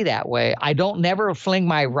stay that way. I don't never fling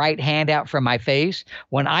my right hand out from my face.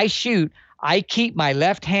 When I shoot, I keep my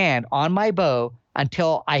left hand on my bow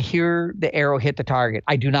until I hear the arrow hit the target.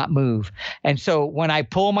 I do not move. And so when I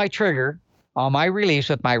pull my trigger on my release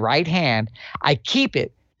with my right hand, I keep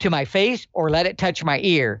it to my face or let it touch my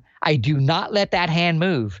ear. I do not let that hand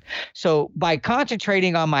move. So by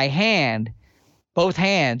concentrating on my hand, both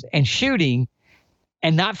hands, and shooting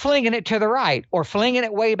and not flinging it to the right or flinging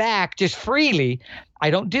it way back just freely, I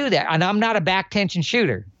don't do that. And I'm not a back tension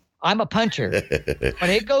shooter. I'm a puncher.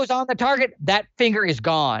 When it goes on the target, that finger is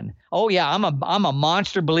gone. Oh yeah, I'm a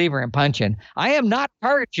monster believer in punching. I am not a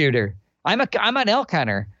target shooter. I'm an elk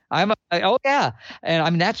hunter. Oh yeah, and I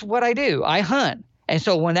mean that's what I do. I hunt, and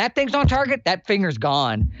so when that thing's on target, that finger's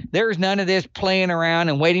gone. There's none of this playing around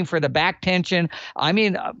and waiting for the back tension. I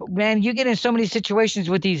mean, man, you get in so many situations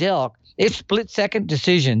with these elk. It's split-second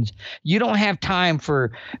decisions. You don't have time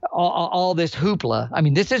for all this hoopla. I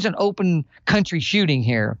mean, this isn't open country shooting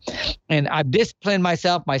here. And I've disciplined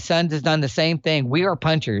myself. My son has done the same thing. We are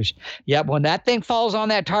punchers. Yep, when that thing falls on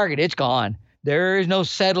that target, it's gone. There is no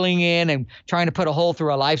settling in and trying to put a hole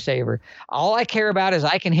through a lifesaver. All I care about is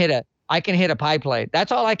I can hit a pie plate.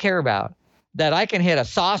 That's all I care about. That I can hit a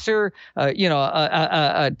saucer,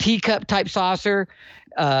 a teacup type saucer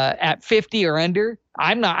at 50 or under.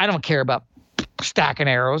 I don't care about stacking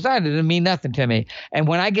arrows. That doesn't mean nothing to me. And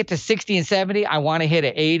when I get to 60 and 70, I want to hit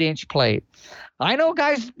an 8-inch plate. I know,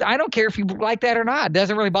 guys, I don't care if you like that or not. It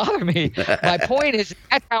doesn't really bother me. My point is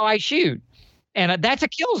that's how I shoot. And that's a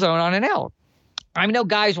kill zone on an elk. I know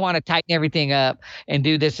guys want to tighten everything up and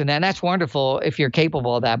do this and that. And that's wonderful if you're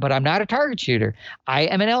capable of that. But I'm not a target shooter. I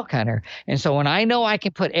am an elk hunter. And so when I know I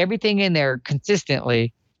can put everything in there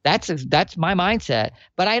consistently, that's my mindset.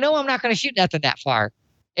 But I know I'm not going to shoot nothing that far.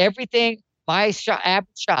 Everything, average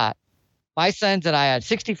shot, my sons and I had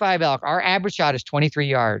 65 elk. Our average shot is 23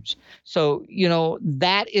 yards. So,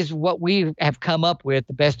 that is what we have come up with,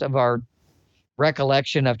 the best of our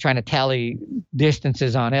recollection of trying to tally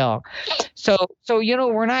distances on elk. So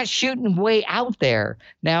we're not shooting way out there.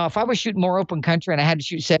 Now, if I was shooting more open country and I had to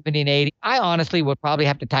shoot 70 and 80, I honestly would probably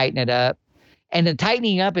have to tighten it up. And the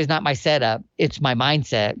tightening up is not my setup. It's my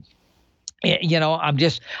mindset.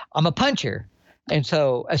 I'm a puncher. And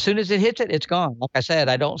so as soon as it hits it, it's gone. Like I said,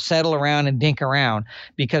 I don't settle around and dink around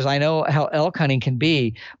because I know how elk hunting can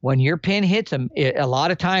be. When your pin hits them, a lot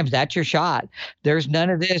of times that's your shot. There's none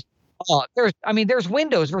of this. There's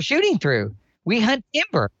windows we're shooting through. We hunt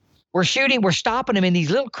timber. We're stopping them in these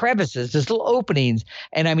little crevices, these little openings.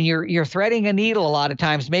 And I mean, you're threading a needle a lot of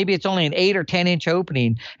times. Maybe it's only an 8 or 10 inch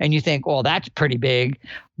opening. And you think, well, that's pretty big.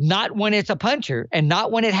 Not when it's a puncher and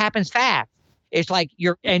not when it happens fast. It's like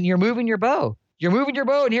you're moving your bow. You're moving your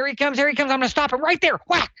bow and here he comes. I'm going to stop him right there.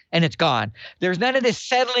 Whack. And it's gone. There's none of this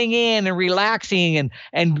settling in and relaxing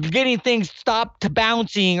and getting things stopped to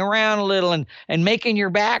bouncing around a little and making your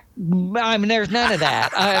back. I mean, there's none of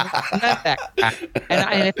that. None of that.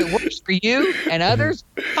 And if it works for you and others,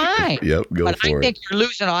 fine. Yep, go but for it. I think you're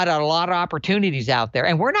losing out on a lot of opportunities out there.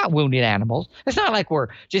 And we're not wounding animals. It's not like we're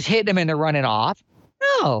just hitting them and they're running off.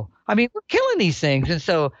 No, I mean, we're killing these things. And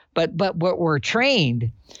so, but we're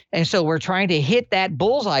trained. And so we're trying to hit that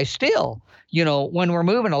bullseye still. When we're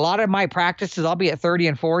moving, a lot of my practices, I'll be at 30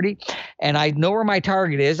 and 40 and I know where my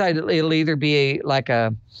target is. It'll either be like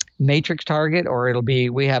a matrix target or it'll be,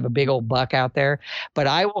 we have a big old buck out there, but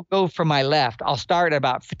I will go from my left. I'll start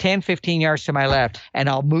about 10, 15 yards to my left and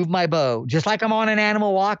I'll move my bow just like I'm on an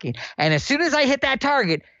animal walking. And as soon as I hit that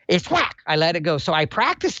target, it's whack. I let it go. So I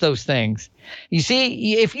practice those things. You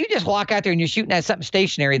see, if you just walk out there and you're shooting at something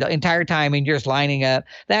stationary the entire time and you're just lining up,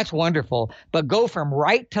 that's wonderful. But go from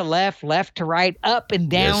right to left, left to right, up and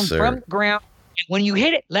down Yes, sir. from the ground. And when you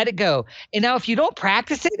hit it, let it go. And now if you don't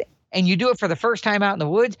practice it and you do it for the first time out in the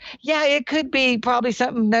woods, yeah, it could be probably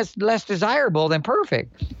something that's less desirable than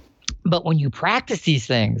perfect. But when you practice these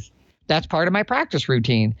things, That's part of my practice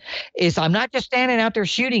routine. Is I'm not just standing out there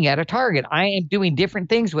shooting at a target. I am doing different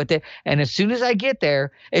things with it. And as soon as I get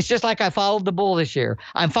there, it's just like I followed the bull this year.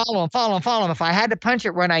 I'm following. If I had to punch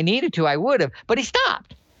it when I needed to, I would have. But he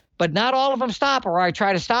stopped. But not all of them stop, or I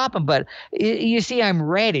try to stop him. But you see, I'm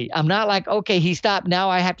ready. I'm not like, okay, he stopped. Now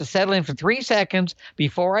I have to settle in for 3 seconds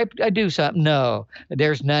before I do something. No,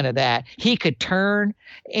 there's none of that. He could turn.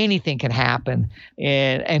 Anything can happen.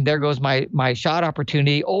 And there goes my shot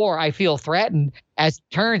opportunity. Or I feel threatened as it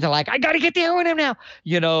turns. I'm like, I got to get the arrow in him now.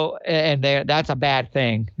 And that's a bad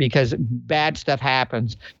thing, because bad stuff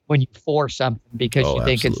happens when you force something because you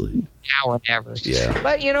think absolutely. It's now or never. Yeah.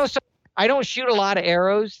 But, so I don't shoot a lot of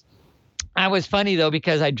arrows. I was funny, though,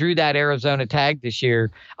 because I drew that Arizona tag this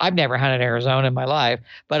year. I've never hunted Arizona in my life,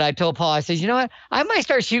 but I told Paul, I said, you know what? I might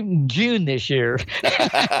start shooting June this year.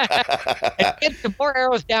 And get some more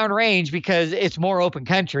arrows downrange because it's more open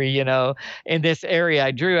country, in this area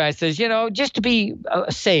I drew. I says, just to be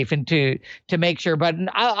safe and to make sure, but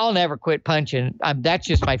I'll never quit punching. That's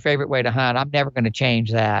just my favorite way to hunt. I'm never going to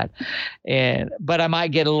change that. But I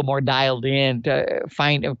might get a little more dialed in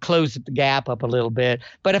to close the gap up a little bit.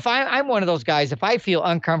 But if I'm one of those guys, if I feel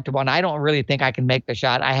uncomfortable and I don't really think I can make the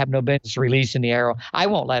shot, I have no business releasing the arrow. I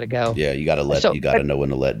won't let it go. Yeah, you got to know when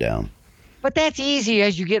to let down. But that's easy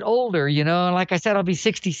as you get older, and like I said, I'll be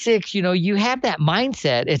 66. You have that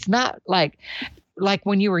mindset. It's not like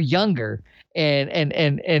when you were younger. And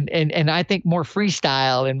I think more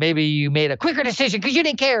freestyle, and maybe you made a quicker decision because you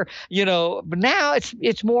didn't care, But now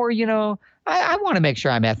it's more, I want to make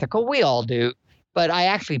sure I'm ethical. We all do, but I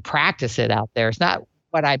actually practice it out there. It's not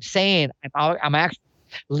what I'm saying. I'm actually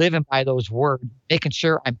living by those words, making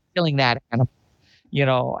sure I'm killing that animal.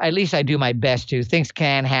 At least I do my best to. Things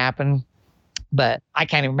can happen, but I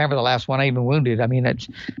can't even remember the last one I even wounded. I mean, it's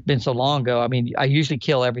been so long ago. I mean, I usually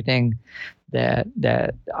kill everything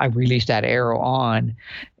that I released that arrow on.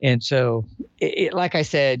 And so like I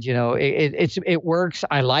said, it works.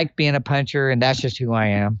 I like being a puncher, and that's just who I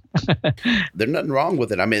am. There's nothing wrong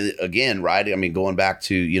with it. I mean, again, right. I mean, going back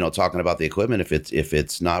to, talking about the equipment, if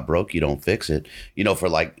it's not broke, you don't fix it, for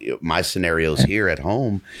like my scenarios here at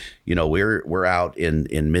home, we're out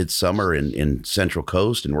in midsummer in Central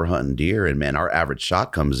Coast, and we're hunting deer, and man, our average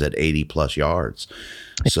shot comes at 80 plus yards.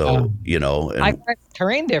 So, I find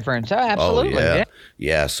terrain difference. Oh, absolutely.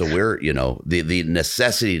 Yeah. So we're, the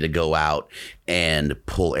necessity to go out and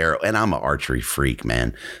pull arrow, and I'm an archery freak,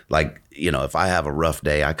 man. Like, if I have a rough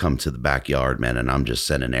day, I come to the backyard, man, and I'm just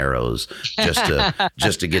sending arrows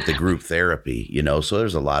just to get the group therapy, So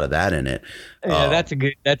there's a lot of that in it. Yeah,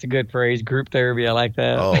 that's a good phrase, group therapy. I like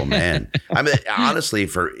that. Oh man. I mean, honestly,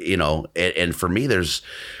 and for me, there's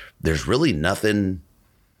really nothing.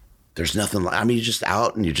 There's nothing. I mean, you're just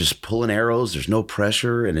out and you're just pulling arrows. There's no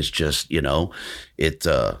pressure, and it's just, I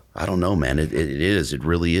don't know, man. It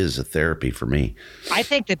really is a therapy for me. I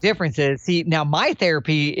think the difference is, now my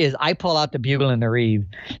therapy is I pull out the bugle and the reed.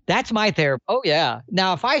 That's my therapy. Oh yeah.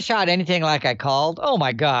 Now, if I shot anything like I called, oh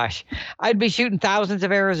my gosh, I'd be shooting thousands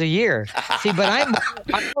of arrows a year.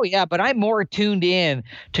 But I'm more tuned in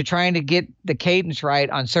to trying to get the cadence right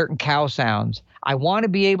on certain cow sounds. I want to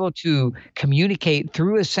be able to communicate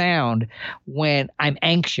through a sound when I'm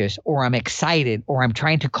anxious or I'm excited or I'm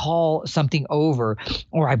trying to call something over,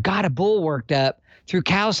 or I've got a bull worked up through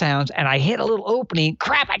cow sounds and I hit a little opening.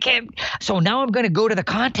 Crap, I can't. So now I'm going to go to the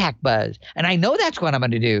contact buzz. And I know that's what I'm going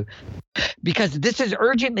to do because this is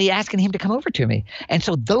urgently asking him to come over to me. And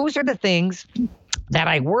so those are the things that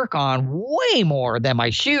I work on way more than my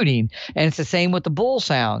shooting. And it's the same with the bull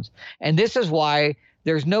sounds. And this is why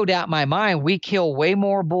there's no doubt in my mind we kill way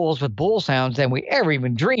more bulls with bull sounds than we ever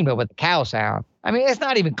even dreamed of with the cow sound. I mean, it's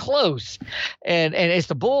not even close. And it's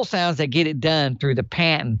the bull sounds that get it done through the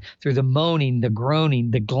panting, through the moaning, the groaning,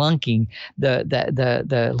 the glunking,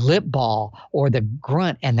 the lip ball, or the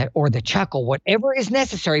grunt or the chuckle, whatever is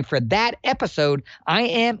necessary for that episode I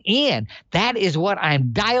am in. That is what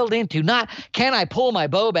I'm dialed into. Not can I pull my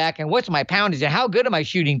bow back and what's my poundage and how good am I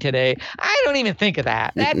shooting today? I don't even think of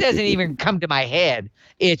that. That doesn't even come to my head.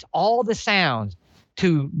 It's all the sounds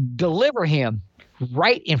to deliver him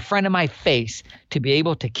right in front of my face to be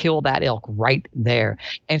able to kill that elk right there.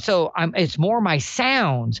 And so it's more my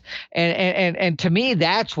sounds. And to me,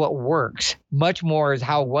 that's what works much more is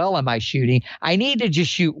how well am I shooting. I need to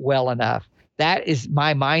just shoot well enough. That is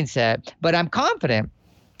my mindset, but I'm confident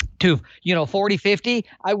to, 40, 50,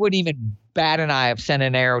 I wouldn't even bat an eye of sending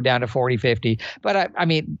an arrow down to 40, 50. But I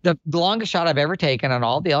mean, the longest shot I've ever taken on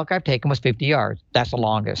all the elk I've taken was 50 yards. That's the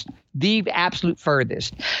longest, the absolute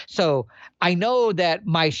furthest. So I know that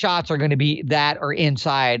my shots are going to be that or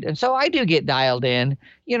inside. And so I do get dialed in,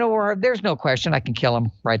 or there's no question I can kill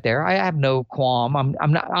him right there. I have no qualm.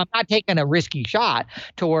 I'm not taking a risky shot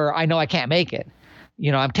to where I know I can't make it.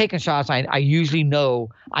 I'm taking shots I usually know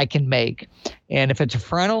I can make. And if it's a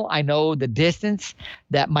frontal, I know the distance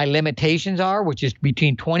that my limitations are, which is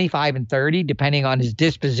between 25 and 30, depending on his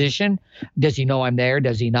disposition. Does he know I'm there?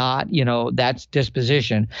 Does he not? That's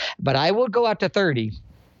disposition. But I will go out to 30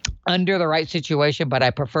 under the right situation, but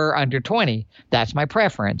I prefer under 20. That's my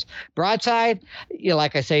preference. Broadside,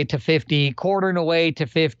 like I say, to 50, quartering away to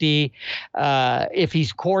 50. If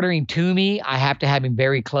he's quartering to me, I have to have him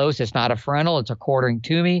very close. It's not a frontal, it's a quartering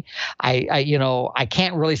to me. I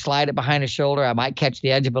can't really slide it behind his shoulder. I might catch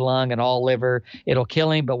the edge of a lung and all liver. It'll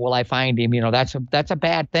kill him, but will I find him? That's a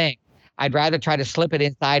bad thing. I'd rather try to slip it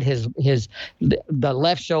inside the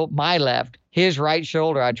left shoulder, my left, his right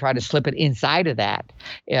shoulder. I'd try to slip it inside of that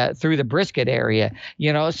through the brisket area,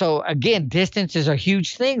 So again, distance is a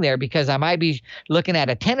huge thing there because I might be looking at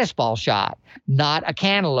a tennis ball shot, not a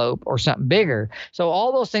cantaloupe or something bigger. So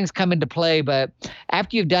all those things come into play. But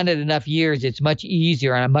after you've done it enough years, it's much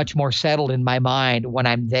easier and I'm much more settled in my mind when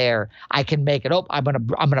I'm there. I can make it. Oh, I'm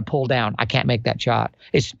gonna pull down. I can't make that shot.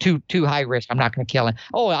 It's too high risk. I'm not gonna kill him.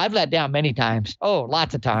 Oh, I've let down many times. Oh,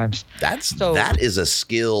 lots of times. That is a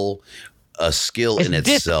skill in itself,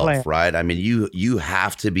 discipline. Right? I mean, you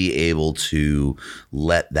have to be able to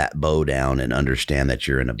let that bow down and understand that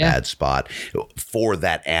you're in a bad spot for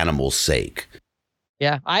that animal's sake.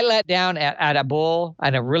 Yeah, I let down at a bull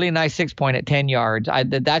and a really nice 6-point at 10 yards.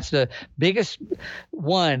 That's the biggest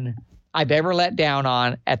one I've ever let down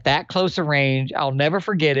on at that close a range. I'll never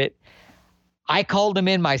forget it. I called him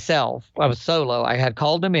in myself. I was solo. I had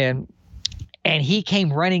called him in. And he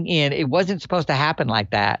came running in. It wasn't supposed to happen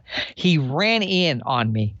like that. He ran in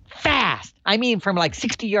on me fast. I mean, from like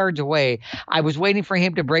 60 yards away. I was waiting for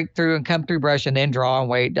him to break through and come through brush and then draw and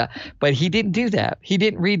wait. But he didn't do that. He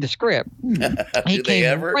didn't read the script. He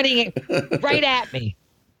came running in right at me.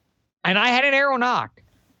 And I had an arrow nocked,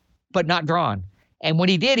 but not drawn. And when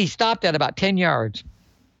he did, he stopped at about 10 yards.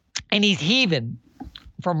 And he's heaving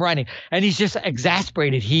from running. And he's just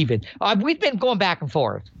exasperated heaving. We've been going back and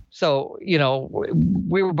forth. So,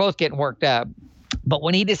 we were both getting worked up. But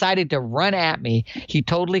when he decided to run at me, he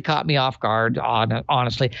totally caught me off guard,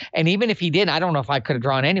 honestly. And even if he didn't, I don't know if I could have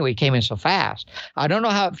drawn anyway. He came in so fast. I don't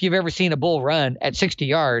know if you've ever seen a bull run at 60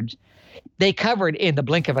 yards. They covered in the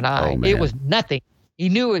blink of an eye. It was nothing. He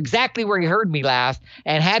knew exactly where he heard me last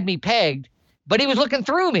and had me pegged, but he was looking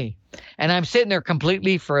through me. And I'm sitting there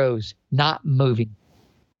completely froze, not moving.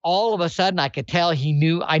 All of a sudden, I could tell I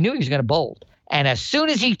knew he was going to bolt. And as soon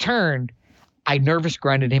as he turned, I nervous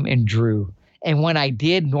grunted him and drew. And when I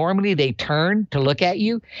did, normally they turn to look at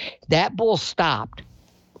you. That bull stopped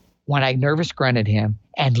when I nervous grunted him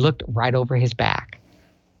and looked right over his back.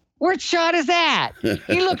 What shot is that?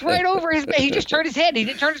 He looked right over his back. He just turned his head. He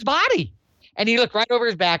didn't turn his body. And he looked right over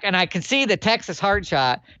his back. And I could see the Texas hard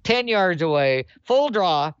shot 10 yards away, full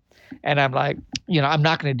draw. And I'm like, I'm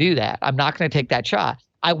not going to do that. I'm not going to take that shot.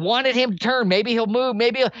 I wanted him to turn. Maybe he'll move.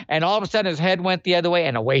 And all of a sudden his head went the other way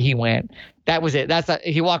and away he went. That was it.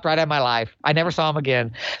 He walked right out of my life. I never saw him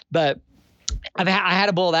again. But I had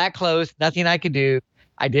a bull that close. Nothing I could do.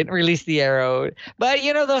 I didn't release the arrow. But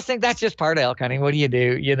those things. That's just part of elk hunting. What do you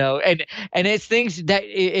do? And it's things that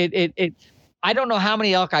it. I don't know how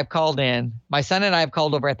many elk I've called in. My son and I have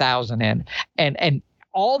called over 1,000 in, and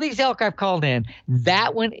all these elk I've called in.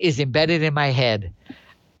 That one is embedded in my head.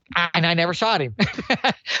 And I never shot him,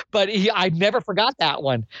 but I never forgot that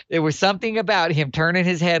one. There was something about him turning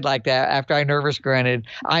his head like that after I nervous grunted.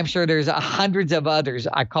 I'm sure there's hundreds of others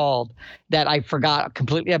I called that I forgot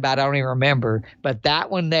completely about. I don't even remember, but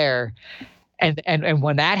that one there. And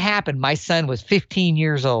when that happened, my son was 15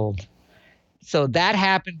 years old. So that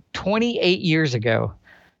happened 28 years ago.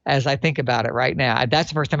 As I think about it right now, that's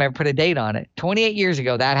the first time I ever put a date on it. 28 years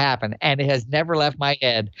ago, that happened, and it has never left my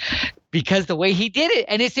head because the way he did it,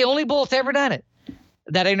 and it's the only bull that's ever done it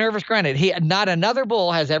that I nervous grunted. Not another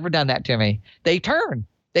bull has ever done that to me. They turn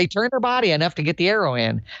their body enough to get the arrow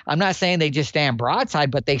in. I'm not saying they just stand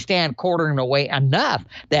broadside, but they stand quartering away enough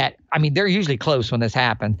that, they're usually close when this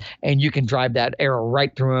happens, and you can drive that arrow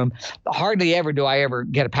right through them. Hardly ever do I ever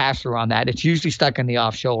get a pass through on that. It's usually stuck in the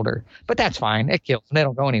off shoulder, but that's fine. It kills them. They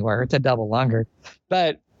don't go anywhere. It's a double lunger.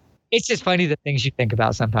 But it's just funny the things you think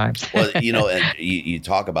about sometimes. Well, and you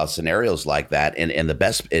talk about scenarios like that, and the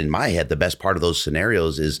best, in my head, the best part of those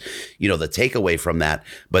scenarios is, the takeaway from that,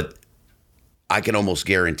 but I can almost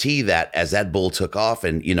guarantee that as that bull took off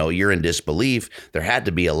and, you know, you're in disbelief, there had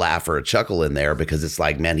to be a laugh or a chuckle in there because it's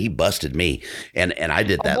like, man, he busted me. And I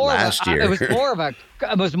did that last year. It was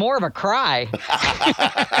more of a cry.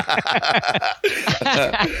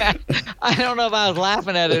 I don't know if I was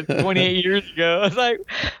laughing at it 28 years ago. I was like,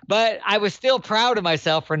 but I was still proud of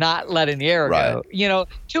myself for not letting the arrow go. You know,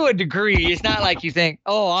 to a degree, it's not like you think,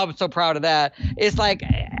 oh, I'm so proud of that. It's like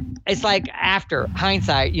after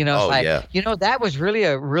hindsight, you know, you know, that was really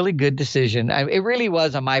a really good decision. It really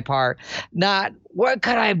was on my part. Not what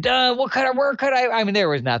could I have done? Where could I? I mean, there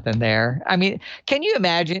was nothing there. I mean, can you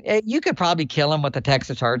imagine? You could probably kill him with the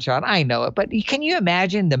Texas hard shot. I know it, but can you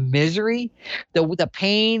imagine the misery, the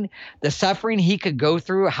pain, the suffering he could go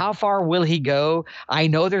through? How far will he go? I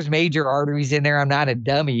know there's major arteries in there. I'm not a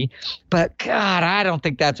dummy, but God, I don't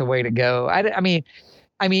think that's a way to go. I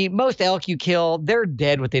mean, most elk you kill, they're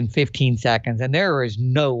dead within 15 seconds, and there is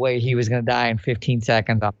no way he was going to die in 15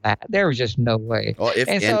 seconds on that. There was just no way. Well,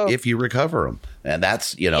 if you recover them, and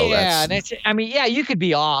that's, you know, you could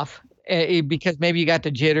be off because maybe you got the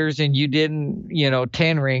jitters and you didn't, you know,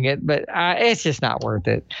 10 ring it, but it's just not worth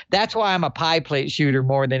it. That's why I'm a pie plate shooter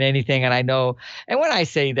more than anything. And I know, and when I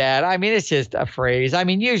say that, I mean, it's just a phrase. I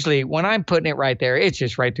mean, usually when I'm putting it right there, it's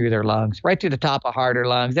just right through their lungs, right through the top of heart or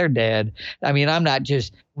lungs. They're dead. I mean, I'm not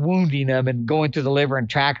just wounding them and going through the liver and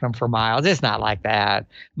tracking them for miles. It's not like that.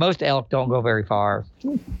 Most elk don't go very far.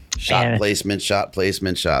 Shot placement.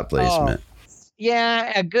 Oh,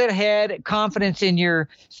 yeah, a good head, confidence in your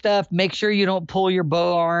stuff. Make sure you don't pull your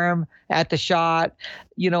bow arm at the shot.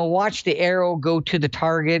 You know, watch the arrow go to the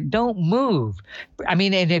target. Don't move. I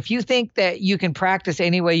mean, and if you think that you can practice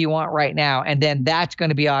any way you want right now, and then that's going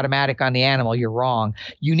to be automatic on the animal, you're wrong.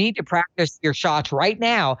 You need to practice your shots right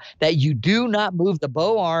now that you do not move the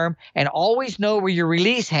bow arm, and always know where your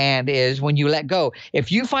release hand is when you let go.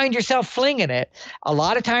 If you find yourself flinging it, a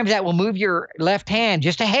lot of times that will move your left hand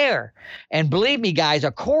just a hair. And believe me, guys,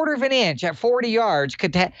 a quarter of an inch at 40 yards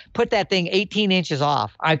could put that thing 18 inches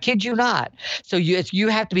off. I kid you not. So you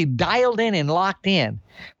have to be dialed in and locked in.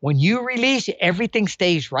 When you release, everything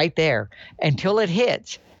stays right there until it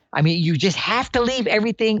hits. I mean, you just have to leave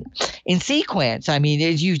everything in sequence. I mean,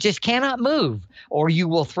 you just cannot move or you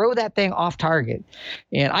will throw that thing off target.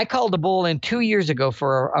 And I called a bull in 2 years ago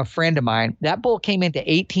for a friend of mine. That bull came into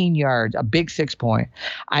 18 yards, a big 6-point.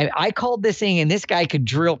 I called this thing, and this guy could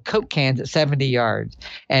drill Coke cans at 70 yards.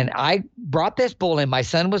 And I brought this bull in. My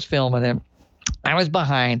son was filming him. I was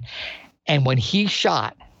behind. And when he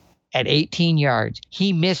shot at 18 yards,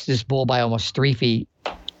 he missed this bull by almost 3 feet.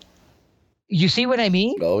 You see what I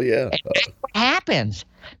mean? Oh, yeah. And that's what happens.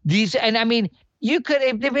 And I mean, you could,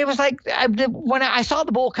 it was like, when I saw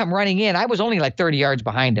the bull come running in, I was only like 30 yards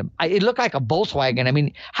behind him. It looked like a Volkswagen. I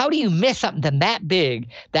mean, how do you miss something that big?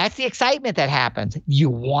 That's the excitement that happens. You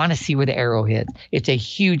want to see where the arrow hits. It's a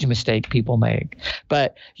huge mistake people make.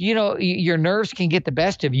 But, you know, your nerves can get the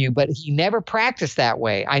best of you, but he never practiced that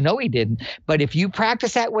way. I know he didn't. But if you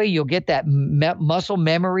practice that way, you'll get that muscle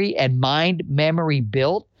memory and mind memory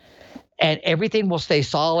built. And everything will stay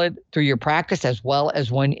solid through your practice as well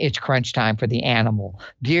as when it's crunch time for the animal.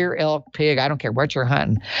 Deer, elk, pig, I don't care what you're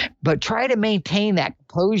hunting. But try to maintain that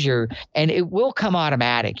composure, and it will come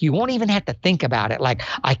automatic. You won't even have to think about it. Like,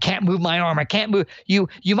 I can't move my arm. I can't move. You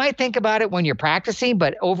might think about it when you're practicing,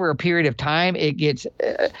 but over a period of time, it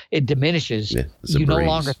diminishes. Yeah, you no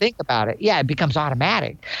longer think about it. Yeah, it becomes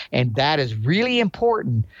automatic. And that is really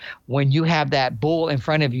important when you have that bull in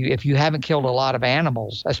front of you. If you haven't killed a lot of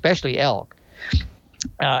animals, especially elk,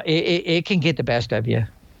 it can get the best of you.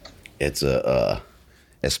 It's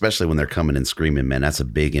especially when they're coming and screaming, man, that's a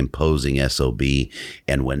big imposing SOB.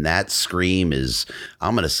 And when that scream is,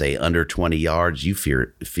 I'm going to say under 20 yards, you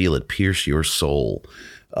feel it pierce your soul.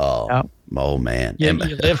 Oh man. Yeah,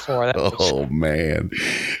 you live for that. Oh man.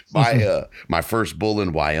 My first bull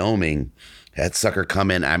in Wyoming, that sucker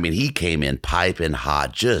come in. I mean, he came in piping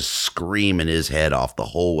hot, just screaming his head off the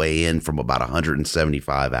whole way in from about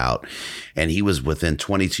 175 out. And he was within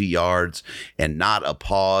 22 yards and not a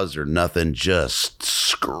pause or nothing, just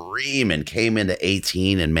screaming, came into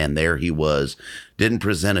 18. And man, there he was. Didn't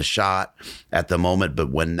present a shot at the moment.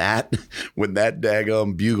 But when that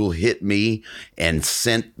daggum bugle hit me and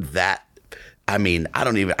sent that, I mean, I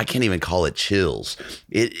can't even call it chills.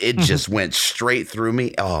 It just went straight through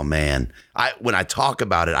me. Oh man. When I talk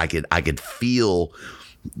about it, I could feel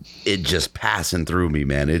it just passing through me,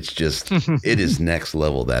 man. It's just, it is next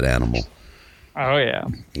level, that animal. Oh yeah.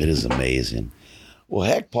 It is amazing. Well,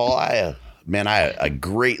 heck, Paul, I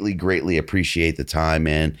greatly, greatly appreciate the time,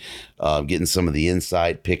 man. Getting some of the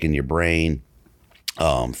insight, picking your brain.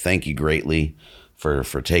 Thank you greatly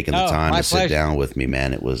for taking the time to sit down with me,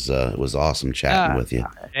 man. It was awesome chatting with you.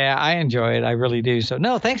 Yeah, I enjoy it. I really do. So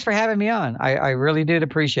no, thanks for having me on. I really did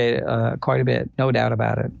appreciate it quite a bit. No doubt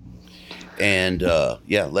about it. And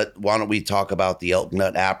why don't we talk about the Elk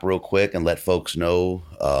Nut app real quick and let folks know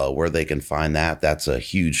where they can find that. That's a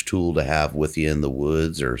huge tool to have with you in the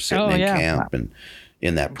woods or sitting in camp and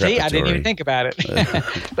in that preparatory. Gee, I didn't even think about it.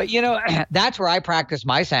 But that's where I practice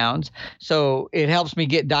my sounds. So it helps me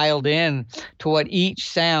get dialed in to what each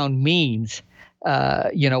sound means.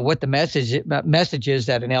 What the message is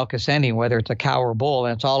that an elk is sending, whether it's a cow or bull,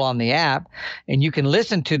 and it's all on the app. And you can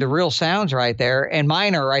listen to the real sounds right there, and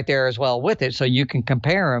mine are right there as well with it, so you can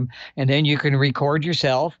compare them, and then you can record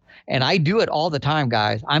yourself. And I do it all the time,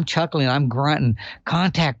 guys. I'm chuckling, I'm grunting,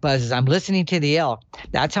 contact buzzes. I'm listening to the elk.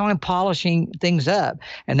 That's how I'm polishing things up,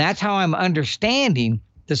 and that's how I'm understanding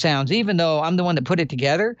the sounds. Even though I'm the one that put it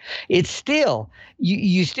together, it's still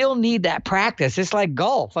you still need that practice. It's like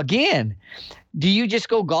golf again. Do you just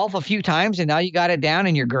go golf a few times and now you got it down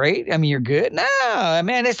and you're great? I mean, you're good? No,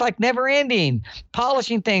 man, it's like never ending.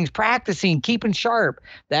 Polishing things, practicing, keeping sharp.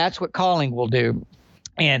 That's what calling will do.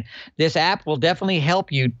 And this app will definitely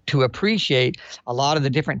help you to appreciate a lot of the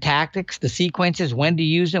different tactics, the sequences, when to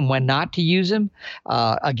use them, when not to use them.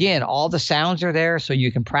 Again, all the sounds are there so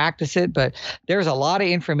you can practice it, but there's a lot of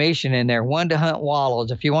information in there. When to hunt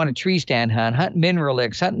wallows, if you want a tree stand hunt mineral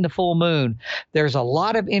licks, hunting the full moon. There's a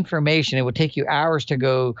lot of information. It would take you hours to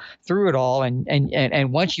go through it all.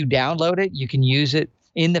 And once you download it, you can use it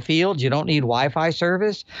in the field. You don't need Wi-Fi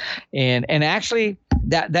service. And actually,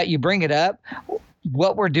 that you bring it up,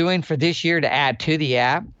 what we're doing for this year to add to the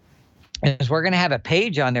app is we're going to have a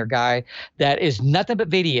page on there, Guy, that is nothing but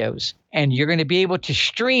videos, and you're going to be able to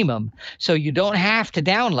stream them so you don't have to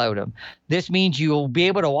download them. This means you'll be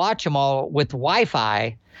able to watch them all with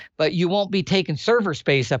Wi-Fi, but you won't be taking server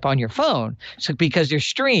space up on your phone because they're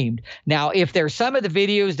streamed. Now, if there's some of the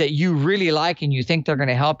videos that you really like and you think they're going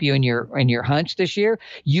to help you in your hunts this year,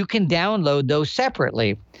 you can download those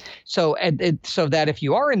separately. So that if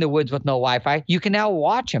you are in the woods with no Wi-Fi, you can now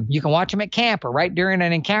watch them. You can watch them at camp or right during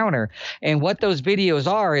an encounter. And what those videos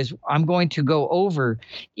are is I'm going to go over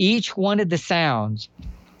each one of the sounds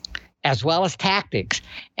as well as tactics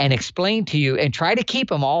and explain to you and try to keep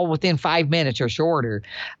them all within 5 minutes or shorter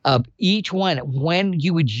of each one when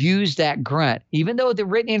you would use that grunt. Even though the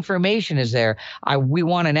written information is there, we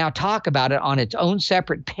want to now talk about it on its own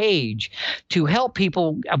separate page to help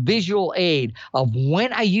people a visual aid of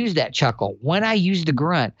when I use that chuckle, when I use the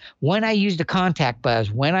grunt, when I use the contact buzz,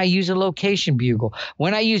 when I use a location bugle,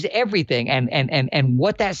 when I use everything and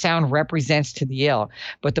what that sound represents to the elk.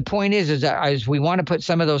 But the point is we want to put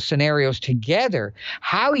some of those scenarios together,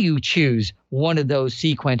 how you choose one of those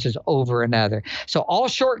sequences over another. So all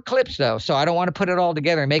short clips though. So I don't want to put it all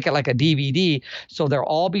together and make it like a DVD. So they'll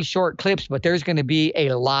all be short clips, but there's going to be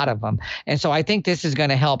a lot of them. And so I think this is going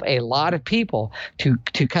to help a lot of people to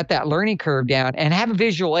cut that learning curve down and have a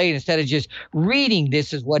visual aid instead of just reading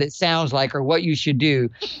this is what it sounds like or what you should do.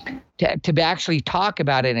 To actually talk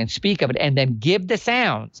about it and speak of it and then give the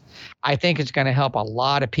sounds, I think it's going to help a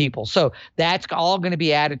lot of people. So that's all going to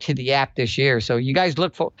be added to the app this year. So you guys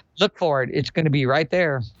look for it. It's going to be right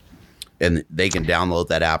there. And they can download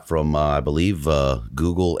that app from, I believe,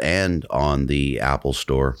 Google and on the Apple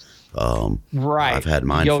Store. Right. I've had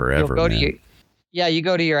mine forever. You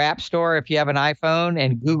go to your app store if you have an iPhone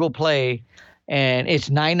and Google Play, and it's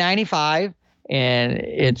 $9.95. And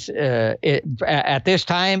it's at this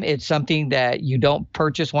time, it's something that you don't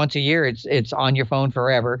purchase once a year. It's on your phone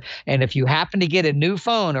forever. And if you happen to get a new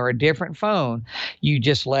phone or a different phone, you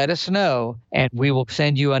just let us know, and we will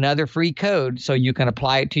send you another free code so you can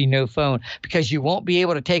apply it to your new phone, because you won't be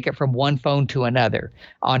able to take it from one phone to another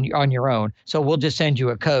on your own. So we'll just send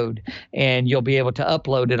you a code, and you'll be able to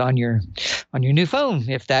upload it on your new phone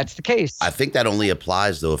if that's the case. I think that only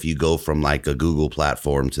applies though if you go from like a Google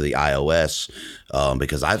platform to the iOS.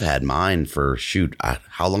 Because I've had mine for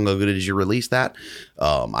how long ago did you release that?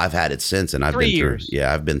 I've had it since, and I've 3 been years.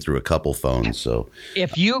 I've been through a couple phones. So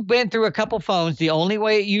if you've been through a couple phones, the only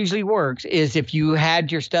way it usually works is if you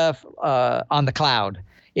had your stuff on the cloud.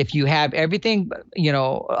 If you have everything,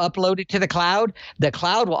 uploaded to the cloud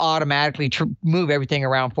will automatically move everything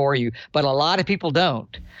around for you. But a lot of people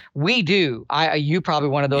don't. We do. You probably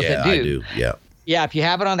one of those that do. I do. Yeah. Yeah, if you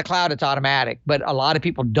have it on the cloud, it's automatic. But a lot of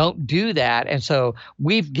people don't do that. And so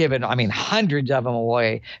we've given, hundreds of them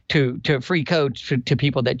away to free codes to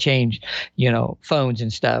people that change, phones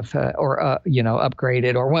and stuff or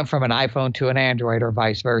upgraded or went from an iPhone to an Android or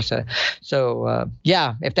vice versa. So,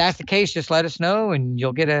 if that's the case, just let us know and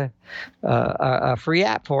you'll get a free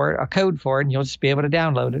app for it, a code for it, and you'll just be able to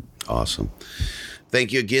download it. Awesome.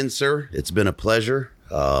 thank you again, sir. It's been a pleasure.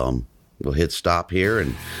 We'll hit stop here,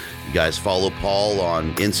 and you guys follow Paul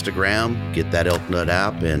on Instagram. Get that Elk Nut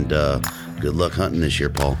app, and good luck hunting this year,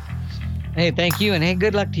 Paul. Hey, thank you, and hey,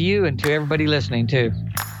 good luck to you and to everybody listening too.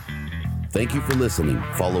 Thank you for listening.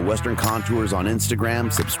 Follow Western Contours on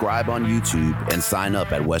Instagram, subscribe on YouTube, and sign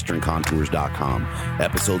up at westerncontours.com.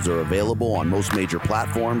 Episodes are available on most major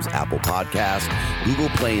platforms, Apple Podcasts, Google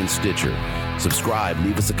Play, and Stitcher. Subscribe,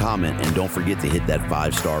 leave us a comment, and don't forget to hit that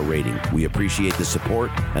 5-star rating. We appreciate the support,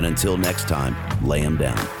 and until next time, lay 'em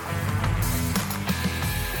down.